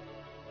God,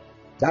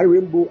 that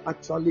rainbow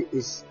actually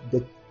is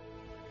the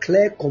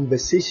clear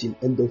conversation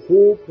and the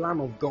whole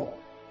plan of God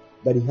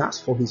that He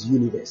has for His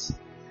universe.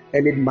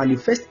 And it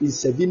manifests in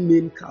 7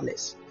 main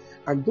colors.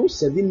 And those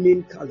 7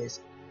 main colors,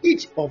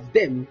 each of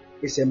them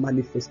is a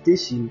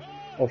manifestation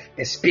of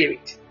a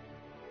spirit.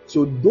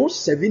 So those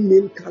 7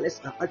 main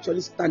colors are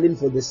actually standing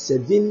for the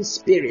 7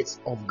 spirits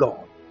of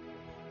God.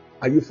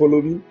 Are you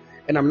following?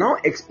 And I'm now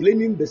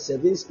explaining the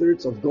 7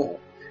 spirits of God.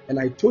 And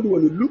I told you,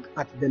 when you look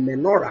at the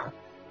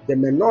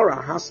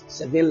menorah has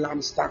 7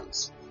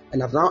 lampstands.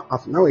 And I've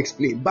now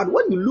explained. But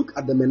when you look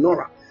at the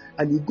menorah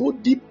and you go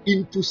deep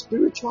into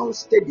spiritual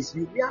studies,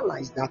 you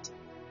realize that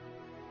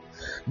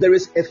there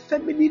is a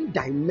feminine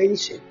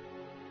dimension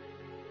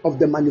of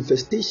the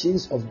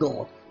manifestations of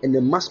God and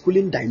a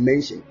masculine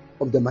dimension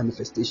of the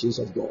manifestations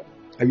of God.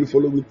 Are you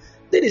following?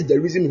 That is the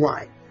reason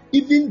why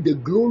even the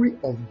glory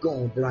of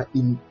God,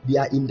 they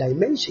are in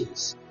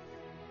dimensions.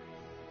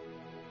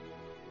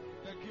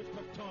 The gift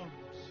of tongues.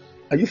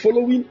 Are you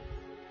following?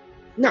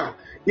 Now,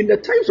 in the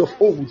times of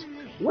old,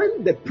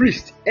 when the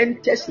priest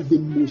enters the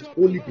most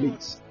holy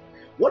place,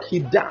 what he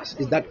does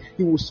is that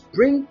he will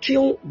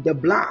sprinkle the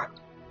blood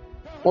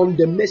on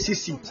the mercy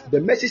seat.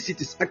 The mercy seat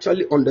is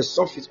actually on the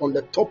surface, on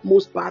the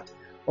topmost part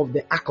of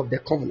the Ark of the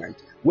Covenant,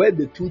 where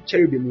the 2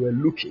 cherubim were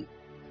looking.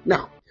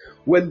 Now,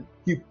 when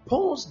he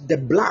pours the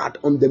blood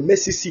on the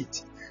mercy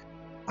seat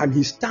and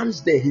he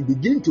stands there, he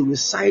begins to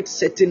recite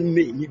certain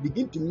name. He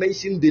begins to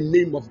mention the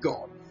name of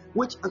God,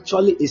 which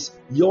actually is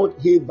Yod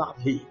He Vav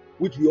He,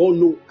 which we all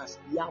know as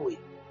Yahweh.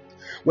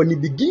 When he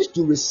begins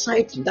to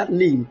recite that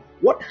name,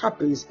 what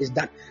happens is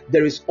that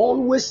there is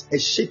always a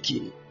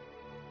shaking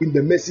in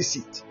the mercy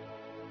seat.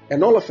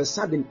 And all of a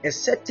sudden, a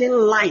certain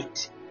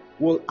light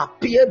will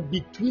appear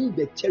between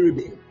the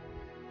cherubim,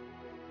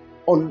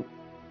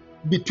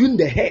 between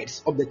the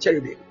heads of the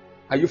cherubim.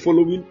 Are you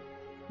following?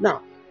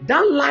 Now,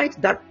 That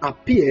light that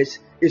appears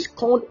is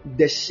called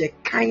the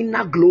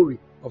Shekinah glory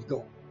of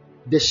God.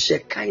 The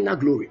Shekinah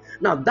glory.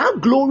 Now,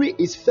 that glory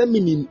is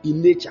feminine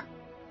in nature.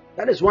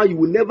 That is why you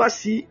will never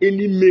see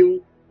any male.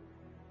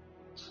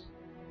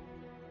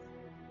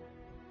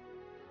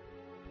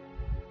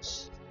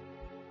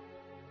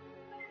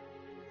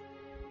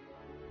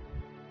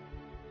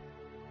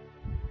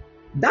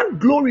 That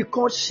glory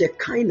called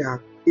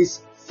Shekinah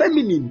is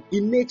feminine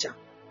in nature.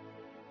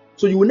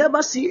 So you will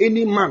never see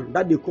any man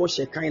that they call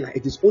Shekinah.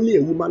 It is only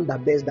a woman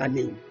that bears that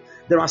name.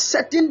 There are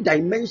certain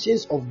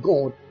dimensions of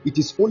God, it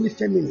is only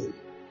feminine.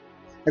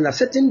 And there are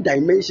certain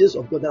dimensions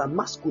of God that are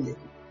masculine.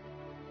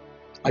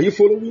 Are you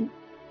following?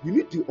 You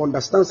need to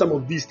understand some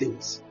of these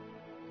things.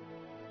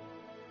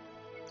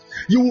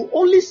 You will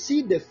only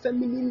see the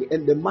feminine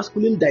and the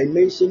masculine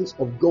dimensions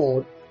of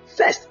God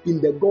first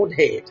in the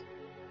Godhead.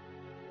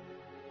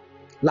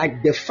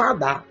 Like the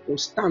Father will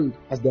stand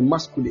as the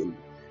masculine,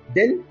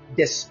 then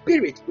the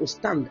Spirit will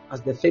stand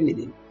as the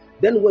feminine.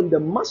 Then when the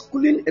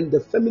masculine and the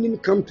feminine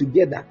come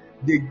together,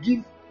 they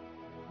give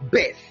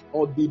birth,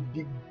 or they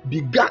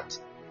begat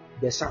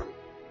the Son,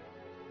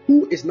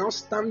 who is now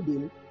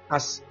standing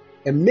as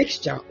a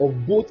mixture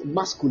of both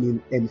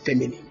masculine and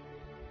feminine.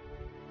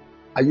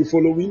 Are you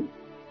following?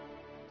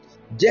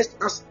 Just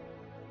as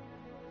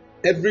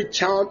every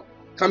child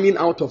coming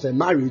out of a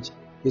marriage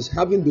is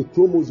having the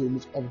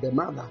chromosomes of the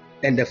mother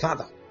and the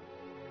father,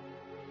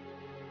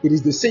 it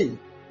is the same.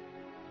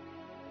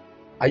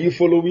 Are you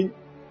following?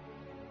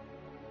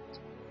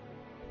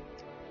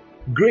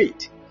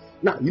 Great.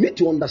 Now you need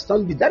to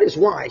understand this. That is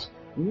why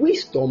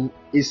wisdom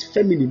is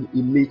feminine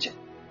in nature.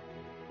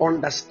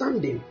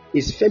 Understanding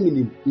is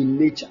feminine in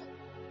nature.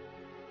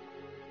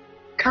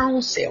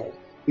 Counsel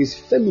is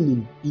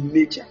feminine in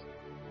nature.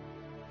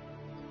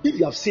 If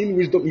you have seen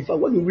wisdom, in fact,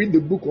 when you read the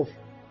book of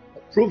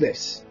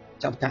Proverbs,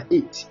 chapter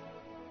 8,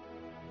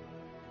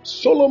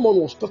 Solomon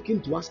was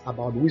talking to us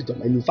about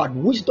wisdom. And in fact,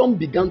 wisdom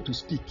began to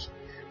speak.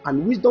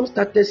 And wisdom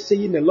started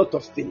saying a lot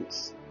of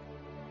things.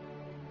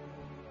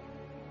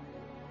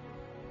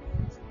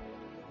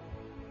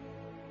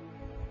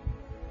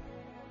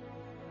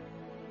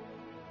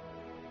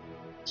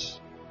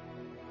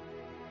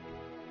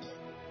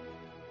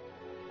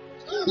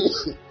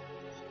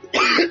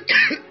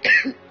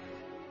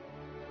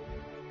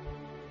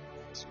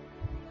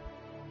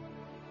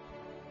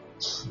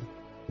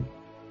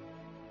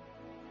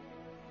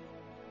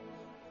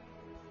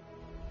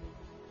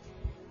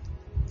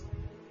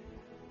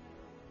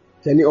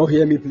 Can you all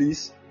hear me,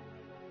 please?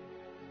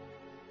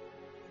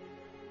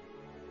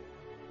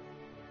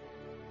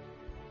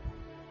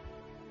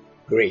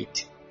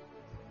 Great.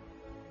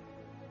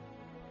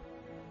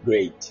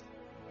 Great.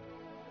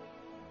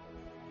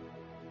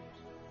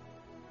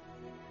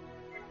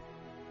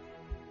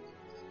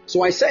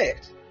 So I said,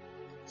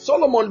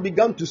 Solomon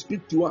began to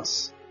speak to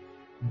us.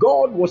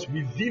 God was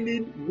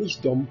revealing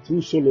wisdom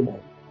through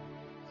Solomon.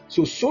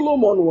 So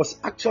Solomon was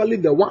actually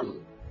the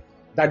one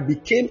that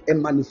became a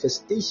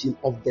manifestation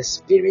of the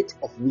spirit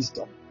of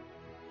wisdom.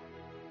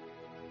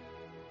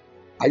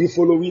 Are you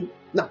following?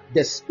 Now,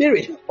 the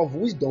spirit of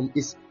wisdom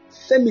is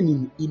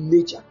feminine in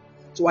nature.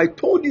 So I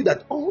told you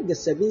that all the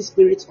seven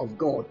spirits of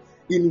God,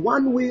 in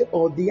one way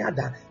or the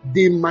other,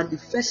 they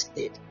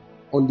manifested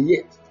on the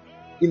earth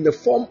in the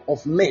form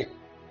of men.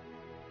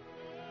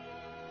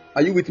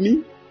 Are you with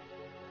me?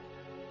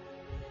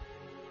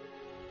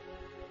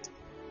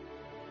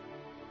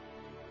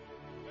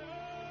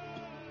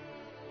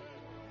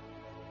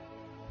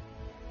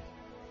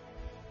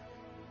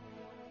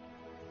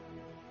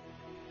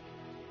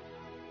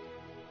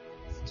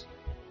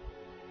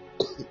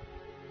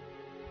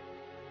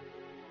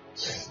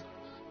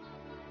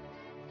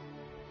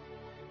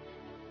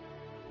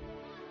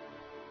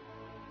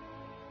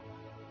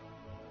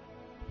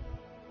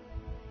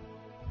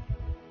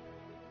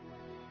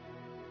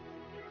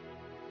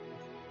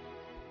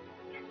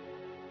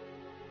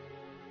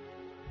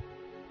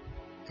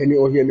 Can you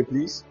all hear me,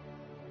 please?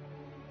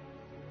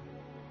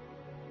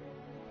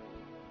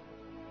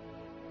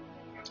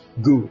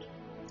 Good.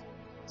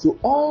 So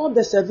all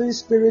the seven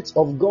spirits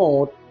of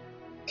God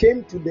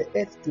came to the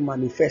earth to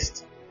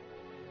manifest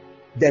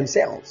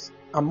themselves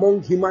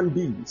among human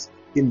beings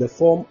in the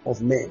form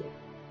of men.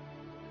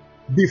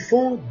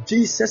 Before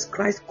Jesus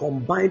Christ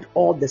combined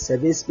all the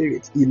seven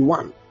spirits in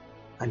one,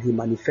 and he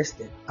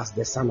manifested as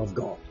the Son of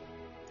God.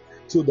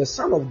 So the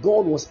Son of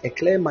God was a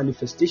clear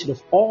manifestation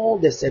of all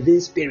the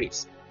seven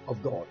spirits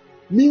of God.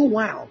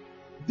 Meanwhile,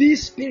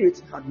 these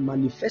spirits had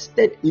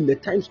manifested in the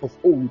times of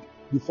old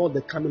before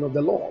the coming of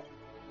the Lord.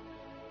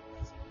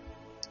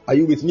 Are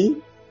you with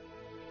me?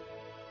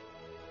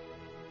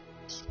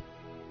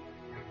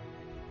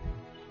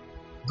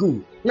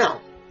 Good.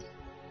 Now,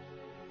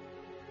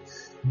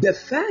 the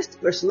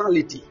first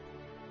personality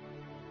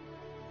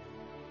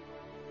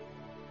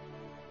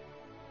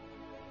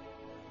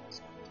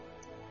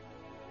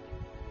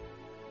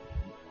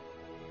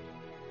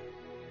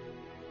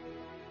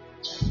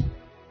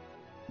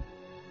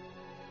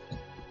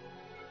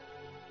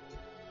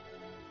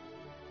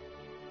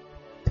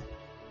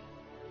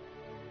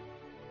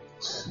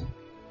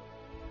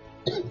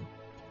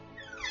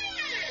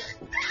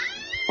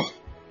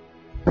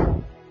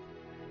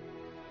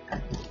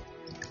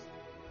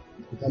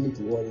coming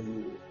to worry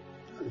you.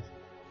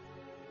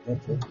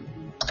 Okay.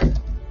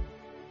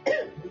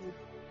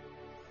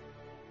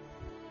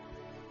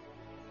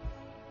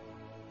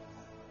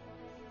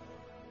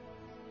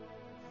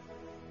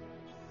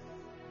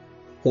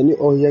 Can you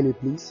all hear me,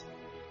 please?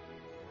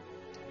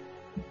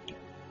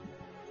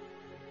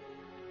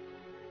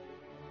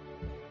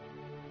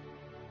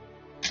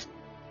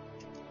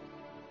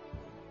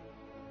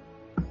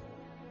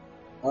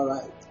 All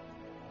right.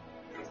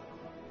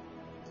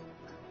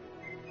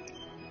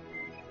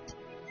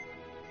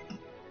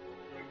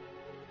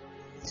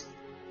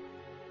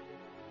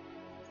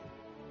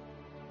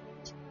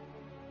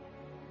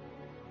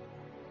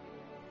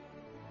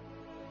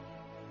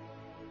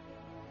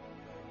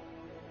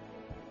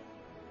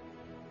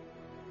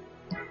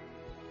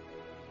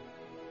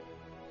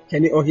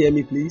 Can you all hear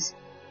me, please?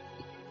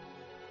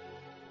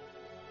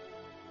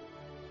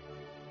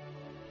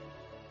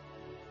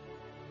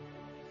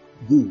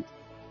 Good.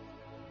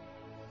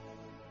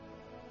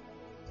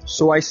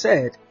 So I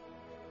said,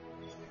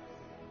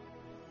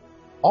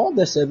 all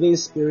the seven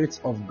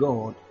spirits of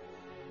God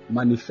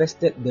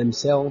manifested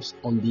themselves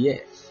on the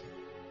earth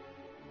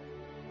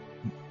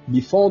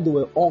before they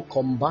were all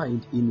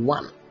combined in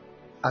one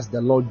as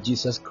the Lord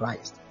Jesus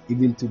Christ,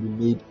 even to be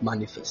made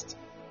manifest.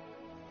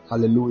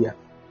 Hallelujah.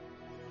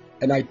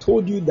 And I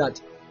told you that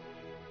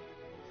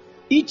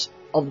each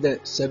of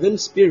the seven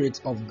spirits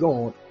of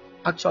God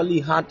actually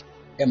had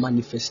a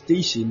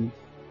manifestation,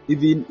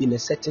 even in a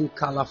certain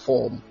color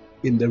form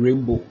in the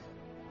rainbow.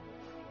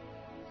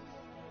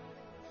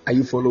 Are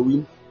you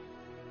following?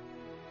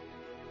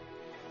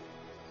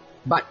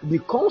 But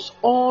because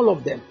all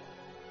of them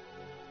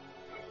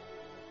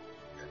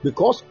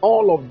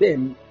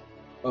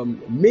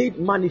made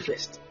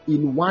manifest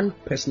in one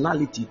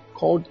personality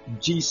called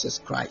Jesus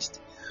Christ,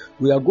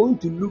 we are going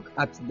to look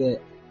at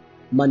the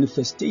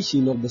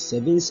manifestation of the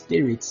seven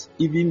spirits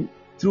even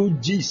through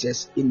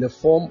Jesus in the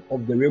form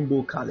of the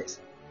rainbow colors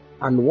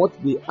and what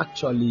they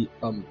actually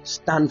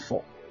stand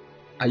for.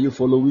 Are you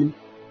following?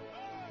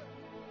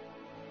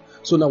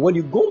 So now when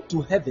you go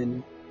to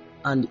heaven,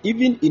 and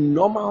even in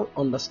normal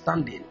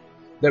understanding,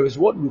 there is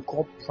what we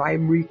call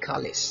primary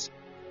colors.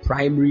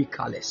 Primary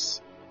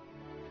colors.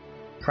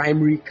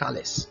 Primary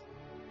colors.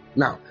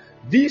 Now,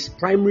 these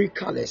primary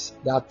colors,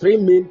 there are three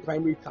main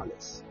primary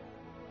colors.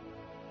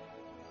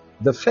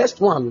 The first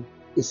one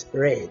is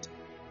red.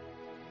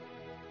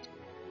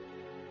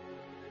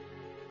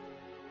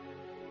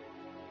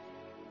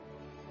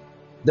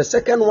 The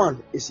second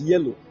one is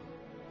yellow.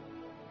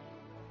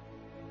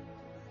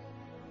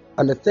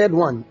 And the third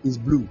one is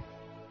blue.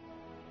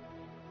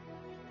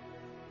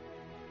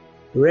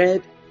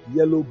 Red,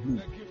 yellow, blue.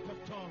 The gift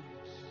of tongues.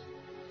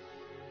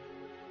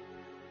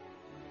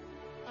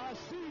 I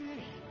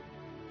see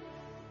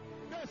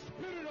the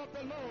Spirit of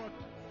the Lord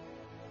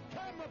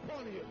come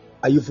upon you.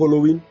 Are you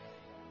following?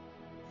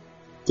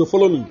 So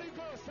follow me. Holy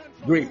Ghost sent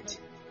from Great.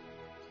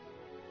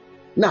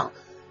 Now,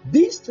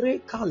 these three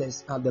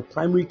colors are the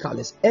primary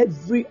colors.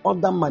 Every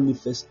other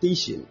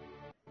manifestation,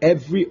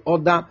 every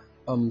other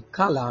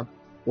color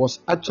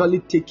was actually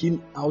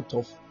taken out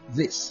of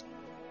this.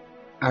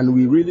 And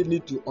we really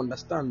need to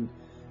understand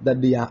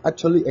that they are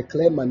actually a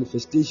clear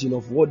manifestation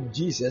of what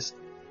Jesus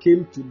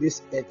came to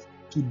this earth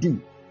to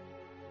do.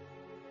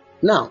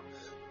 Now,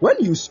 when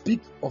you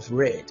speak of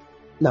red,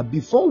 now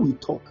before we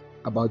talk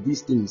about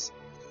these things,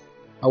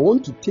 I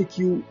want to take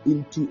you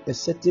into a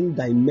certain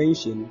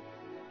dimension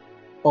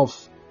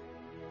of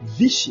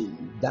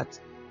vision that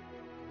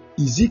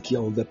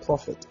Ezekiel the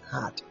prophet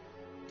had.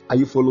 Are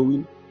you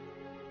following?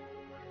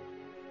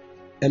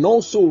 And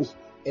also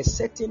a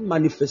certain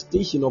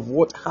manifestation of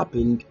what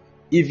happened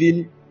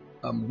even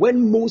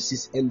when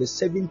Moses and the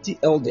 70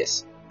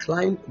 elders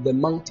climbed the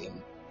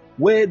mountain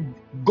where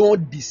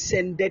God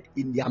descended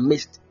in their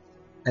midst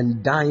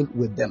and dined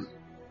with them.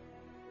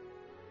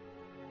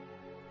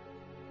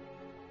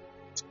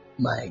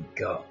 My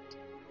God.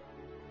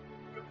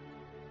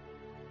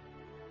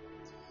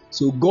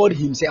 So God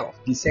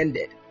himself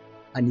descended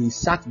and he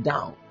sat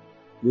down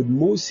with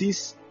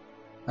Moses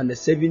and the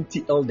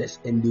 70 elders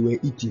and they were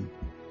eating.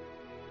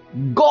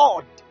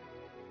 God.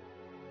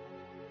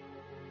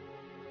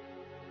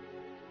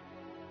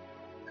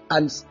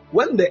 And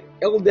when the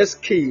elders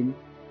came,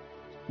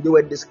 they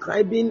were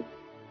describing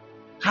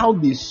how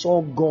they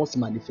saw God's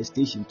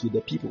manifestation to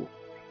the people.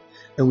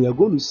 And we are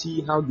going to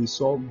see how they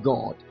saw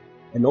God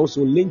and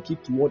also link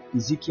it to what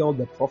Ezekiel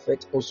the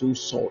prophet also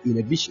saw in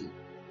a vision.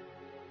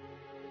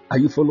 Are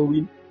you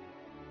following?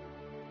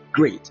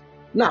 Great.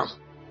 Now,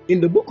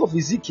 in the book of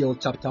Ezekiel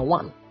chapter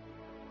 1,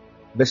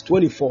 verse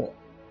 24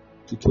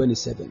 to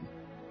 27.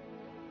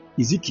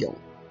 Ezekiel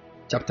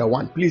chapter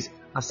 1. Please,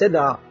 I said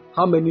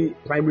how many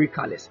primary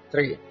colors?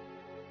 3.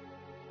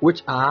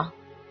 Which are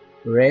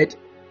red,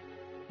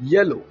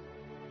 yellow,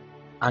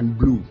 and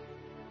blue.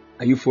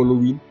 Are you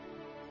following?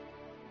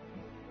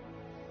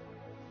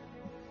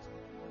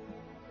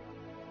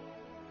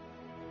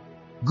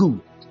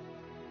 Good.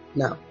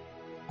 Now,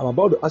 I'm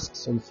about to ask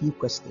some few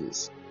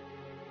questions.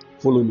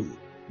 Follow me.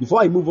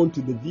 Before I move on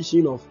to the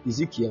vision of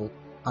Ezekiel,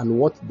 and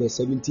what the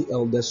 70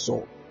 elders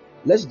saw.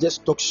 Let's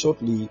just talk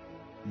shortly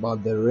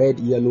about the red,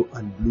 yellow,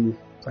 and blue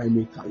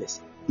primary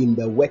colors in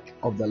the work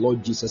of the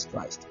Lord Jesus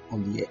Christ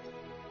on the earth.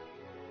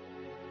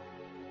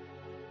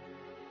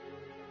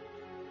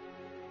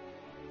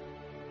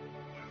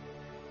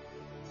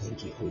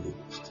 Thank you, Holy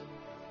Ghost.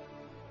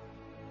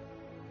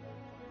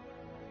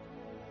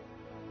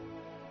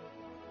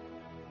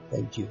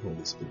 Thank you,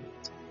 Holy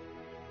Spirit.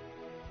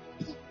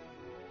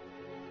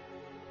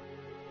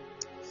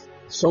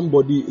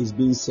 Somebody is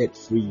being set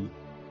free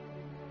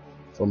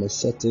from a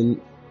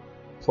certain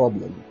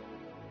problem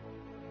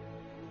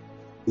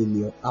in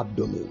your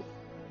abdomen.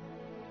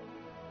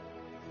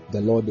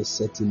 The Lord is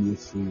setting you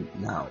free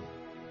now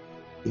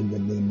in the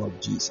name of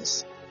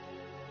Jesus.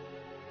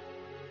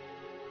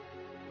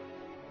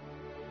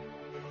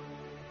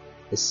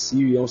 A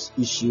serious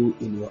issue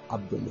in your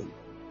abdomen.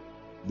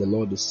 The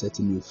Lord is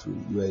setting you free.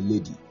 You are a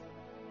lady.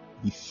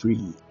 Be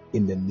free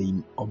in the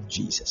name of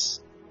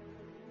Jesus.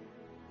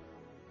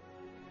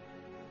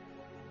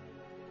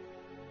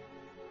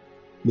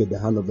 May the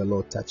hand of the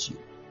Lord touch you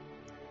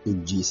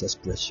in Jesus'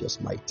 precious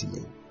mighty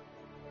name.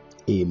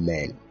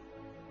 Amen.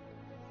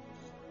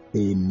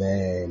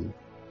 Amen.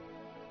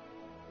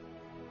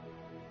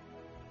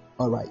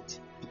 All right.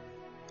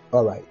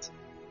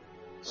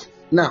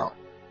 Now,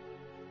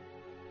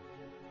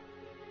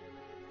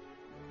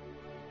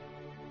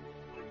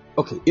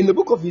 okay, in the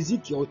book of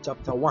Ezekiel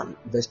chapter 1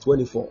 verse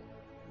 24.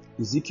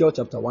 Ezekiel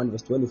chapter 1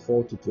 verse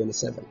 24 to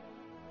 27.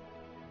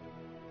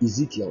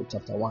 Ezekiel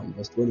chapter 1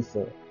 verse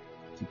 24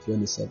 to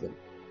 27.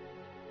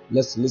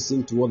 Let's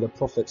listen to what the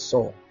prophet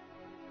saw.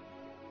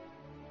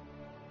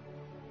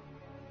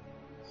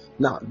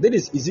 Now,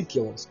 this is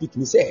Ezekiel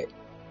speaking. He said,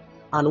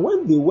 "And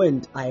when they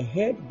went, I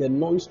heard the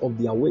noise of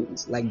their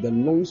wings like the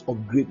noise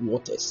of great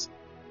waters,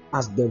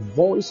 as the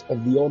voice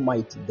of the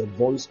Almighty, the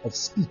voice of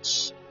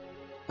speech,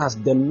 as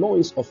the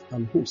noise of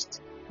an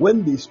host.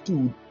 When they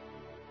stood,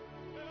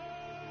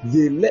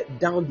 they let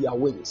down their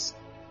wings.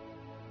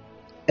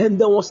 And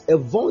there was a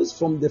voice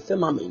from the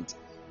firmament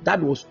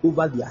that was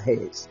over their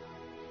heads,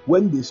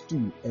 when they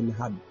stood and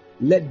had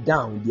let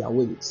down their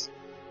wings."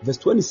 Verse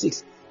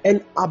 26,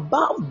 "And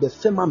above the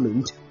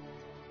firmament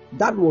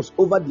that was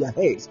over their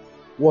heads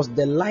was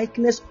the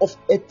likeness of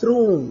a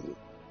throne."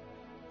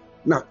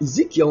 Now,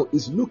 Ezekiel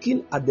is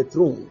looking at the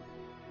throne.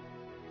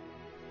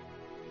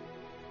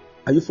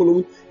 Are you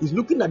following? He's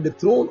looking at the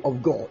throne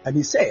of God, and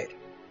he said,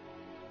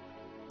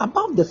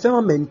 above the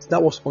firmament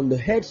that was on the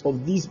heads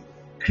of these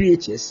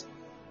creatures,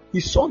 he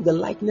saw the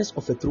likeness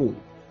of a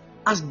throne,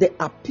 as the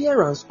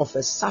appearance of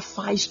a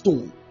sapphire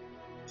stone.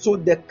 So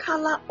the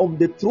color of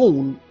the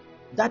throne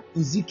that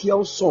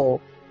Ezekiel saw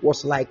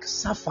was like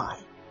sapphire.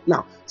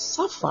 Now,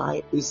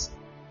 sapphire is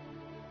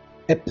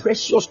a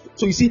precious.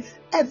 So you see,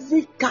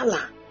 every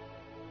color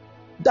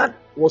that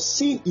was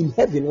seen in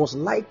heaven was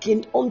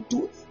likened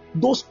unto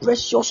those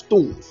precious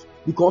stones,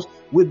 because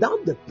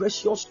without the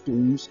precious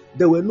stones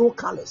there were no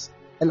colors.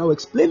 And I'll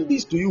explain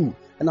this to you,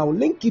 and I'll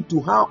link it to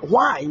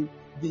why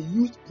they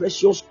used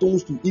precious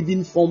stones to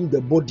even form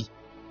the body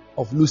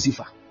of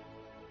Lucifer.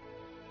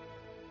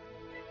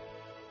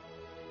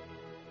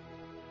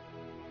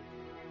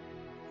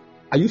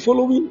 Are you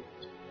following?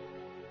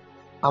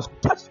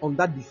 I've touched on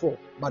that before,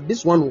 but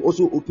this one will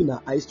also open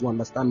our eyes to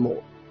understand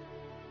more.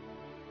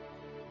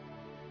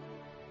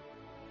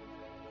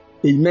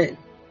 Amen.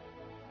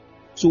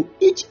 So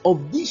each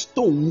of these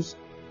stones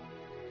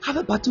have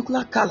a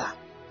particular color,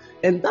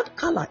 and that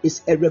color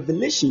is a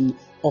revelation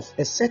of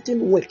a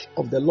certain work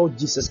of the Lord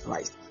Jesus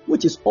Christ,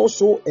 which is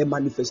also a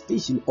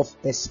manifestation of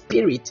a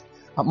spirit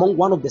among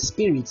one of the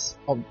spirits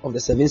of the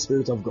seven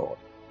spirits of God.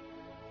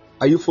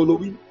 Are you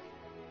following?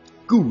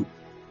 Good.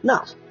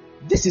 Now,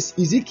 this is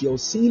Ezekiel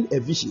seeing a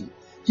vision.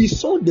 He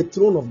saw the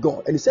throne of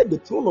God, and he said the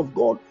throne of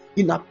God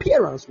in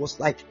appearance was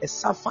like a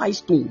sapphire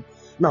stone.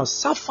 Now,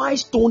 sapphire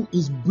stone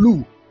is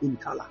blue in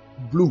color.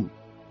 Blue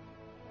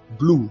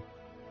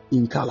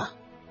in color.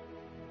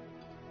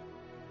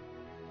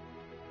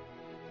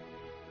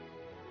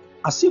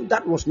 As if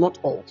that was not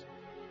all,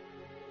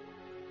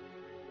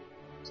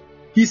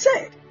 he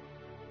said,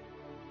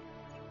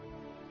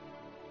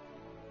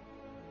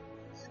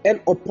 "And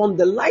upon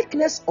the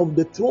likeness of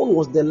the throne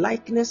was the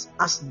likeness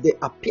as the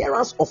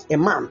appearance of a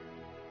man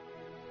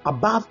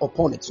above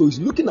upon it." So he's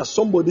looking at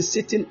somebody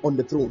sitting on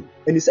the throne.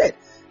 And he said,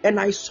 "And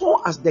I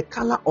saw as the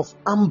color of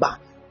amber,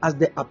 as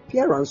the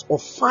appearance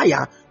of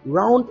fire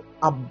round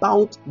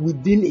about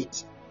within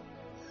it.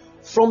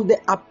 From the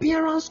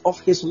appearance of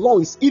his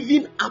loins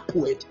even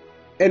upward,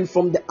 and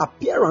from the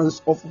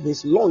appearance of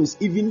his loins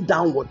even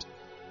downward.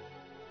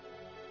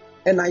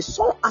 And I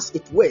saw as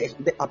it were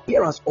the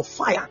appearance of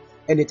fire,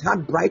 and it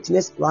had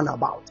brightness round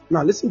about."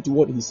 Now listen to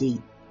what he's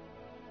saying.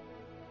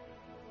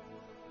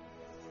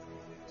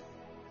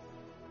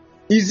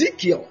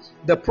 Ezekiel,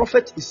 the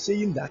prophet, is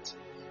saying that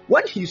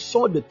when he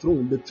saw the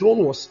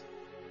throne was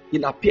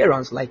in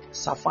appearance like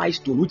sapphire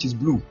stone, which is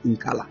blue in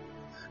color.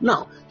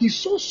 Now, he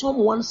saw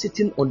someone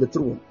sitting on the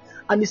throne,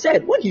 and he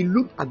said when he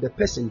looked at the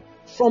person,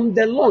 from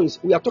the loins,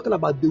 we are talking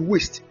about the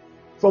waist,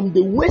 from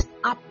the waist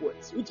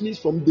upwards, which means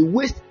from the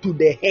waist to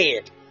the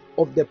head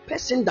of the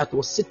person that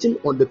was sitting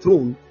on the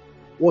throne,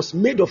 was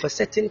made of a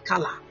certain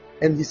color.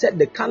 And he said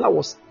the color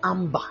was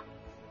amber.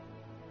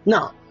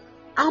 Now,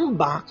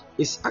 amber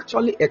is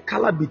actually a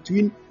color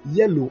between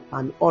yellow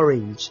and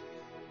orange.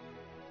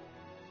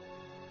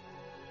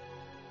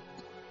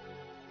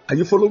 Are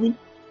you following?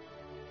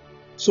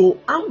 So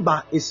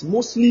amber is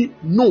mostly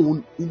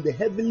known in the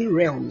heavenly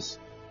realms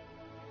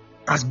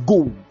as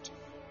gold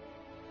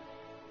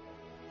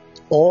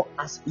or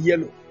as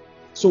yellow.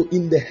 So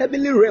in the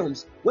heavenly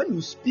realms, when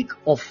you speak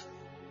of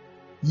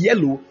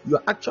yellow, you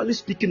are actually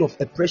speaking of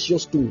a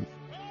precious stone,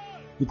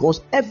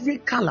 because every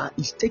color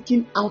is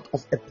taken out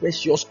of a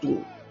precious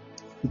stone,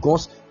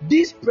 because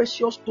these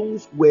precious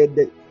stones were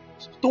the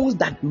stones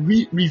that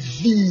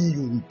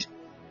revealed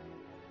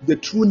the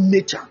true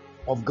nature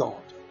of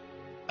God.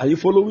 Are you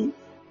following?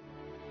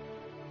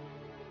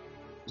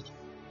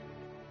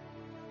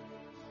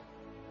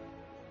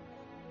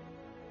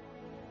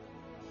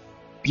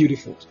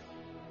 Beautiful.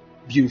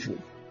 Beautiful.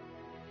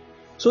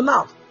 So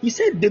now, he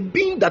said the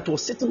being that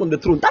was sitting on the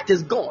throne, that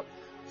is God.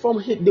 From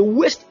the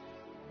waist,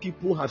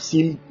 people have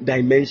seen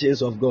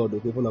dimensions of God, the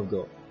people of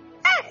God.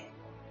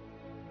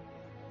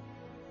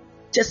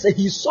 Just as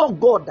he saw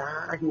God,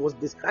 he was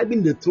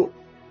describing the throne.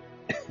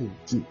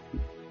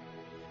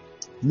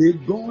 May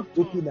God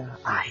open our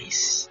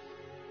eyes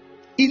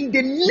in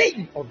the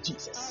name of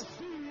Jesus.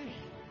 I see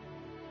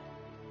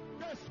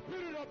the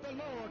Spirit of the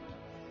Lord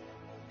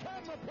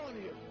come upon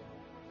you.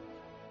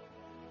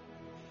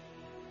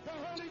 The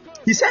Holy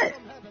Ghost He said,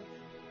 from heaven.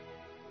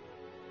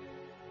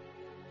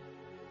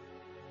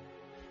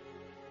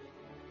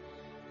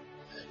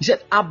 He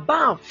said,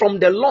 above from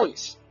the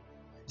loins.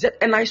 He said,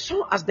 and I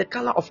saw as the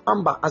color of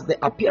amber, as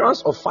the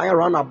appearance of fire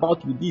round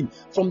about within,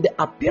 from the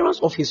appearance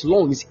of his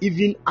loins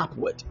even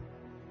upward.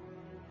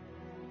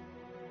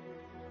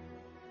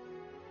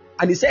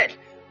 And he said,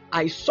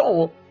 I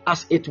saw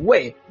as it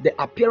were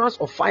the appearance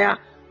of fire,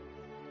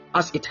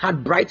 as it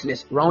had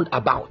brightness round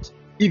about,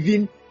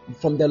 even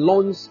from the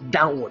loins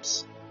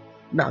downwards.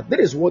 Now, that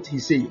is what he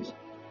says.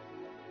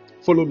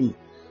 Follow me.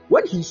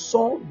 When he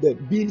saw the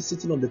being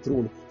sitting on the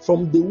throne,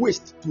 from the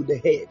waist to the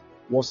head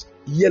was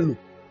yellow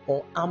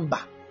or amber,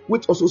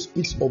 which also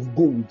speaks of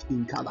gold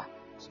in color.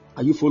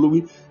 Are you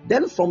following?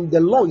 Then from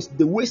the loins,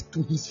 the waist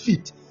to his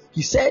feet,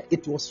 he said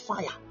it was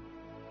fire.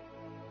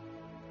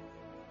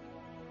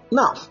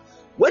 Now,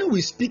 when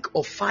we speak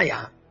of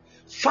fire,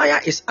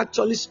 fire is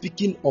actually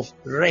speaking of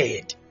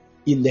red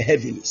in the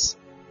heavens.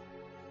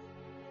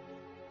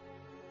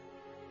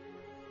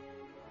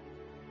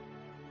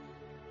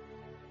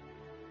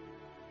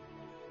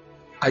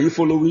 Are you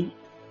following?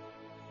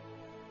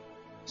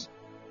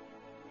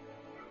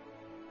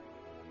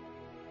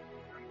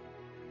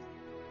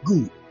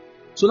 Good.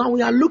 So now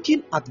we are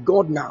looking at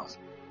God now.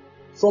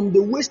 From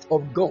the waist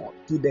of God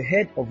to the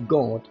head of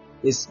God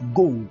is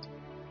gold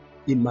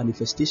in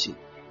manifestation.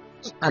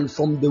 And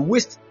from the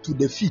waist to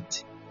the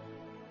feet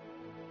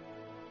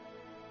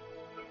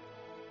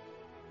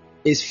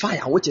is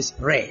fire, which is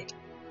red.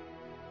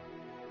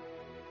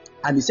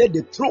 And he said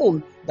the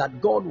throne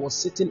that God was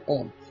sitting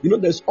on. You know,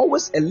 there's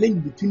always a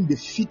link between the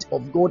feet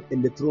of God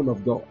and the throne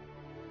of God.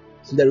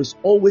 So there is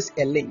always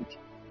a link.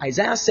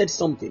 Isaiah said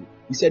something.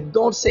 He said,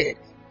 God said,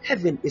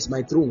 heaven is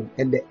my throne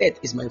and the earth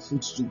is my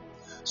footstool.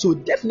 So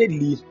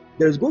definitely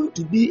there is going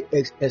to be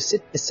a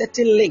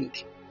certain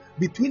link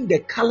between the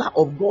color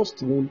of God's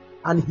throne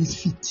and his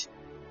feet.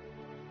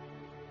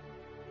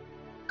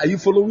 Are you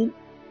following?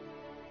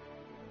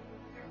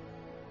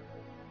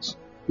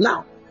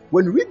 Now,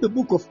 when we read the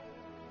book of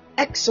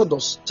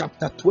Exodus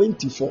chapter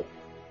 24,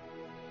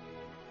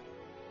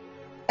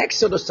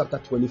 Exodus chapter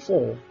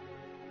 24,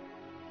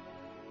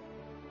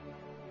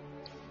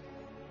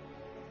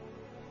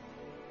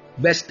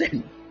 verse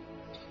 10.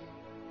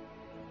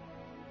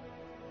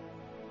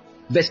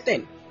 Verse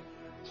 10.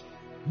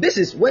 This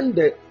is when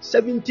the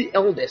 70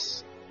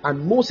 elders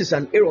and Moses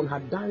and Aaron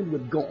had dined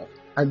with God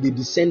and they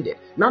descended.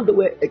 Now they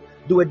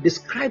were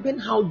describing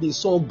how they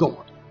saw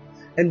God.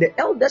 And the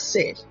elders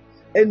said,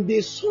 and they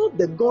saw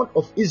the God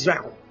of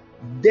Israel.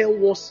 There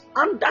was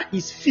under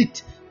his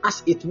feet,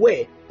 as it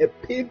were, a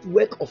paved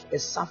work of a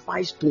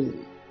sapphire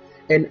stone,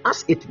 and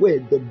as it were,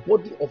 the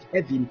body of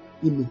heaven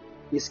in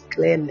his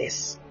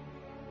clearness.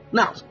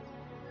 Now,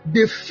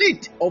 the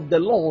feet of the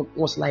Lord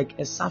was like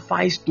a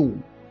sapphire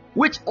stone,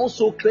 which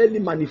also clearly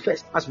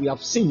manifests, as we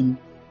have seen,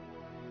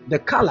 the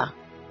color,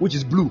 which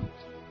is blue.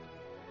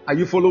 Are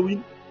you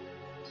following?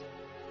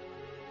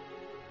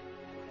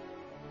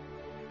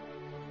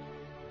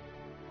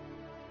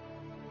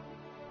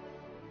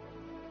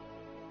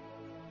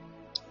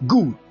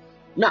 Good.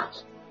 Now,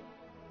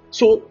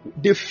 so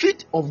the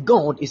feet of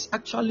God is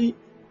actually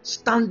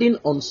standing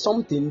on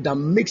something that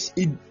makes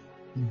it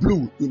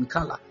blue in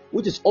color,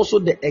 which is also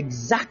the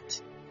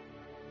exact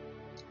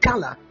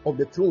color of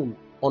the throne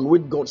on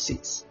which God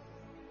sits.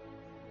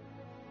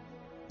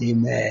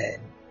 Amen.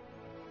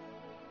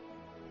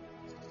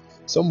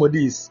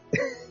 Somebody is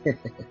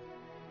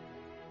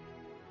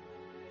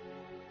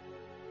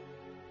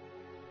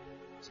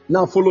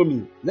Now follow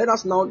me. Let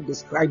us now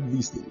describe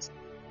these things.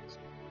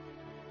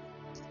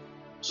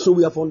 So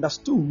we have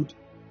understood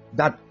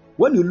that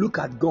when you look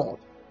at God,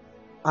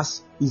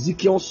 as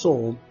Ezekiel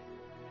saw,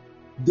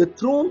 the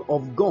throne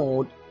of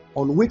God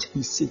on which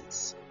he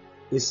sits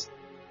is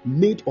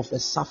made of a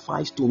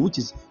sapphire stone, which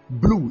is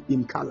blue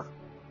in color.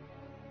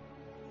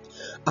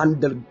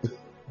 And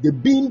the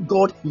being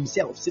God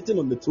himself sitting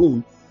on the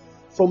throne,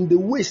 from the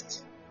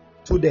waist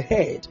to the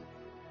head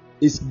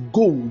is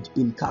gold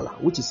in color,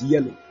 which is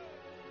yellow.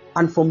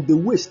 And from the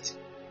waist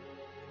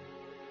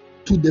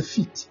to the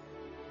feet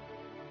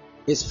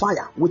is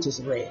fire, which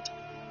is red.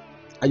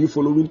 Are you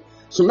following?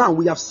 So now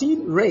we have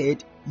seen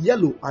red,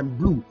 yellow, and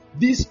blue,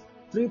 these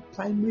three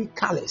primary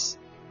colors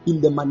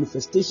in the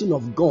manifestation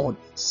of God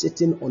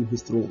sitting on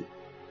his throne.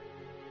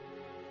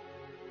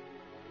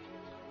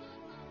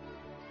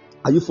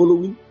 Are you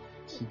following?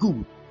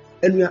 Good.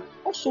 And we are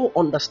also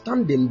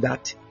understanding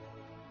that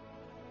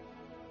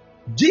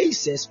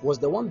Jesus was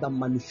the one that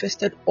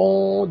manifested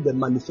all the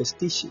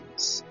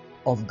manifestations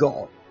of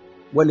God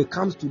when it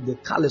comes to the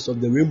colors of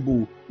the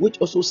rainbow, which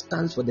also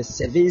stands for the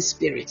seven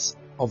spirits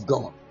of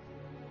God.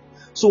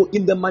 So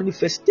in the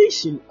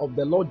manifestation of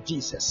the Lord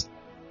Jesus,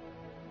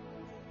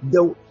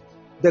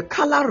 the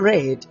color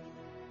red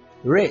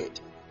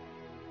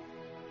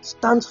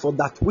stands for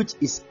that which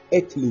is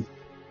earthly,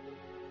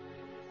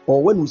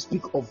 or when we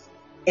speak of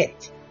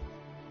earth,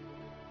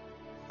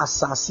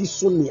 asasi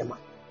soniema.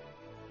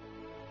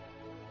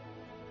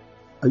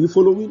 Are you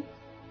following?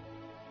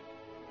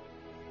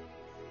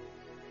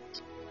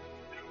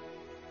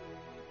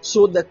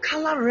 So the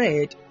color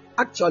red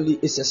actually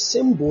is a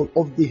symbol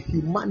of the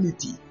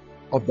humanity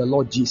of the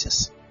Lord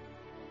Jesus.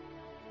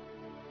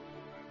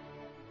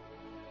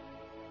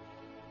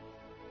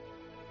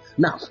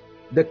 Now,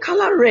 the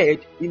color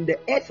red in the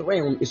earth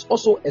realm is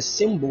also a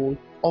symbol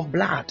of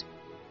blood.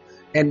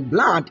 And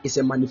blood is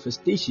a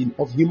manifestation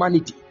of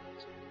humanity.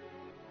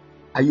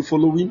 Are you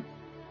following?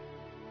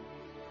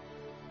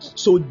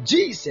 So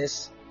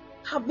Jesus,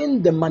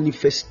 having the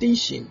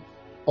manifestation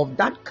of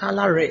that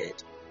color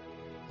red,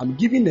 I'm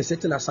giving a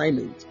certain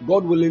assignment.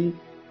 God willing,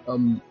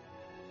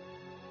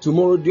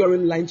 tomorrow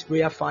during lunch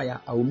prayer fire,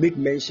 I will make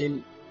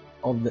mention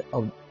of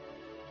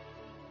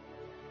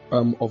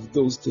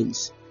those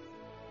things.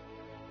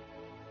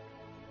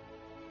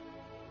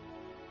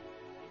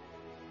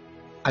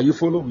 Are you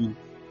following?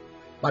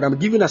 But I'm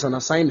giving us an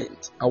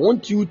assignment. I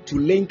want you to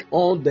link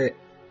all the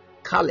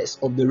colors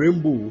of the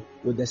rainbow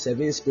with the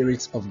seven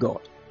spirits of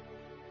God.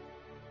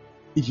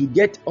 If you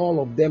get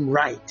all of them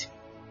right,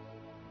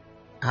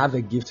 I have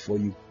a gift for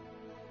you.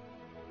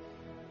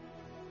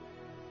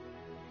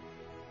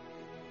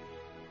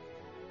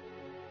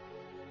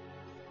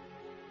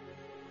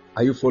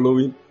 Are you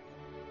following?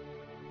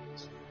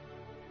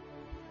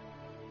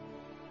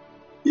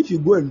 If you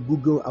go and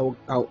Google,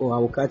 I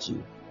will catch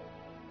you.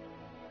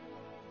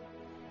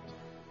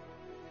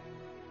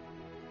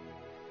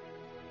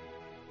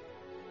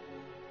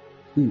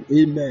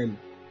 Amen.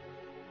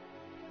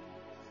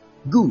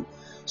 Good.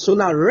 So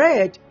now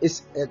red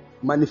is a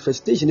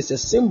manifestation, it's a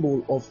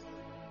symbol of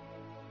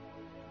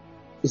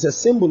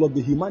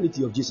the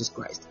humanity of Jesus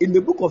Christ. In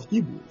the book of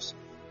Hebrews,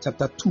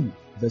 chapter 2,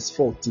 verse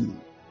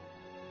 14.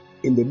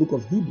 In the book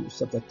of Hebrews,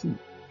 chapter 2,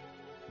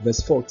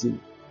 verse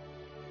 14.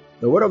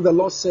 The word of the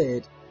Lord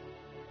said,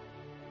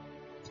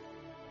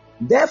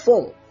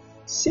 "Therefore,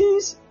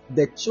 since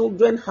the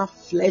children have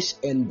flesh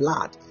and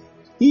blood,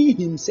 he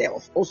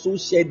himself also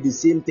shared the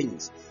same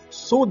things,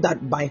 so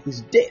that by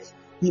his death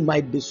he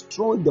might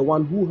destroy the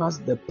one who has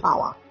the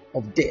power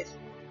of death,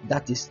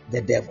 that is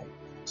the devil."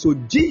 So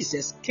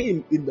Jesus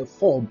came in the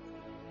form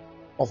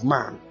of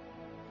man,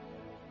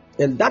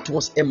 and that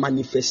was a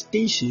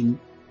manifestation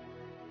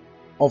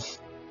of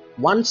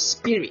one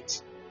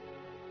spirit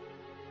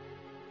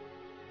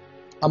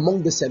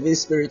among the seven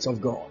spirits of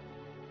God.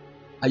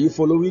 Are you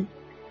following?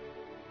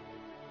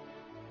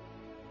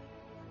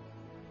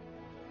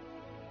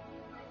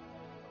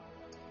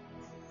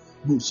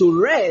 Good. So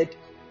red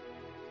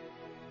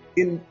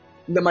in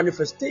the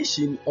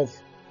manifestation of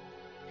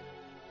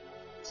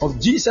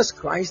Jesus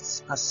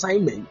Christ's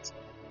assignment,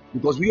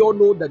 because we all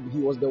know that he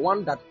was the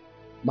one that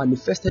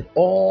manifested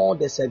all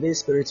the seven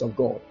spirits of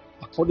God,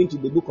 according to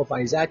the book of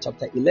Isaiah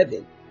chapter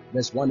 11,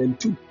 verse 1 and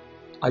 2.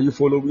 Are you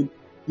following?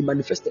 He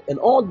manifested, and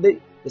all the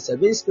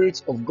seven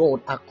spirits of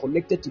God are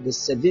connected to the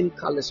seven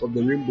colors of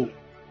the rainbow.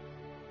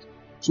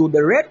 So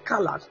the red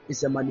color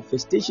is a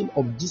manifestation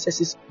of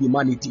Jesus'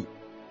 humanity,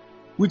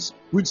 which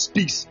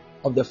speaks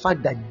of the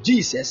fact that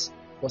Jesus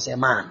was a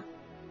man.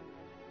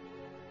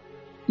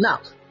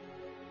 Now,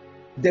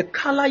 the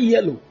color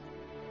yellow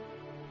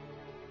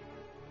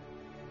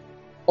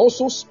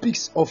also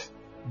speaks of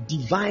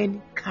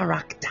divine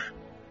character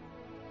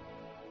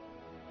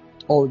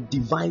or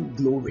divine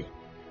glory,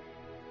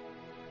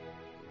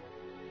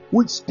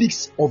 which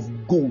speaks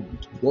of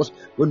gold, because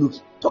when we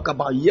talk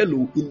about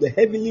yellow in the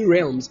heavenly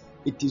realms,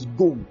 it is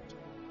gold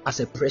as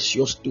a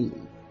precious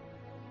stone,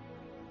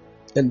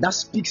 and that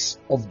speaks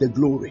of the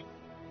glory.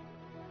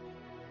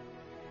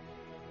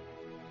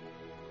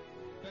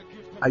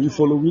 Are you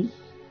following?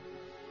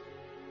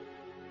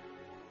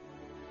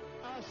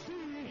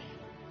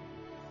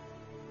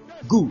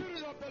 Good.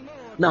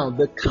 Now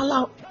the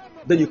color,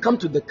 then you come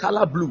to the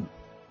color blue.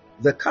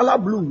 The color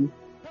blue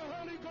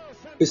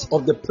is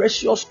of the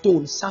precious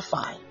stone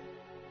sapphire.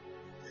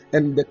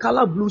 And the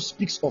color blue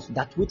speaks of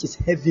that which is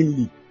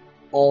heavenly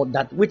or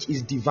that which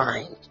is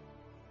divine.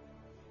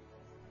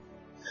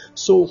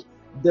 So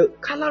the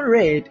color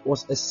red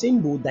was a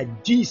symbol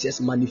that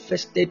Jesus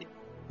manifested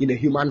in a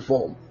human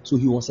form. So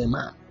he was a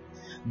man.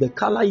 The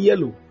color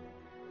yellow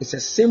is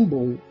a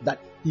symbol that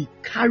he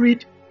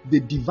carried the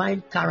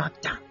divine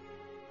character.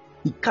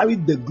 He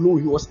carried the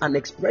glory. He was an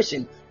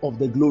expression of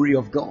the glory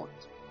of God.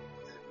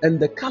 And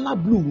the color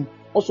blue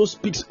also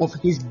speaks of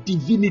his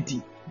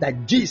divinity,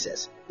 that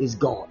Jesus is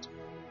God.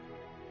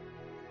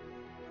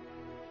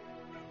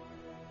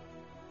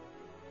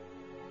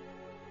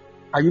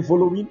 Are you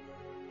following?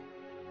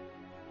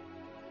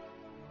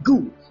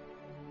 Good.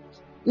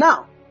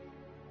 Now,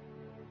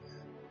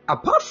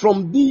 apart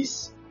from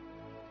these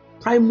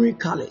primary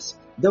colors,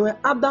 there were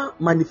other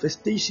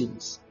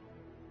manifestations,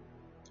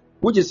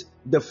 which is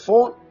the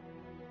 4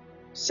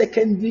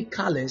 secondary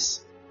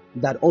colors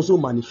that also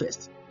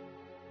manifest.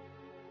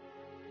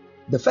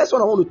 The first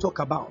one I want to talk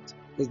about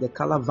is the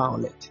color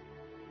violet.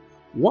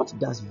 What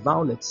does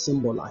violet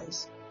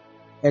symbolize?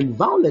 And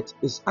violet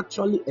is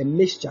actually a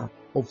mixture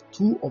of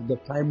 2 of the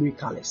primary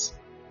colors.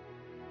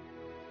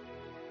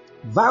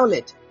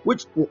 Violet,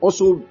 which will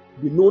also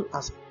be known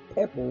as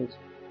purple,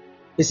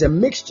 is a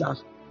mixture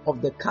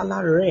of the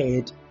color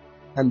red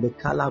and the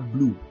color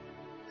blue.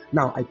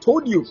 Now, I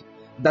told you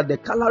that the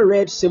color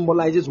red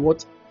symbolizes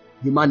what?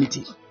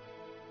 Humanity.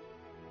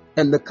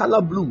 And the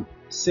color blue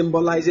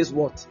symbolizes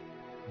what?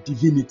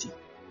 Divinity.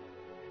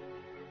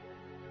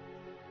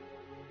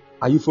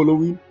 Are you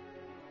following?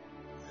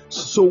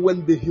 So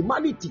when the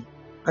humanity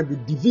and the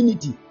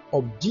divinity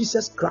of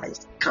Jesus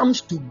Christ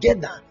comes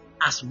together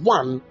as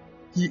one,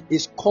 he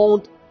is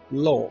called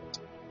Lord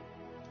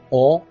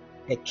or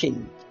a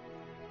king.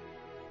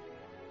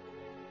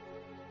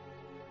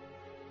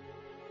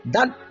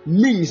 That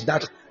means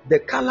that the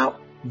color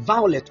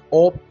violet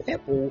or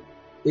purple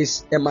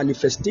is a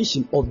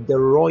manifestation of the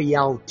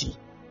royalty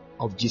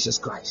of Jesus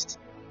Christ.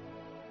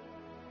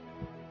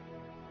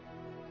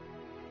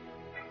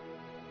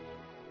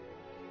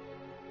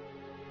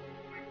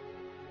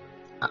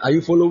 Are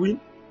you following?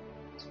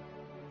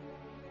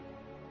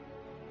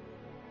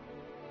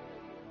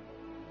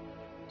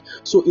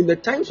 So in the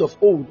times of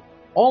old,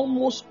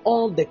 almost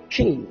all the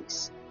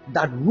kings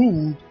that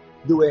ruled,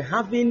 they were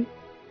having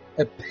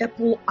a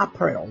purple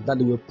apparel that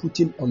they were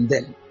putting on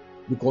them,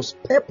 because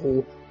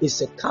purple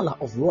is a color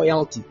of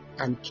royalty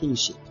and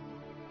kingship.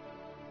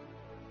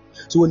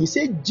 So when you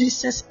say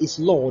Jesus is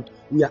Lord,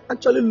 we are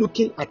actually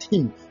looking at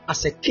him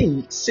as a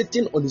king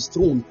sitting on his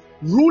throne,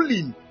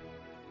 ruling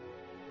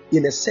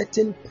in a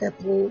certain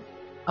purple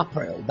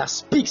apparel that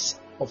speaks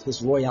of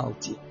his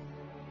royalty.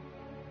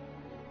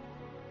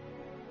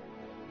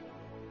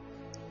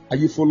 Are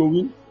you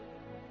following?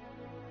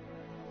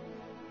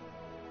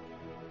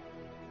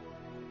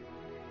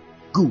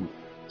 Good.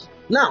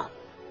 Now,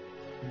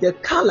 the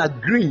color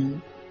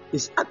green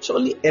is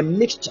actually a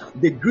mixture.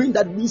 The green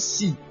that we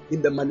see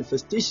in the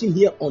manifestation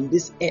here on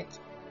this earth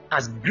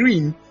as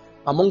green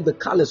among the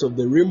colors of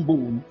the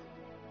rainbow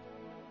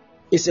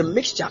is a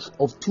mixture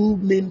of 2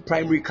 main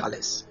primary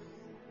colors.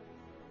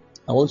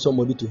 I want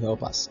somebody to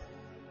help us.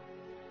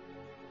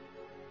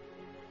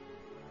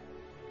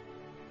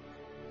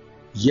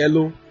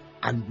 Yellow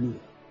and blue.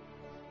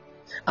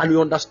 And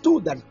we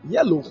understood that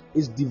yellow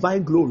is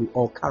divine glory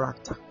or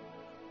character.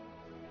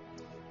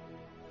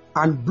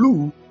 And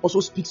blue also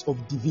speaks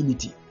of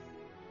divinity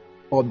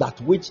or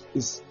that which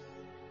is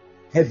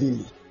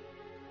heavenly.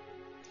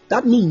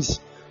 That means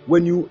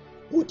when you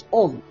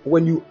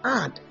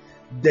add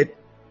the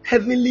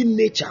heavenly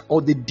nature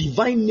or the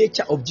divine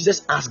nature of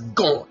Jesus as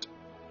God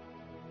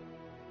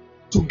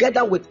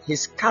together with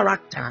his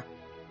character,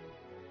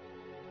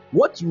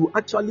 what you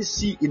actually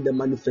see in the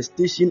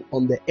manifestation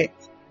on the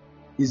earth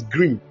is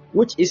green,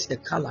 which is the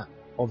color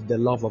of the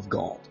love of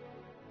God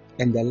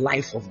and the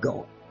life of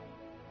God.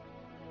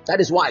 That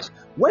is why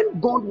when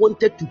God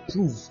wanted to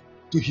prove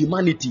to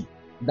humanity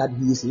that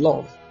he is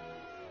love,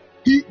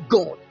 he,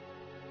 God,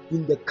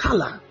 in the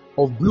color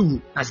of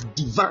blue as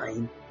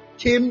divine,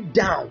 came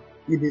down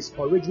in his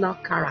original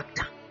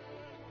character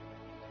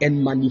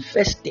and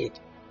manifested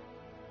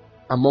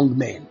among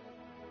men.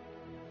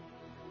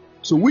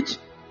 So which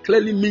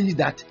clearly means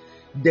that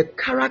the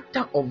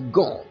character of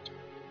God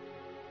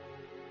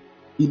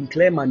in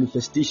clear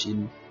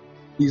manifestation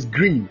is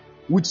green,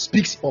 which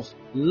speaks of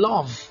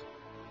love,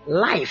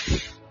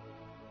 life.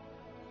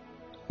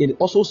 It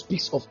also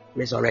speaks of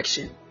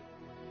resurrection.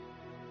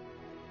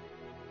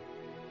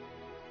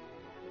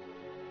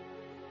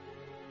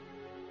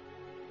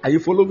 Are you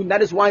following?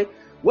 That is why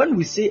when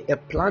we say a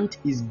plant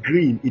is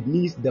green, it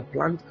means the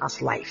plant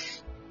has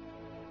life.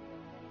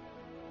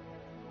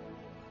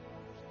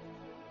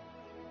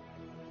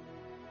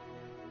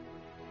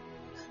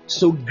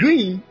 So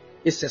green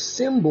is a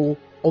symbol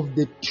of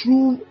the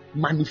true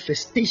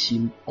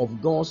manifestation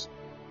of God's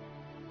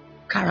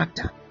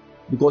character,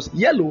 because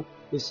yellow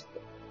is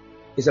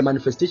is a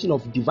manifestation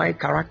of divine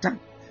character,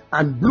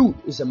 and blue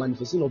is a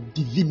manifestation of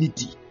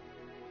divinity.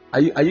 Are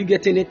you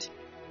getting it?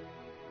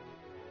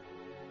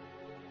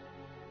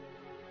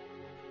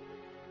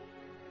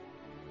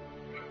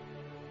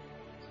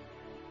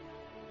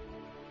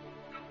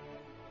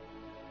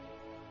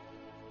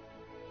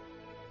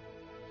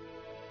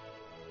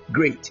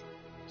 Great.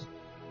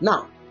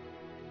 Now,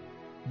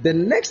 the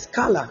next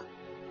color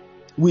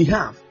we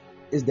have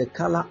is the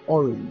color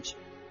orange.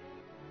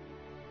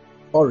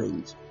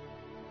 Orange.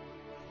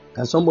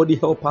 Can somebody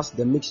help us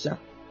the mixture?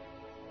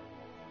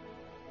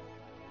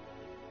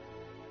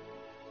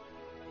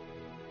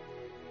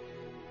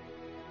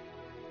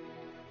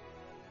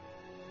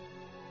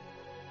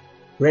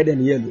 Red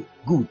and yellow.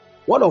 Good.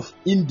 What of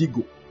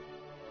indigo?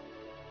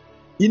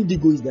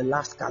 Indigo is the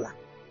last color.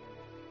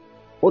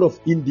 What of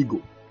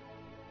indigo?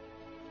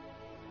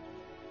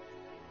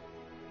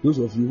 Those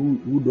of you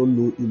who don't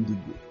know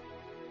indigo,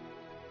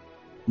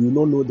 you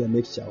will not know the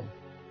mixture.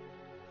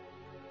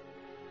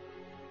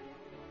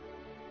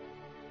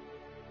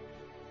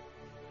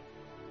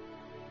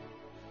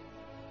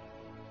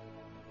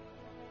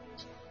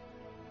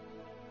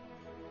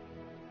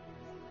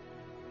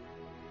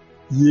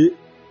 Yeah.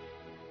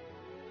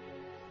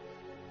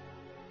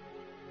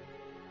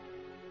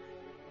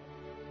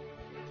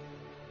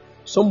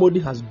 Somebody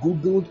has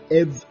googled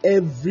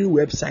every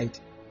website.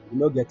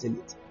 You're not getting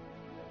it.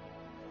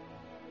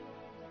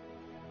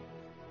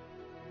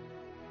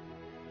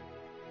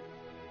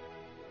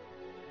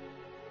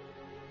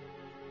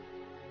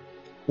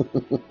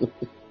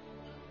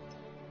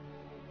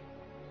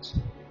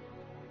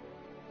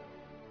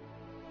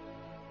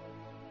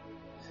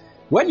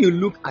 When you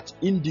look at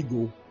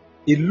indigo,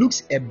 it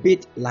looks a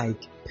bit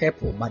like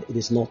purple, but it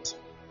is not.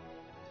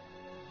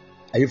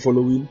 Are you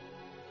following?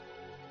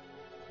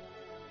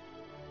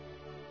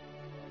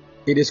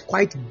 It is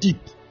quite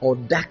deep or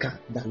darker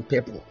than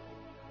purple.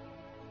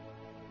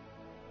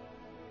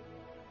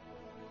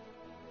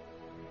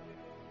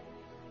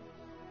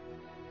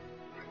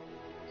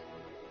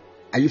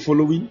 Are you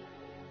following?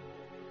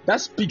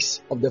 That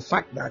speaks of the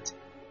fact that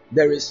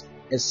there is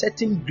a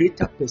certain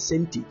greater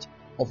percentage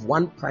of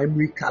one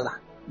primary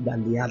color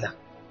than the other.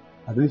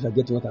 I don't know if I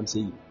get what I'm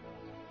saying.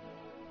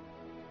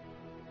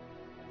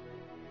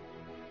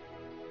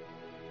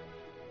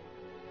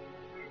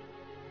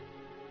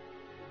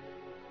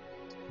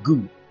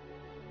 Good.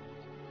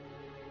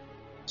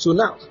 So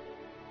now,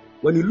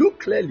 when you look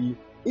clearly,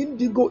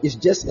 indigo is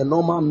just a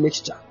normal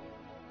mixture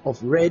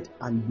of red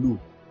and blue.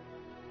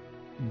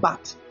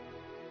 But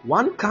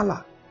one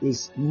color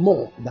is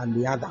more than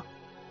the other.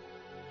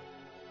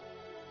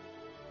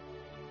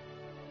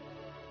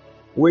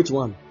 Which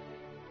one?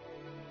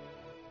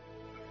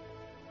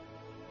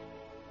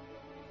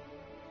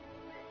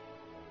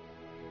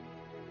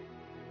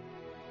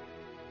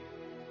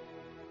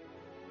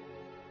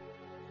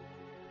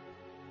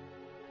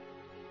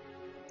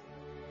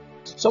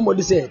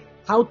 Somebody said,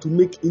 how to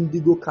make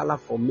indigo color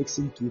from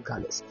mixing two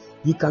colors.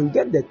 You can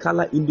get the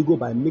color indigo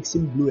by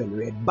mixing blue and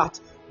red, but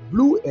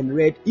blue and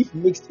red, if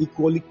mixed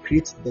equally,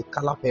 creates the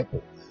color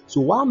purple.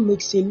 So while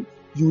mixing,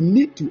 you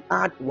need to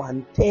add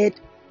 1/3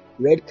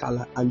 red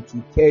color and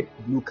 2/3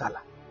 blue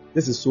color.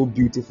 This is so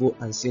beautiful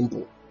and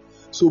simple.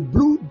 So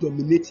blue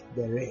dominates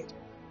the red.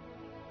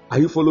 Are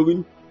you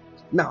following?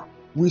 Now,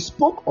 we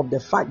spoke of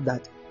the fact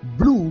that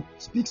blue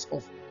speaks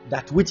of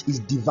that which is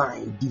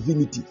divine,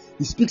 divinity.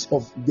 It speaks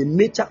of the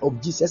nature of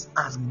Jesus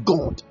as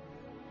God.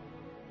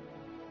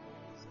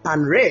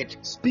 And red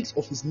speaks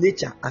of his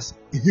nature as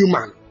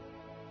human.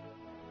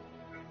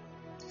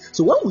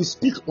 So when we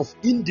speak of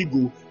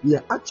indigo, we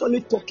are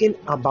actually talking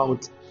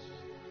about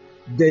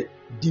the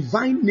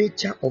divine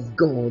nature of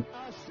God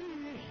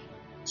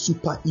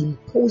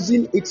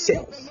superimposing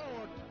itself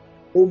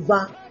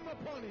over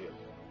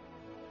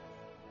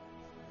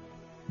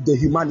the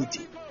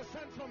humanity.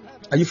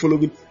 Are you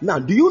following? Now,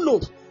 do you know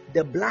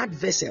the blood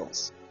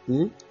vessels,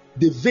 the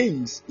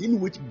veins in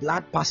which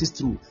blood passes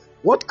through?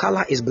 What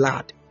color is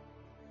blood?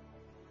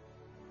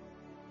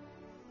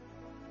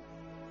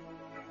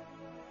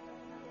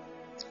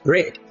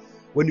 Red.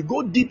 When you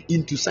go deep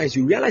into science,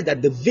 you realize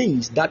that the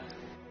veins that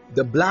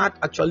the blood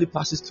actually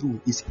passes through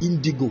is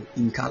indigo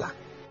in color.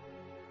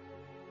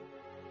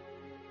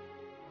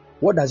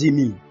 What does it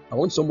mean? I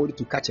want somebody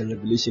to catch a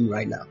revelation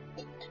right now.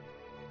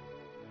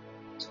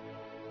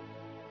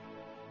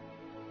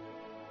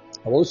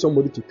 I want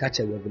somebody to catch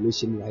a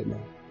revelation right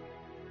now.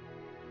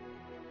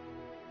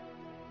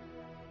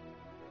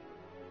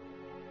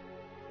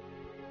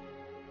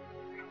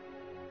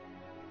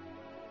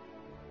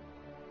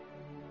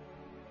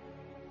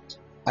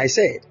 I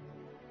said,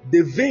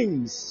 the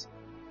veins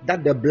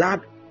that the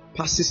blood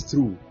passes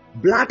through,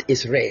 blood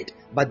is red,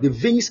 but the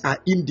veins are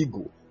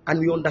indigo. And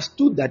we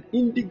understood that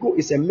indigo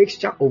is a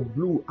mixture of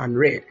blue and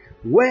red,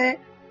 where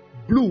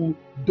blue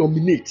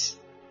dominates.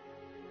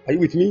 Are you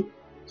with me?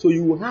 So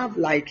you will have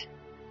like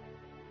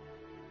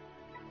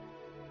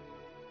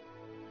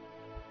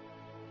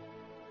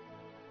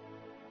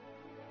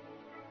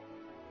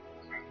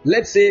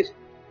let's say,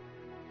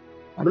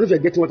 I don't know if you're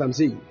getting what I'm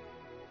saying.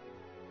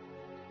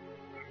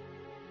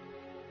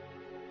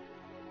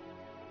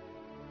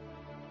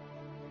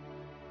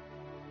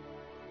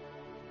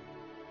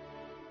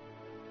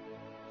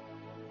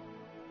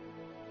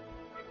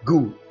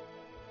 Good.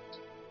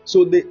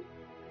 So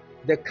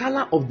the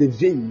color of the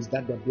veins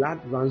that the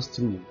blood runs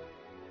through,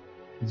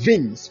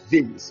 veins,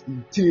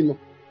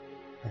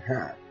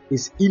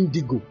 is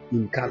indigo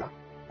in color.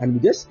 And we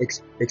just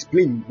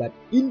explained that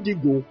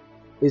indigo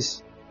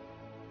is,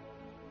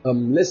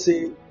 let's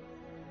say,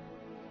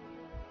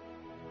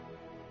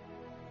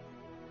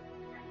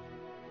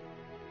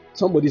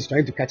 somebody is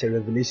trying to catch a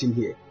revelation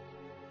here.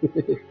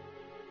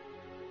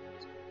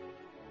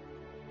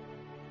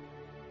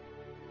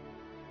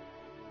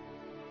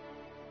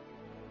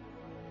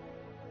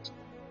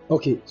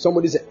 Okay,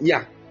 somebody said,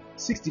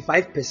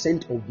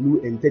 65% of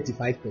blue and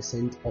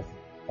 35%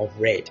 of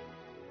red.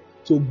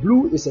 So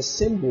blue is a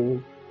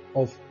symbol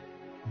of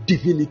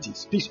divinity,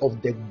 speaks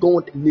of the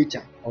God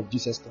nature of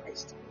Jesus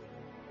Christ.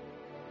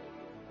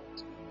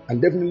 And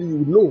definitely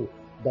you know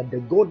that the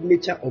God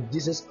nature of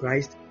Jesus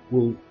Christ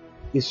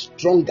is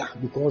stronger,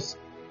 because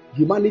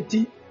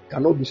humanity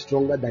cannot be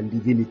stronger than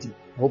divinity.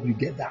 I hope you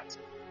get that.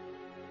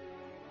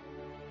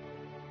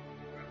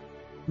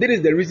 That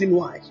is the reason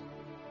why,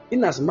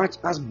 in as much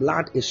as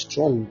blood is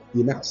strong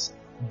in us,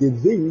 the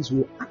veins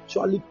will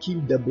actually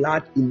keep the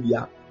blood in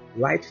their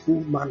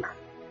rightful manner,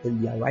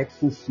 in their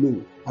rightful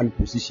flow and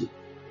position.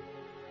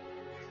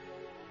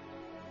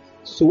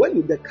 So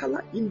when the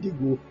color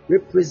indigo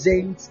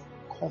represents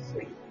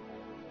covering,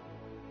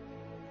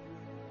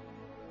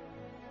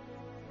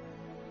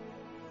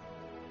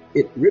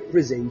 it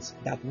represents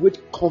that which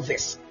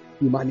covers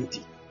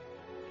humanity.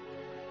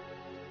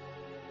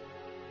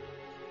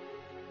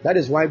 That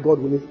is why God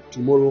will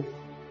tomorrow.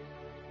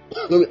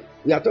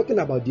 We are talking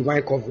about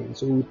divine covering,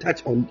 so we'll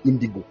touch on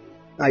indigo.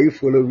 Are you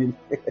following?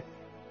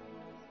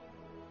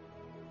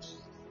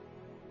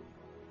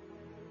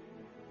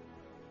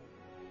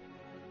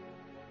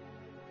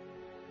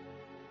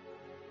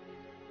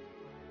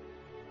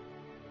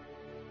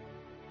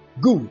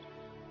 Good.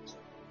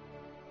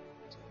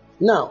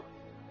 Now,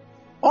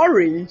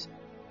 orange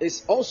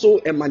is also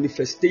a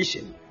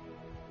manifestation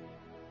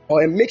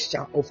or a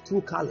mixture of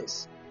two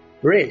colors,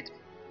 red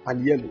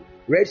and yellow.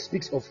 Red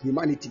speaks of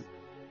humanity,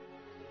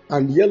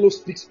 and yellow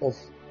speaks of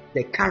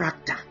the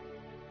character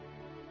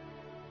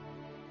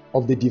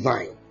of the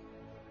divine.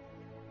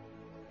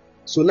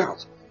 So now,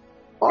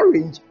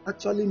 orange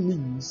actually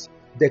means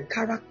the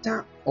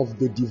character of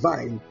the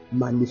divine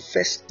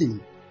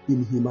manifesting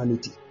in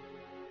humanity.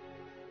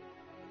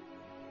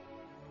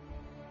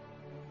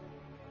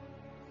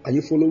 Are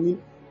you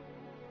following?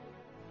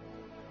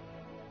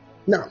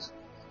 Now,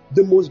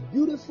 the most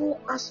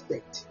beautiful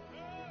aspect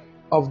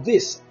of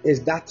this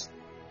is that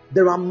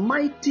there are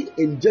mighty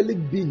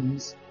angelic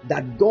beings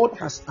that God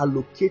has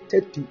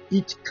allocated to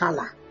each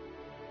color.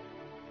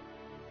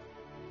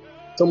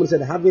 Someone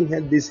said, I haven't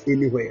heard this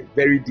anywhere.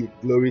 Very deep.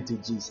 Glory to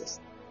Jesus.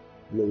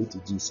 Glory to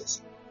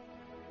Jesus.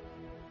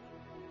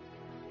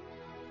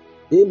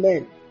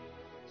 Amen.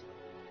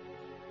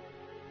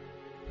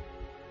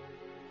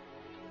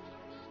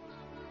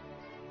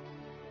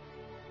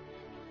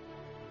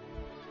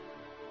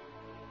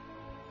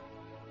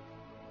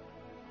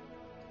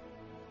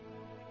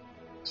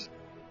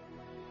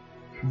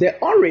 The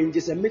orange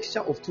is a mixture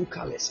of two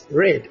colors,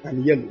 red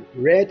and yellow.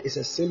 Red is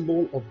a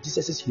symbol of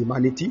Jesus'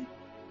 humanity,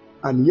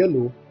 and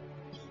yellow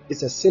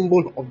is a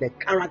symbol of the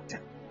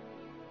character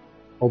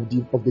of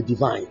the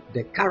divine,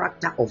 the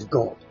character of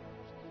God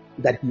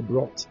that he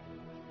brought.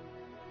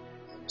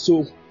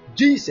 So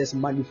Jesus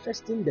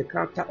manifesting the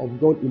character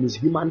of God in his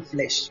human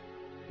flesh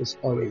is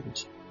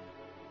orange.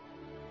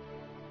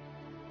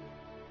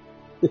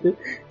 He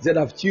said,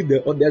 I've chewed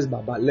the others,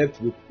 but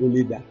left with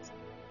only that.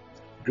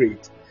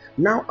 Great.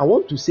 Now, I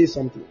want to say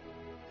something.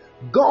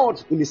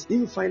 God, in his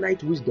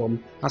infinite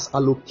wisdom, has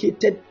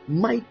allocated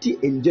mighty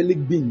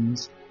angelic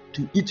beings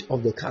to each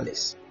of the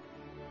colors.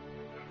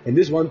 And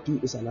this one too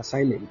is an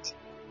assignment.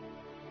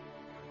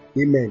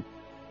 Amen.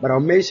 But I'll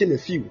mention a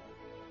few.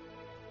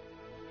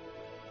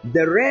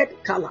 The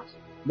red color,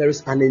 there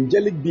is an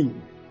angelic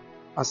being.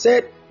 I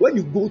said, when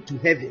you go to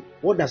heaven,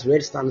 what does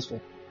red stand for?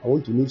 I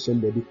want to know if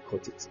somebody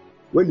caught it.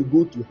 When you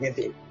go to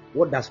heaven,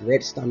 what does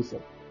red stand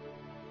for?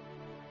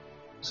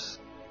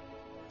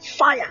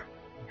 Fire.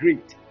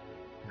 Great.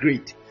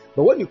 Great.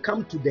 But when you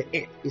come to the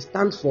earth, it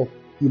stands for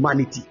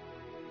humanity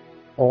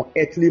or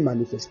earthly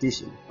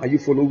manifestation. Are you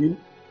following?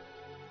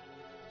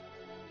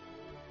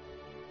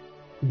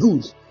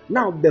 Good.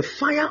 Now, the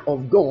fire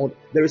of God,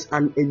 there is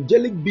an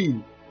angelic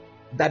being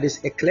that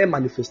is a clear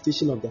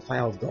manifestation of the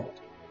fire of God.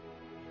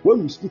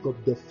 When we speak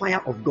of the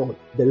fire of God,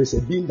 there is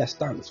a being that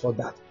stands for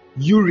that.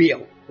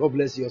 Uriel. God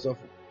bless you yourself.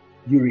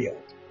 Uriel.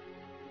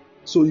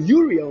 So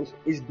Uriel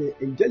is the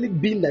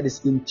angelic being that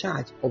is in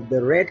charge of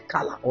the red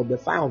color or the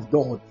fire of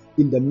God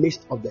in the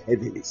midst of the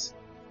heavens.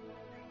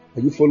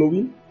 Are you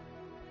following?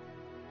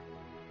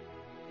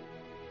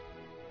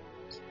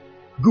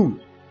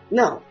 Good.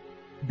 Now,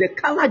 the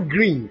color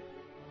green.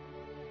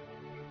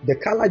 The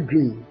color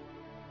green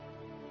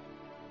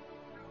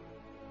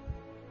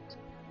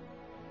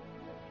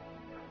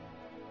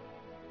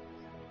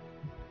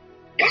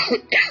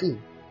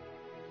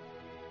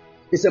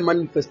is a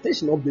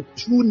manifestation of the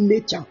true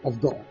nature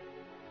of God.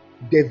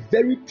 the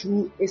very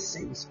true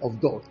essence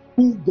of God,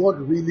 who God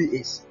really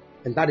is,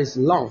 and that is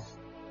love.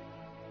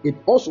 It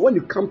also, when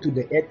you come to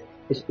the earth,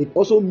 it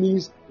also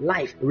means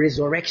life,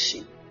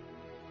 resurrection.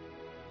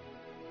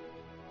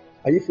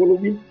 Are you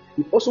following?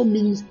 It also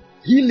means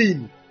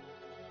healing.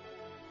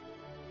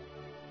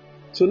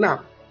 So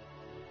now,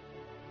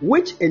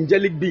 which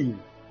angelic being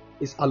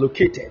is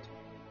allocated?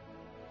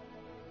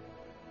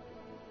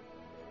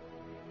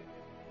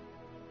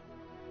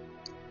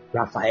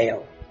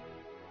 Raphael.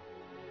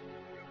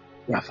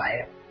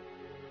 Raphael.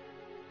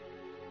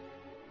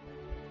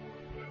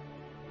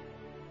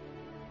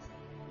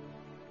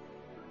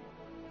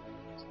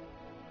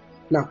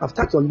 Now, I've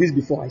touched on this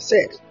before. I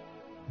said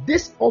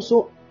this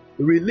also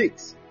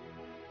relates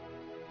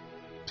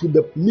to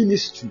the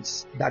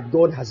ministries that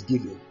God has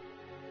given.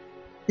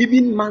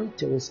 Even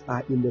mantles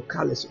are in the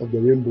colors of the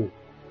rainbow.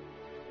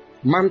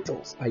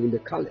 Mantles are in the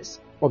colors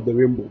of the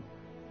rainbow.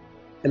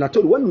 And I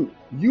told you, when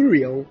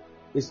Uriel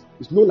is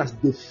known as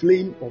the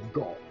flame of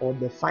God or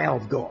the fire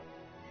of God.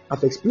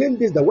 I've explained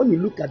this, that when you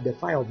look at the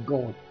fire of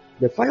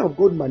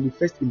God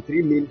manifests in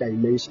three main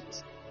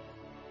dimensions.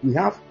 We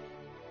have,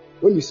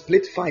 when you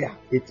split fire,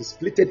 it is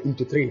splitted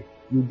into three.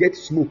 You get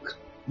smoke,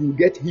 you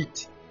get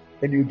heat,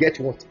 and you get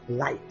what?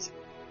 Light.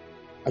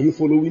 Are you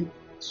following?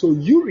 So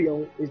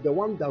Uriel is the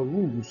one that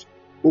rules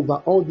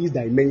over all these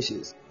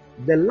dimensions.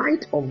 The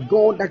light of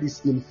God that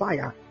is in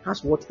fire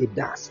has what it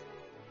does.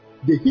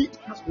 The heat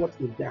has what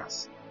it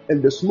does.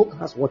 And the smoke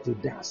has what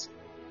it does.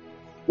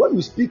 When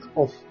we speak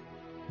of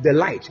the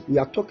light, we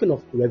are talking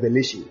of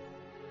revelation.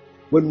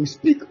 When we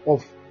speak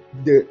of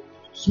the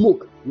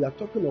smoke, we are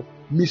talking of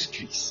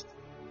mysteries.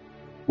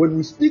 When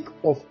we speak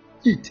of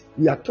heat,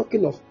 we are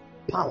talking of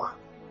power.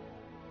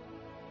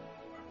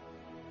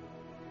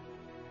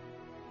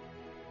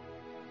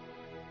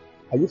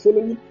 Are you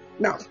following?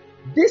 Now,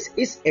 this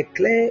is a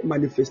clear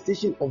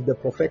manifestation of the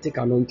prophetic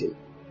anointing.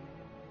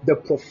 The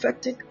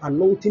prophetic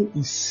anointing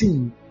is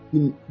seen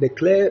in the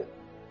clear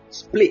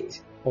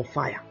split of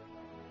fire.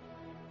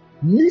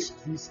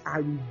 Mysteries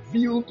are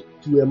revealed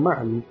to a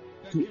man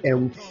to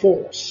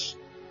enforce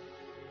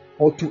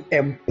or to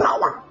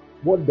empower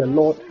what the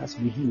Lord has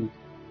revealed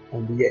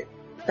on the earth.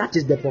 That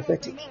is the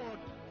prophetic.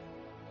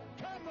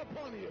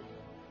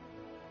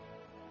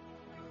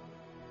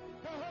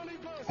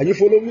 Are you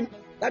following?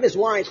 That is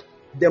why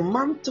the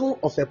mantle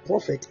of a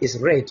prophet is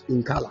red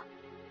in color.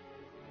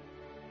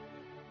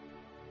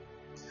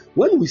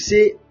 When we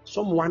say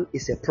someone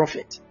is a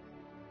prophet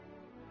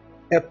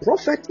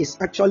is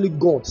actually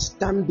God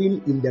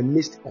standing in the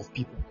midst of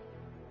people.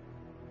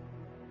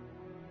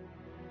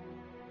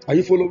 Are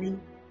you following?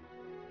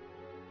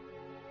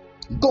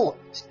 God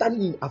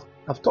standing.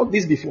 I've taught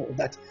this before,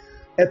 that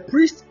a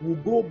priest will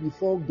go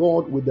before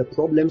God with the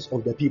problems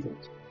of the people.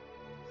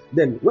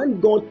 Then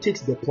when God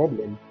takes the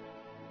problem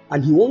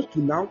and he wants to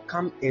now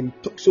come and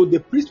talk, so the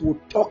priest will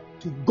talk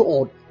to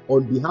God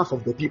on behalf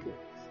of the people.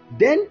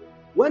 Then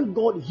when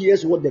God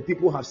hears what the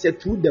people have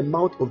said through the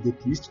mouth of the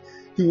priest,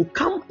 he will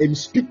come and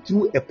speak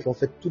through a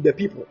prophet to the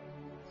people.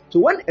 So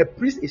when a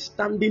priest is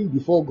standing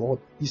before God,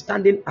 he's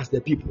standing as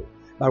the people.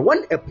 But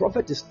when a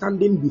prophet is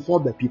standing before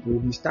the people,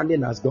 he's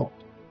standing as God.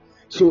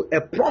 So a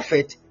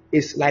prophet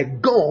is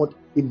like God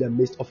in the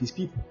midst of his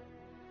people.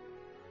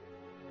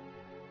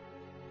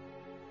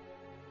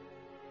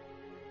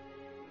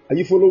 Are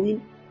you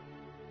following?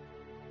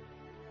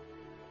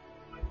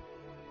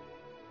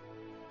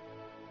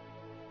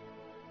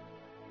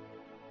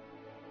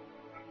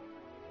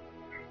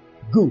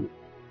 Good.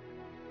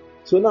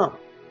 So now,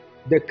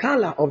 the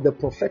color of the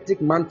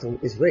prophetic mantle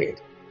is red,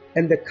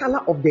 and the color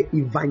of the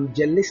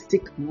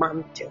evangelistic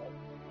mantle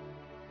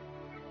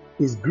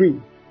is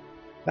green.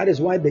 That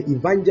is why the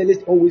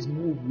evangelists always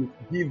move with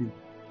healing.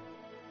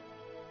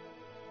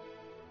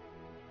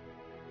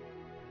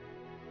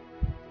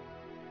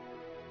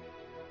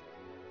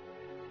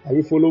 Are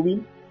you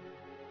following?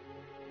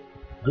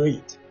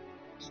 Great.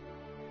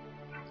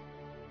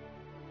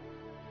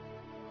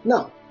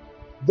 Now,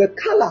 the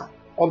color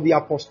of the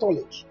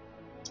apostolic,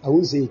 I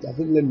won't say it. I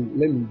think let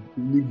me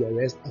leave the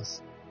rest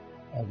as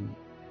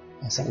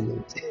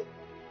assignment.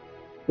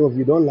 So if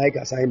you don't like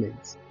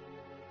assignments,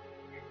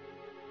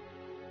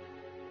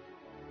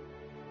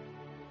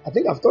 I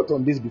think I've talked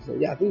on this before.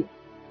 Yeah, I think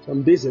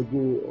some days ago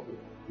or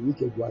a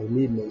week ago I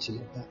made mention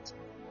of that.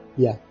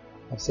 Yeah,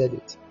 I've said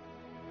it.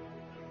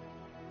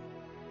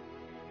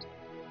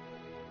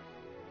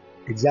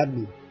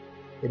 Exactly.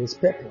 It is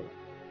purple.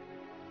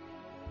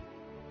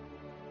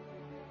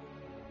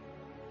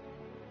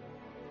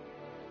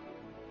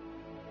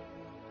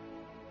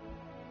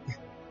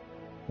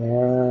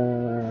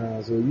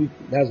 So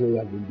that's what we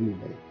have been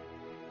doing, right?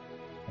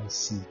 I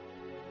see.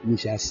 We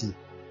shall see.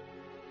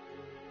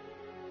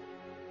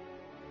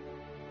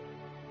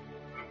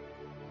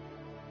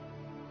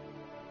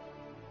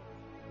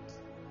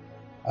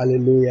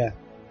 Hallelujah.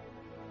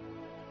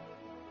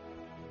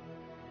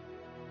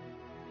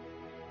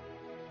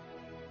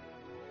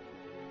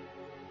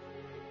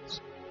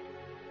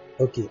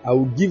 Okay, I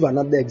will give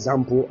another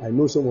example. I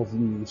know some of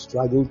you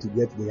struggle to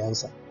get the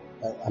answer.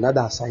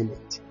 Another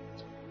assignment.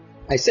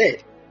 I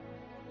said,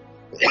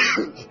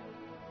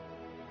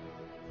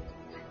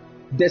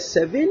 the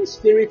seven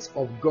spirits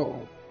of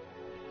God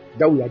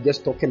that we are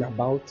just talking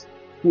about,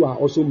 who are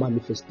also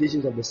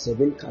manifestations of the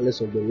seven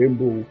colors of the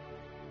rainbow,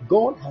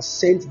 God has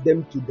sent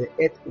them to the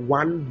earth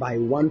one by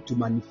one to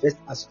manifest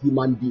as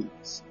human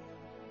beings.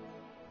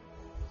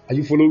 Are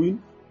you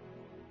following?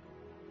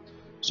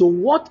 So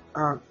what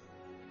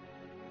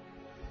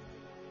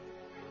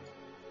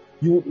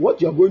you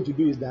are going to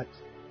do is that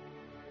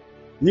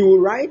you will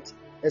write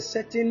a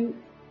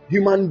certain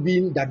human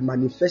being that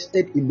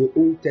manifested in the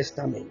Old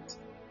Testament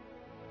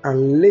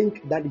and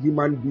link that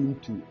human being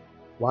to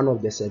one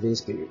of the seven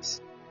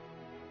spirits.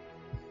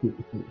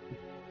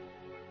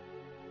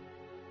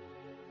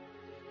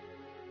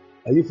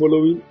 Are you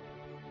following?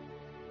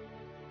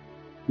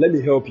 Let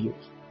me help you.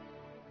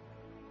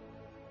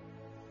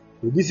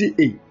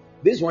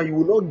 This one you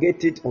will not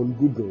get it on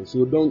Google,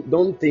 so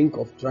don't think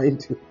of trying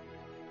to.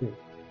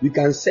 You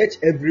can search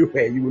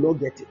everywhere, you will not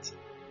get it.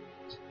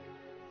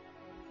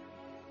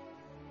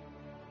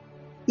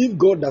 If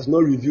God does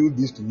not reveal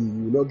this to you,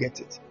 you will not get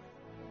it.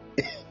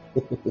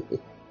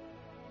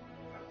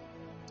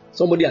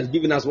 Somebody has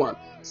given us one.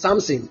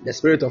 Samson, the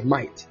spirit of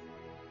might.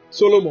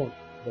 Solomon,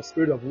 the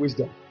spirit of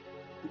wisdom.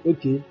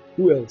 Okay,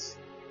 who else?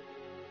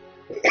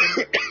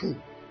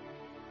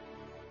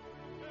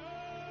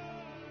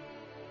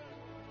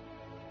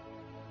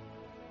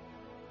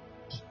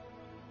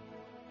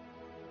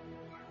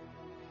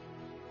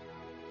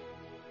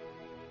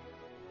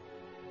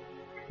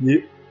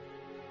 Yeah.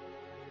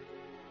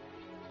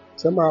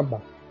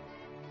 Samaba.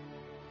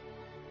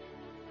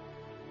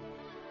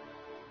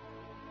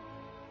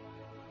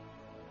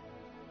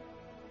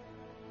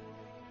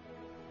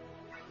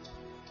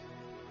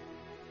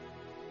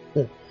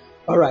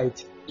 All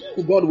right.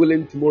 God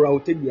willing, tomorrow I'll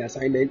take the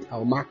assignment,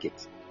 I'll mark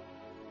it.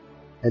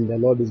 And the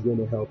Lord is going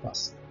to help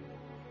us.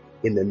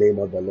 In the name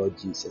of the Lord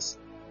Jesus.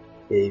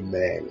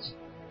 Amen.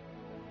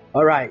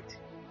 All right.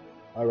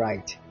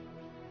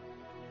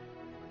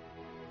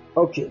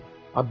 Okay.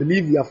 I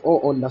believe we have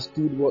all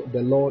understood what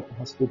the Lord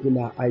has opened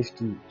our eyes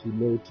to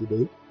know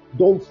today.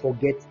 Don't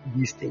forget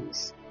these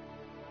things.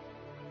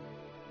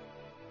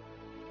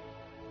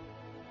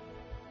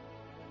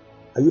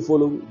 Are you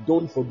following?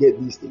 Don't forget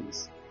these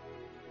things.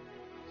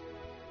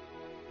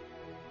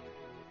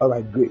 All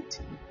right, great.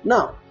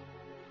 Now,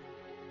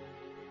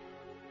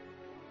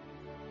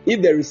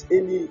 if there is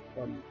any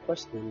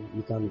question,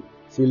 you can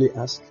freely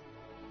ask.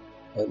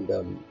 And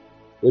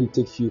let me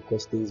take a few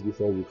questions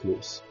before we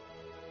close.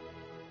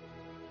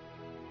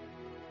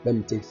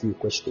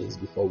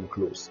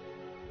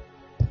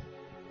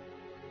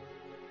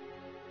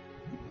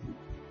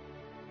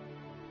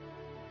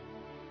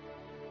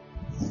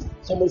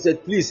 Someone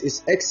said, please,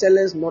 is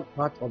excellence not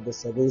part of the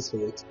seven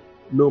spirits?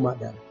 No,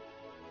 madam.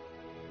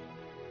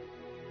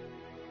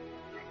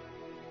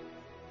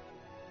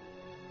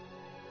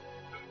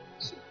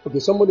 Okay,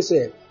 somebody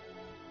said,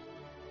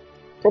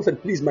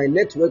 Prophet, please, my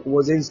network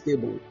wasn't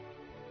stable.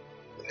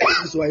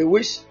 So I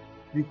wish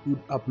you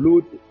could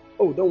upload.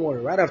 Oh, don't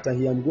worry. Right after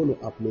here, I'm going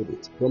to upload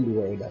it. Don't be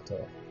worried at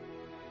all.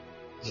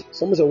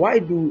 Someone said, why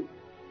do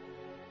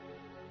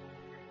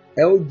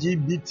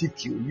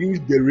LGBTQ use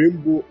the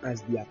rainbow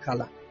as their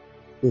color?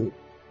 We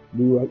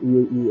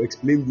will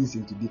explain this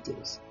into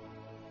details.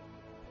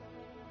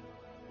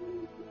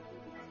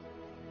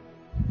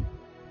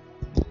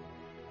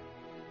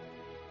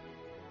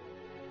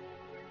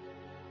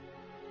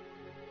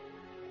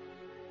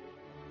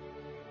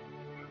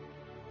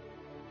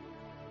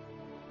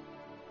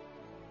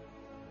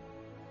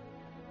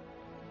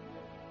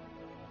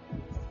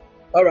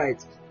 All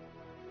right.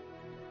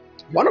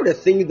 One of the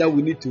things that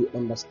we need to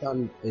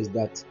understand is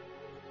that,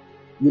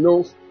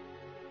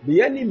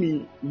 the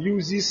enemy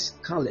uses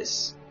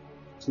colors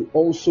to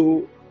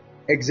also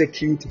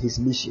execute his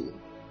mission.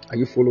 Are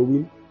you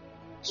following?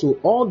 So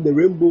all the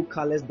rainbow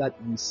colors that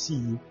we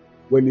see,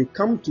 when you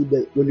go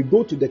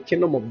to the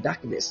kingdom of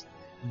darkness,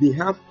 they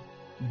have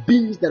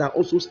beings that are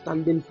also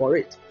standing for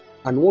it,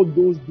 and what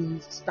those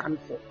beings stand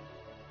for.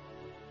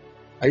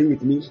 Are you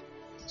with me?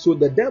 So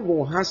the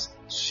devil has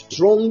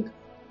strong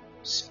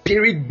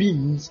spirit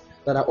beings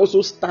that are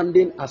also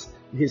standing as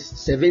his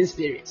seven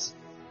spirits,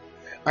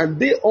 and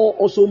they all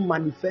also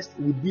manifest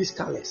with these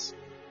colors.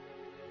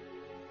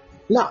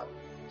 Now,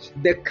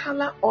 the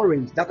color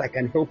orange that I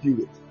can help you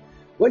with,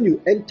 when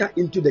you enter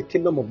into the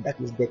kingdom of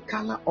darkness, the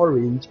color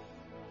orange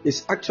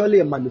is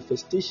actually a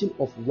manifestation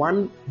of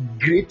one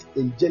great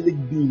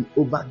angelic being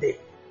over there.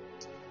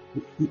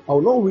 I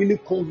will not really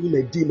call him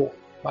a demon,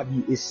 but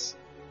he is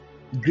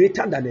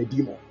greater than a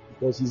demon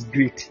because he's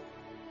great.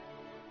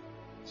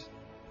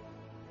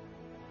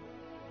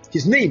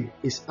 His name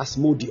is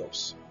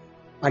Asmodeus,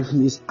 and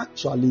he is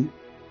actually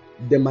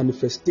the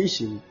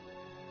manifestation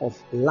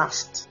of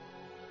lust.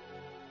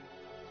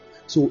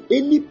 So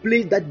any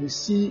place that you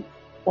see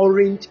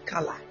orange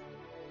color,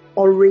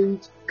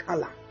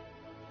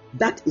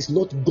 that is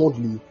not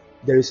godly.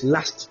 There is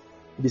lust.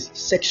 It is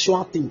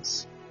sexual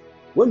things.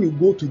 When you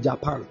go to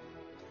Japan,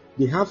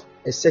 they have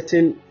a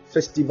certain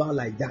festival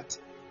like that.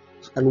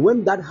 And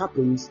when that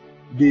happens,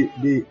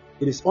 it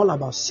is all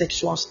about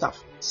sexual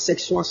stuff.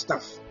 Sexual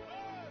stuff.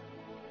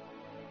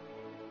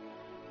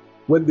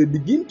 When they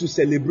begin to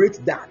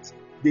celebrate that,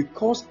 they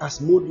cause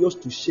Asmodeus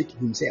to shake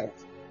himself.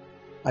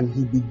 And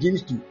he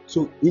begins to.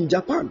 So in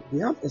Japan, they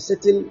have a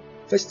certain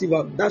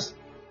festival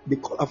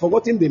I've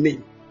forgotten the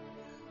name.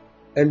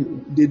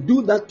 And they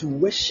do that to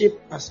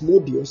worship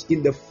Asmodeus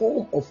in the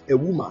form of a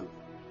woman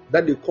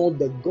that they call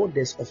the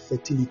goddess of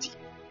fertility.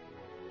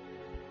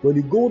 When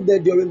you go there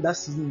during that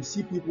season, you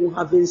see people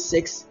having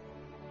sex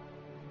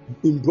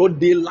in broad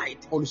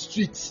daylight on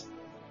streets,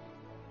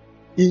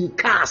 in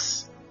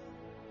cars.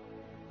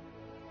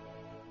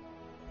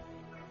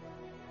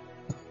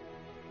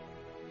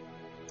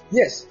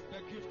 Yes,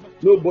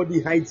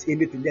 nobody hides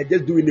anything. They're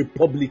just doing it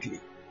publicly.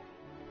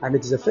 And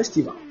it is a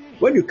festival.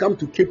 When you come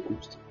to Cape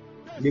Coast,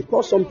 they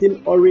call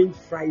something Orange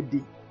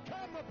Friday.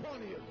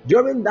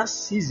 During that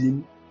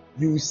season,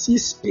 you see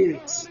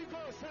spirits.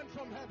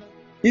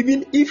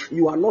 Even if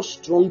you are not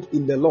strong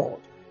in the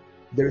Lord,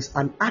 there is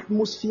an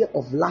atmosphere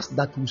of lust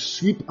that will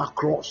sweep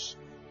across.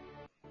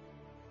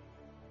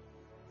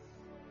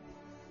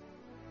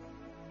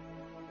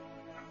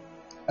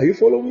 Are you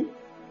following?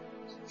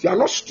 If you are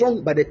not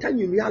strong, by the time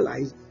you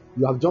realize,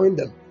 you have joined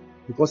them.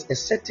 Because a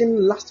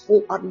certain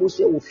lustful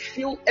atmosphere will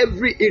fill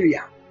every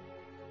area.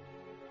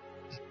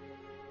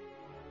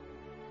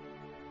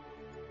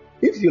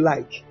 If you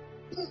like,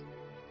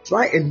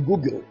 try and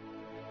Google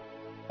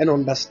and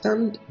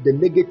understand the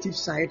negative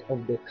side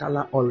of the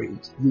color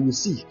orange. You will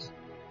see it.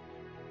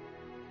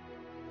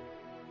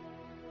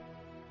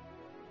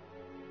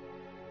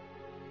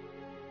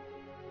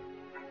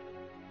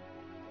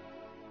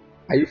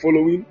 Are you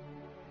following?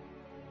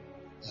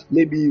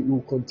 Maybe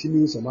we'll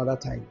continue some other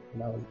time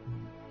and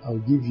I'll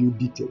give you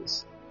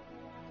details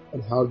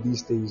on how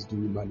these things do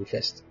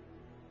manifest.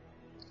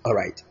 All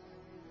right.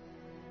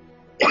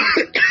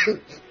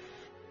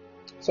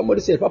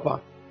 Somebody said,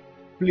 Papa,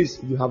 please,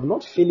 you have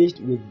not finished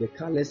with the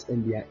colors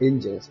and their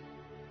angels.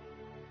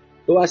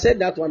 So I said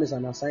that one is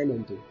an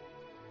assignment too.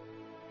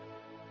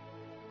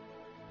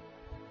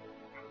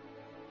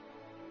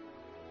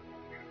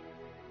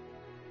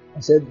 I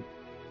said,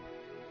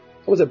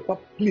 Papa,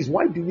 please,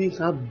 why do we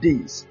have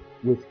days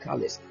with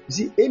colors? You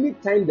see,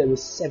 anytime there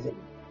is 7,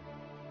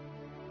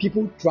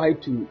 people try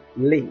to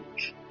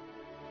link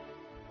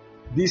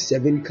these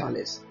 7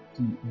 colors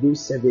to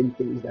those 7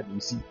 things that you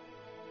see.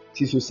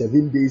 So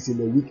 7 days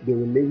in a week, they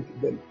will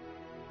link them.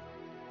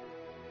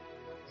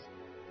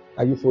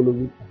 Are you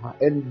following?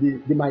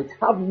 And they might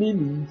have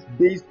meanings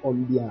based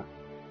on their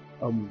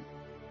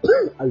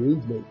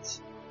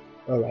arrangements.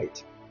 All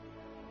right.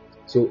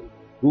 So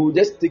we will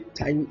just take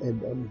time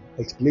and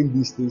explain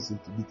these things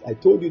into detail. I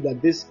told you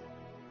that this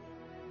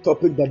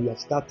topic that we have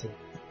started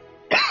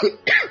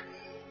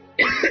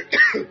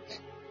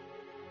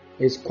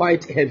is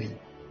quite heavy,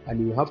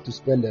 and you have to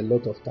spend a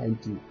lot of time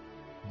to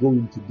go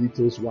into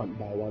details one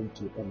by one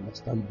to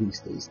understand these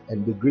things.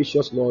 And the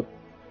gracious Lord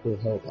will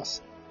help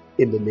us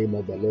in the name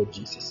of the Lord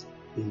Jesus.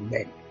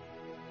 Amen.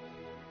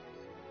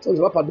 So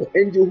the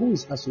angel who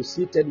is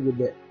associated with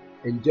the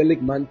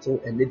angelic mantle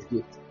and its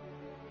gift,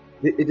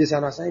 it is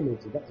an assignment.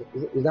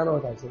 Is that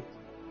not what I said?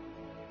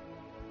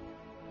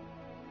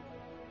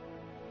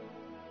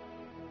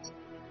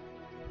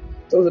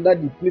 So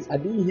that please, I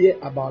didn't hear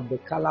about the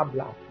color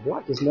black.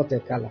 Black is not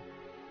a color.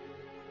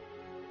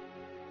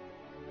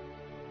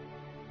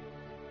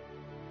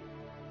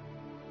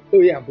 Oh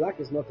yeah, black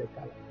is not a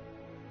color.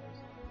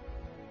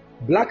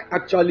 Black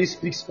actually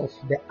speaks of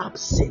the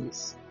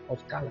absence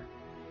of color.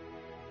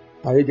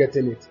 Are you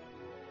getting it?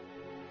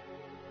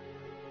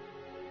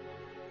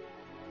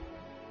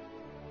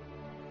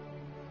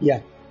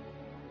 Yeah.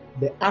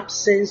 The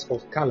absence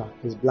of color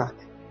is black.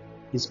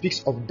 It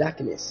speaks of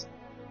darkness.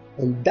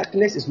 And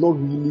darkness is not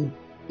really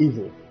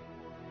evil.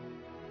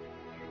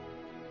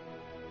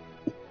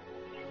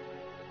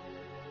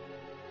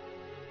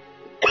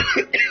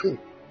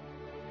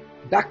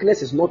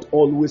 Darkness is not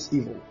always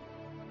evil,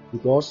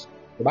 because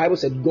the Bible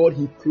said God,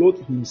 He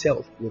clothed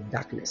Himself with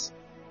darkness.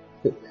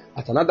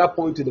 At another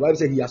point, the Bible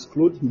said He has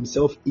clothed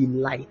Himself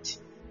in light.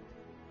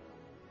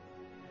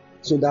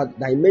 So that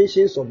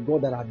dimensions of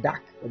God that are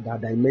dark, and there are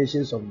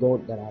dimensions of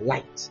God that are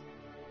light.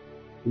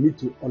 You need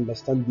to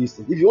understand these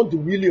things. If you want to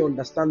really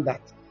understand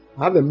that,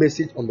 I have a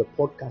message on the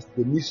podcast,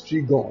 The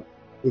Mystery God.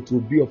 It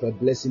will be of a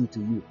blessing to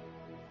you.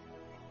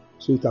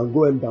 So you can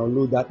go and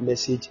download that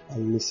message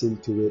and listen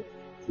to it.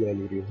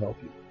 Clearly, it will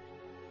help you.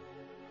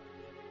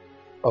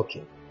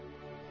 Okay.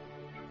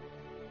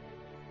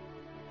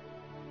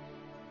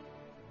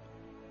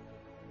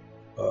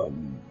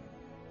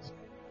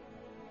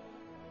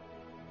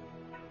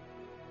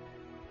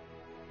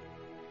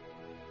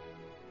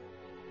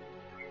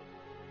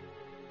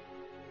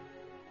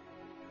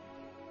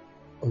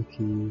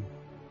 Okay.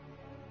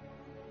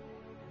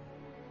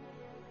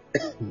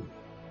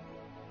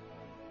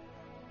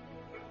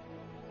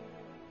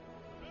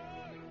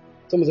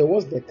 Someone said,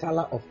 what's the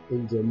color of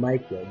Angel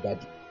Michael,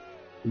 Daddy?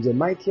 Angel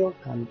Michael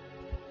can,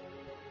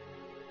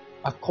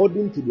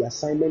 according to the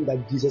assignment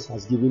that Jesus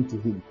has given to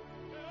him,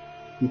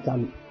 He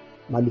can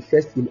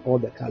manifest in all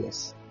the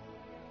colors.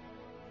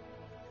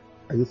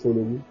 Are you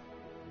following me?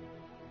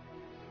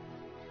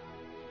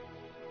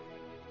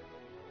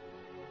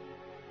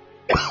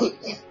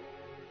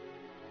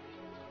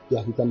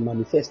 Yeah, he can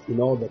manifest in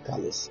all the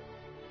colors.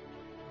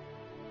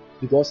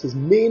 Because his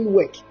main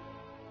work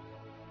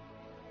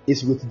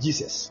is with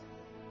Jesus.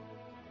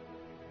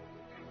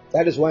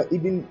 That is why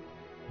even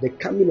the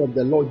coming of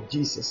the Lord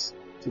Jesus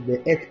to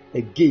the earth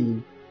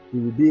again, he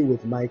will be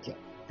with Michael,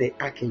 the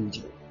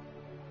archangel.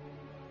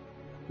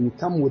 He will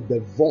come with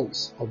the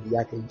voice of the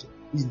archangel.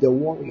 He's the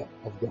warrior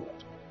of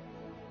God.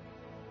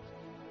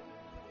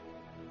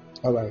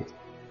 Alright.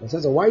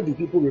 So why do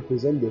people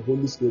represent the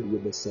Holy Spirit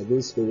with the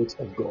seven spirits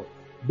of God?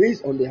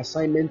 Based on the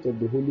assignment of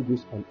the Holy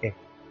Ghost on earth.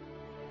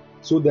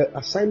 So the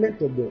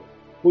assignment of the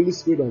Holy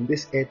Spirit on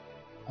this earth,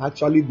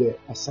 actually the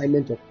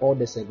assignment of all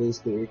the seven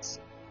spirits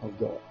of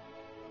God.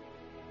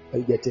 Are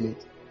you getting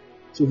it?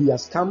 So he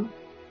has come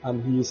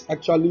and he is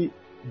actually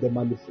the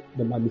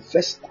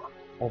manifester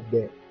of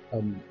the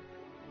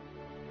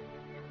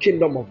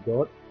kingdom of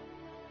God.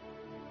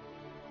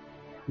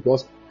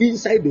 Because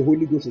inside the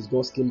Holy Ghost is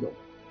God's kingdom.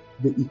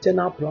 The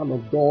eternal plan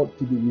of God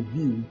to be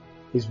revealed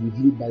is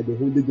revealed by the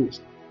Holy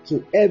Ghost.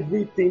 So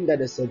everything that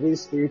the seven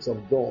spirits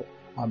of God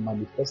are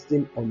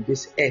manifesting on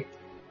this earth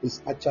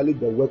is actually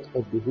the work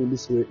of the Holy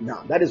Spirit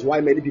now. That is why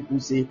many people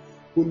say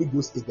Holy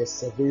Ghost is the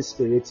seven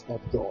spirits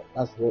of God.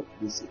 That's what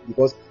they say.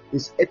 Because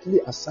his earthly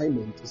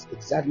assignment is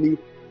exactly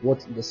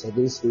what the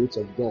seven spirits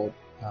of God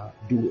are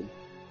doing.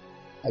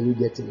 Are you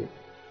getting it?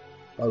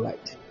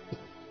 Alright.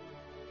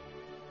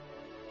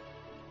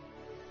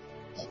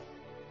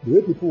 The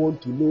way people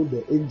want to know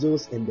the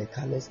angels and the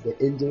colors,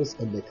 the angels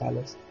and the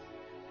colors.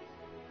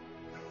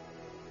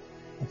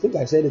 I think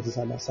I said it is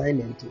an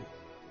assignment too.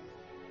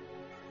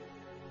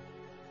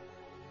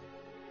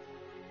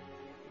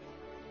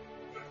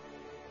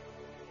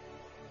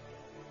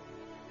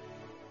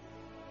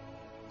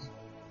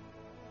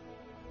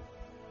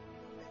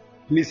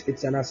 Please,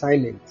 it's an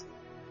assignment.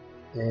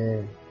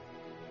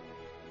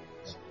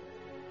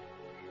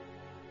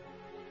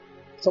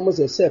 Someone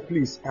says, sir,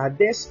 please, are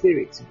there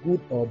spirits,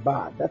 good or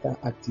bad, that are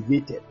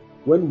activated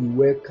when we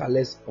wear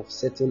colors of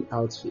certain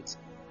outfits?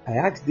 I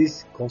ask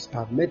this because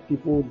I've met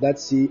people that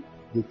say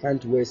they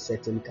can't wear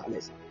certain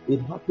colors.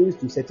 It happens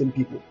to certain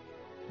people.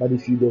 But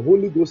if the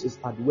Holy Ghost is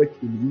at work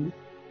in you,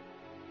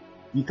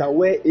 you can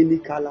wear any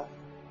color,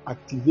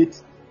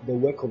 activate the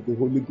work of the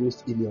Holy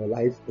Ghost in your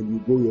life, and you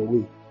go your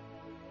way.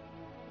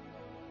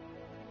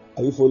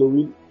 Are you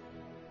following?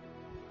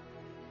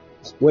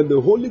 When the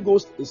Holy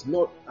Ghost is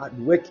not at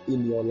work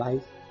in your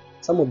life,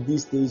 some of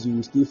these things you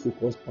will still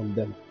focus on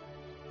them.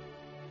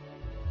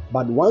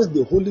 But once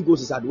the Holy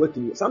Ghost is at work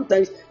in you,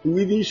 sometimes he will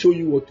even show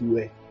you what to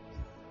wear.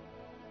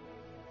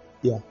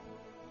 Yeah.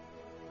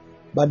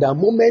 But there are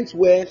moments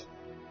where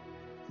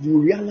you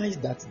realize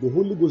that the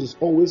Holy Ghost is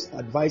always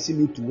advising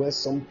you to wear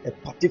a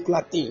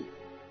particular thing,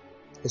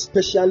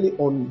 especially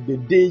on the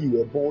day you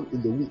were born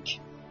in the week.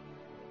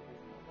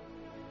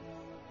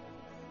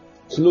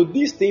 So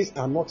these things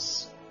are not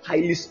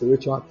highly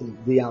spiritual things.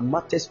 They are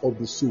matters of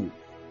the soul.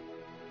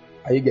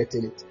 Are you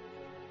getting it?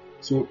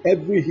 So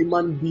every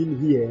human being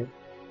here,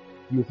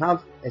 you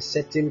have a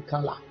certain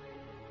color.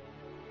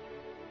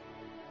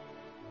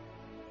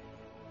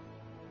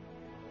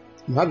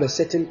 You have a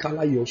certain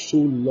color your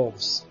soul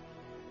loves.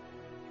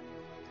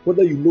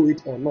 Whether you know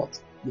it or not,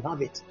 you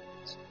have it.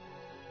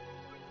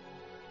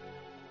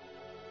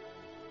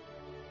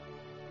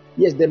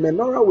 Yes, the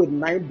menorah with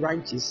 9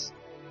 branches,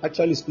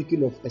 actually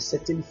speaking of a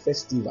certain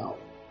festival.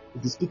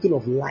 It is speaking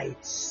of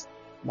lights,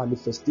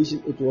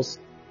 manifestation. It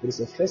is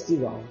a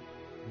festival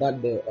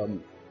that the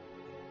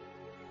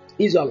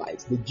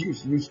Israelites, the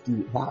Jews, used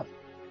to have.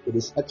 It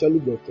is actually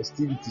the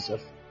festivities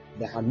of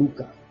the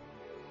Hanukkah.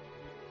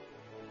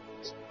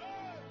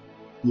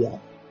 Yeah.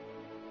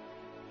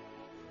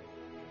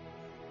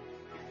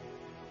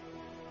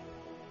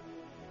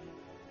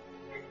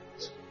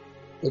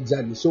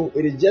 Exactly. So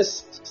it is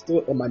just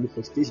still a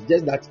manifestation,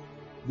 just that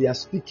they are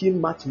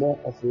speaking much more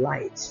of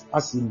light,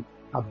 as in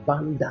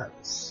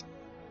abundance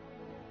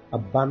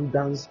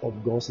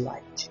of God's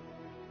light.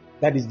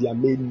 That is their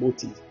main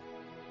motive.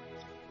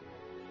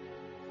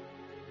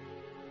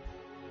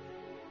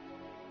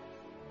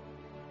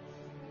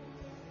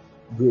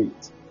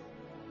 Great.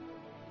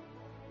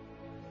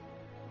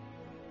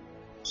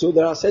 So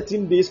there are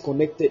certain days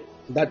connected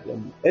that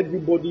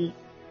everybody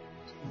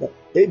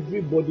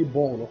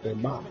born of a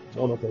man,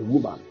 born of a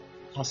woman,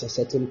 has a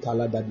certain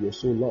color that your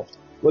soul loves,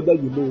 whether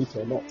you know it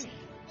or not.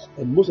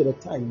 And most of the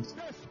times,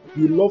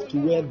 you love to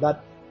wear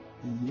that.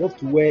 You love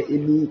to wear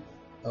any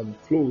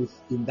clothes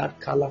in that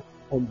color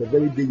on the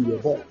very day you were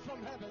born.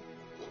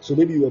 So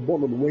maybe you were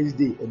born on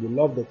Wednesday and you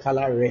love the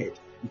color red.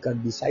 You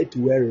can decide to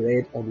wear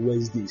red on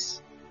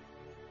Wednesdays.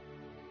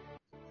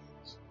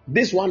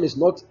 This one is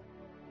not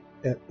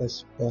a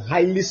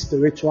highly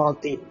spiritual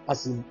thing,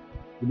 as in,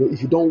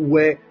 if you don't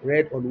wear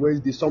red on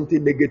Wednesday,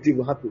 something negative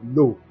will happen.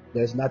 No,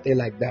 there's nothing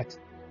like that.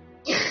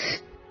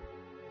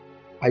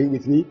 Are you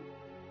with me?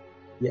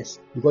 Yes,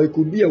 because it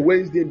could be a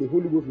Wednesday and the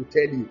Holy Ghost will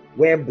tell you,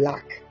 wear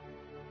black.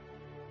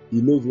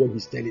 He knows what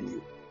he's telling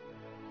you.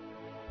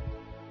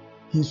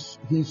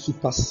 He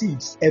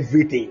supersedes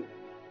everything.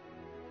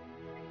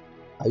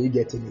 Are you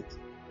getting it?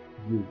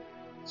 Good.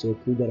 So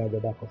put that at the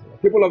back of your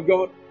mind. People of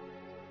God,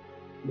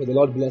 may the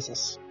Lord bless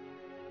us.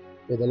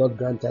 May the Lord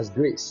grant us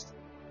grace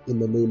in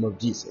the name of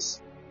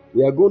Jesus.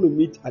 We are going to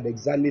meet at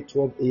exactly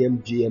 12 a.m.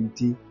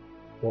 GMT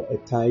for a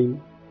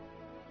time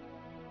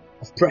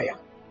of prayer.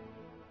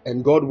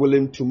 And God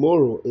willing,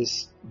 tomorrow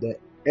is the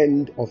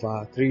end of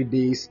our 3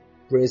 days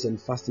praise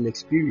and fasting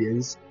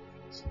experience.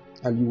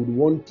 And you would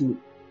want to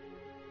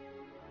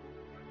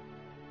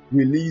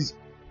release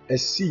a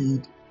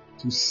seed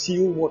to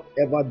seal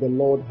whatever the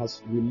Lord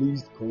has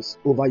released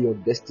over your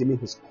destiny,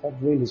 His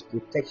covering, His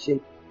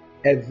protection,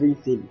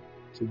 everything.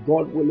 So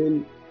God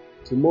willing,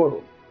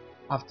 tomorrow,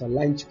 after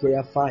lunch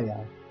prayer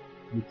fire,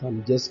 you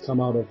can just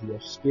come out of your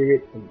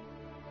spirit and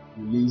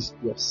release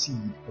your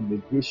seed, and the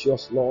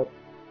gracious Lord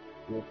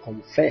will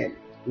confirm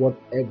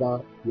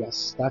whatever He has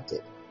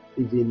started,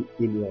 even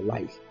in your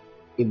life,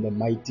 in the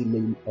mighty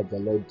name of the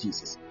Lord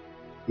Jesus.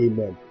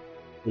 Amen.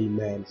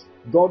 Amen.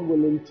 God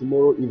willing,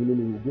 tomorrow evening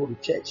we will go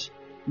to church.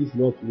 If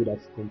not, we would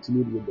have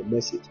continued with the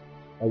message.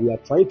 And we are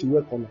trying to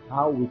work on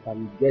how we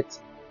can get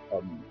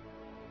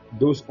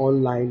those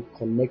online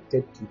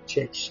connected to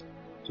church,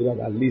 so that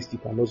at least you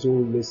can also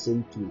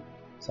listen to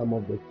some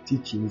of the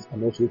teachings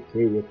and also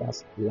pray with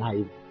us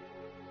live.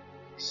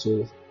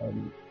 So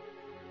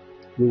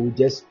we will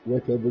just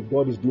work with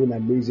God. Is doing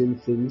amazing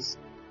things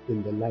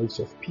in the lives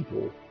of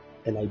people,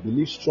 and I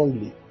believe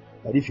strongly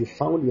that if you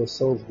found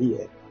yourself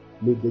here,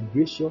 may the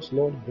gracious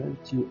Lord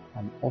grant you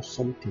an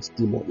awesome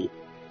testimony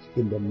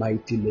in the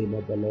mighty name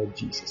of the Lord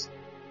Jesus.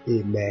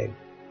 Amen.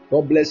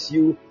 God bless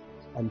you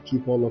and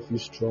keep all of you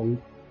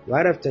strong.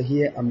 Right after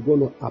here, I'm going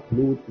to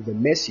upload the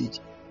message.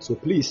 So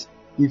please,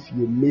 if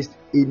you missed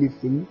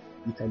anything,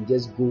 you can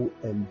just go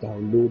and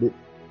download it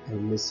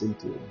and listen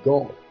to it.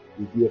 God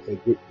will be of a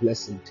great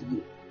blessing to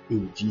you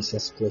in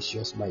Jesus'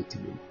 precious mighty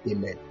name.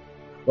 Amen.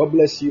 God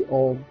bless you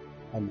all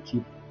and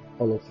keep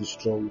all of you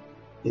strong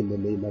in the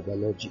name of the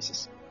Lord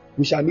Jesus.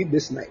 We shall meet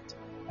this night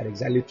at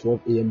exactly 12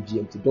 a.m.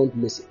 GMT. Don't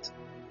miss it.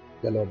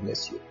 The Lord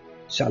bless you.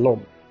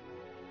 Shalom.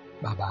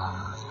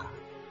 Bye-bye.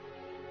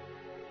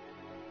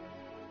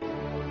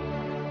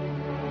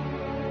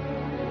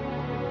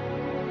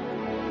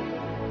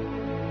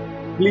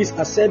 Please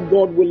accept,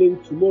 God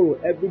willing, tomorrow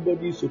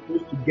everybody is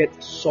supposed to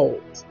get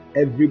salt.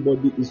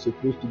 Everybody is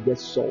supposed to get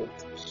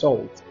salt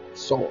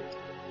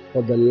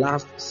for the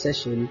last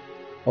session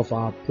of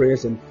our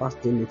prayers and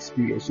fasting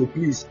experience. So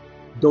please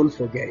don't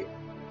forget it.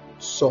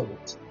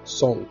 Salt.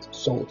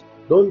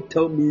 Don't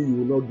tell me you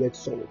will not get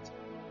salt.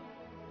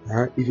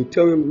 If you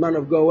tell me, man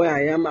of God, where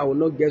I am, I will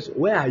not get salt.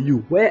 Where are you?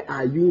 Where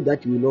are you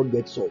that you will not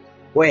get salt?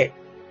 Where?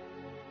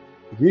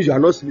 It means you are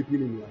not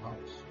sleeping in your house.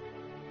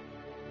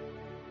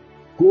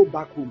 Go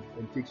back home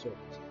and take salt.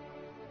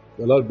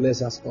 The Lord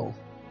bless us all.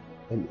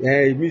 And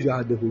it means you are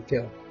at the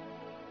hotel.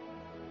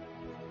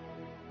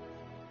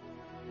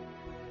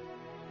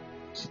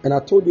 And I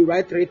told you,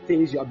 write 3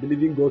 things you are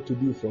believing God to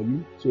do for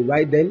you. So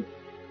write them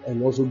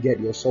and also get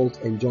your salt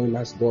and join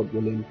us, God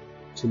willing,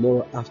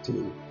 tomorrow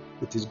afternoon.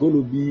 It is going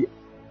to be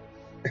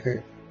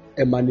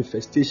a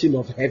manifestation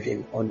of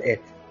heaven on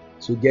earth.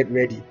 So get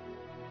ready.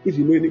 If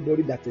you know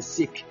anybody that is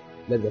sick,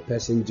 let the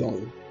person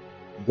join.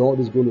 God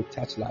is going to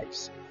touch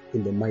lives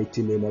in the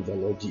mighty name of the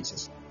Lord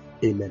Jesus.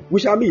 Amen.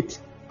 We shall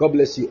meet. God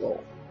bless you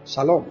all.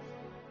 Shalom.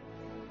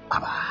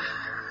 Bye-bye.